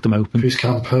beach, crack them open. Cruz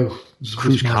Campo,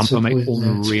 mate,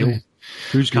 unreal.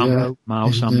 Cruz Campo, Mao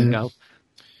San Miguel.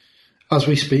 As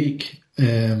we speak,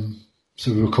 so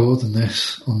we're recording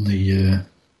this on the.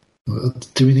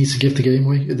 Do we need to give the game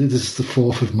away? This is the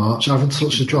 4th of March. I haven't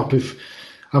touched a drop of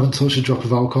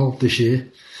alcohol this year,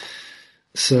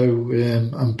 so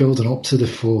I'm building up to the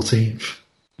 14th.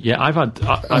 Yeah, I'm going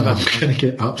to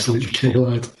get absolutely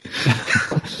killed.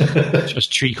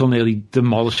 Just treacle nearly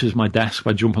demolishes my desk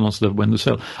by jumping onto the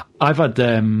windowsill. I had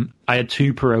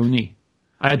 2 Peroni.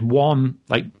 I had one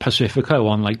Pacifico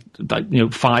on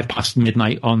 5 past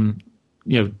midnight on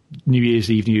New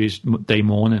Year's Eve, New Year's Day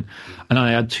morning, and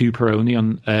I had 2 Peroni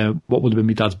on what would have been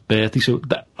my dad's birthday. So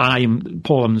I'm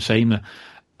the same.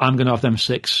 I'm going to have them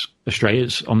 6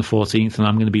 Estrellas on the 14th, and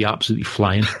I'm going to be absolutely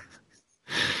flying.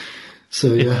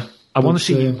 So yeah, I want to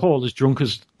see you, Paul, as drunk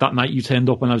as that night you turned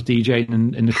up when I was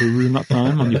DJing in the crew room that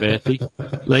time on your birthday.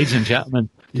 Ladies and gentlemen,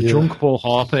 the drunk Paul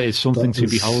Harper is something to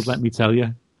behold. Let me tell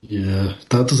you. Yeah,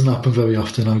 that doesn't happen very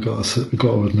often. I've got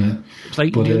to admit. It's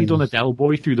like you nearly done a Del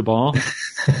Boy through the bar.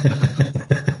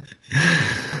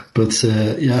 But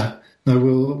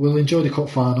we'll enjoy the cup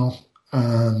final,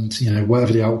 and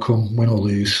whatever the outcome, win or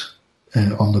lose,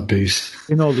 on the boost.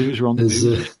 Win or lose, we're on the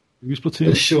boost.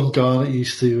 As Sean Garnett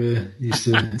used to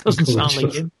doesn't sound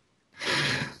like him.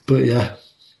 But yeah,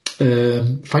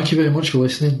 thank you very much for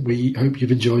listening. We hope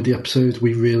you've enjoyed the episode.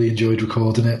 We really enjoyed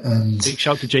recording it, and big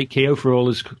shout to Jake Keogh for all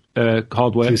his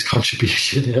hard work, his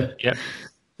contribution. Yeah.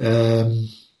 And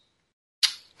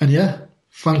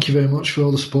thank you very much for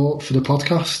all the support for the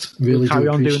podcast. Really do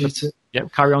appreciate it. Yeah,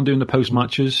 carry on doing the post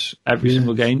matches every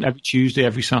single game, every Tuesday,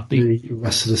 every Saturday, the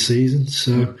rest of the season.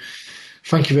 So.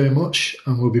 Thank you very much,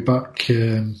 and we'll be back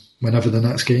whenever the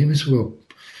next game is. Are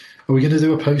we going to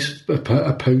do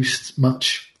a post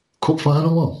match cup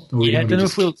final one? I don't know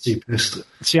if we'll see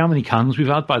how many cans we've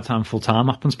had by the time full time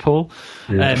happens, Paul.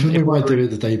 Yeah, I think we might do it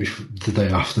the day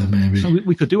after, maybe. So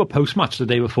we could do a post match the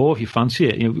day before if you fancy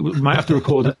it. We might have to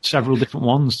record several different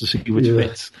ones to see which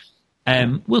fits.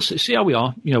 We'll see how we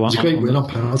are. It's a great win on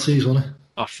penalties, wasn't it?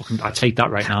 Oh, I take that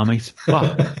right now, mate.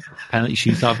 Oh, penalty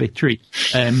shootout victory.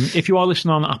 If you are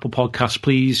listening on Apple Podcasts,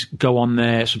 please go on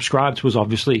there, subscribe to us,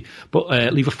 obviously, but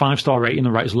leave a 5-star rating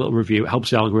and write us a little review. It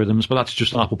helps the algorithms, but that's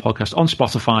just on Apple Podcasts. On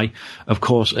Spotify, of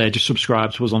course, just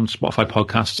subscribe to us on Spotify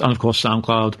Podcasts, and of course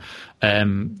SoundCloud.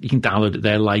 You can download it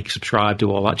there, subscribe,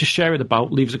 do all that. Just share it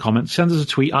about, leave us a comment, send us a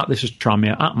tweet at This Is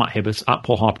Tranmere, at Matt Hibbert, at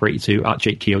Paul Harper 82, at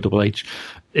Jake Keogh HH.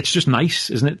 It's just nice,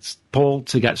 isn't it, Paul,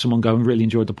 to get someone going? Really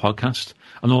enjoyed the podcast.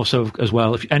 And also, as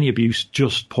well, if any abuse,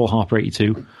 just Paul Harper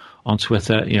 82 on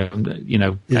Twitter. We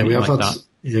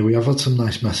have had some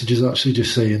nice messages actually,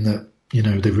 just saying that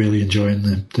they're really enjoying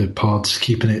the pods,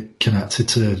 keeping it connected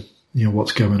to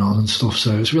what's going on and stuff.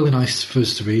 So it's really nice for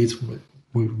us to read.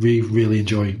 We really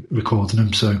enjoy recording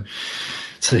them. So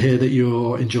to hear that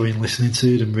you're enjoying listening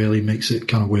to them really makes it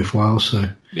kind of worthwhile. So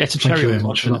it's a thank you very cherry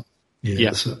much for that. Yeah.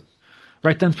 That's it.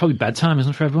 Right then, it's probably bedtime,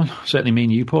 isn't it, for everyone? Certainly me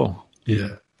and you, Paul.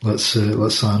 Yeah. Let's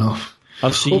sign off.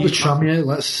 I'll see you. Tranmere,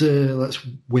 let's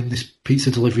win this pizza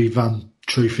delivery van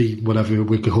trophy, whatever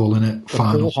we're calling it.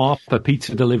 Final. Paul Harper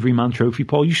pizza delivery man trophy,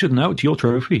 Paul. You should know it's your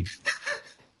trophy.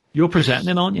 You're presenting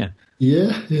it, aren't you?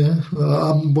 Yeah.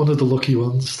 I'm one of the lucky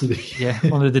ones to be. Yeah,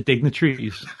 one of the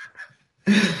dignitaries.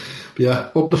 But yeah,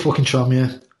 up the fucking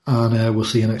Tranmere, and we'll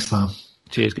see you next time.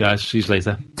 Cheers, guys. See you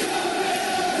later.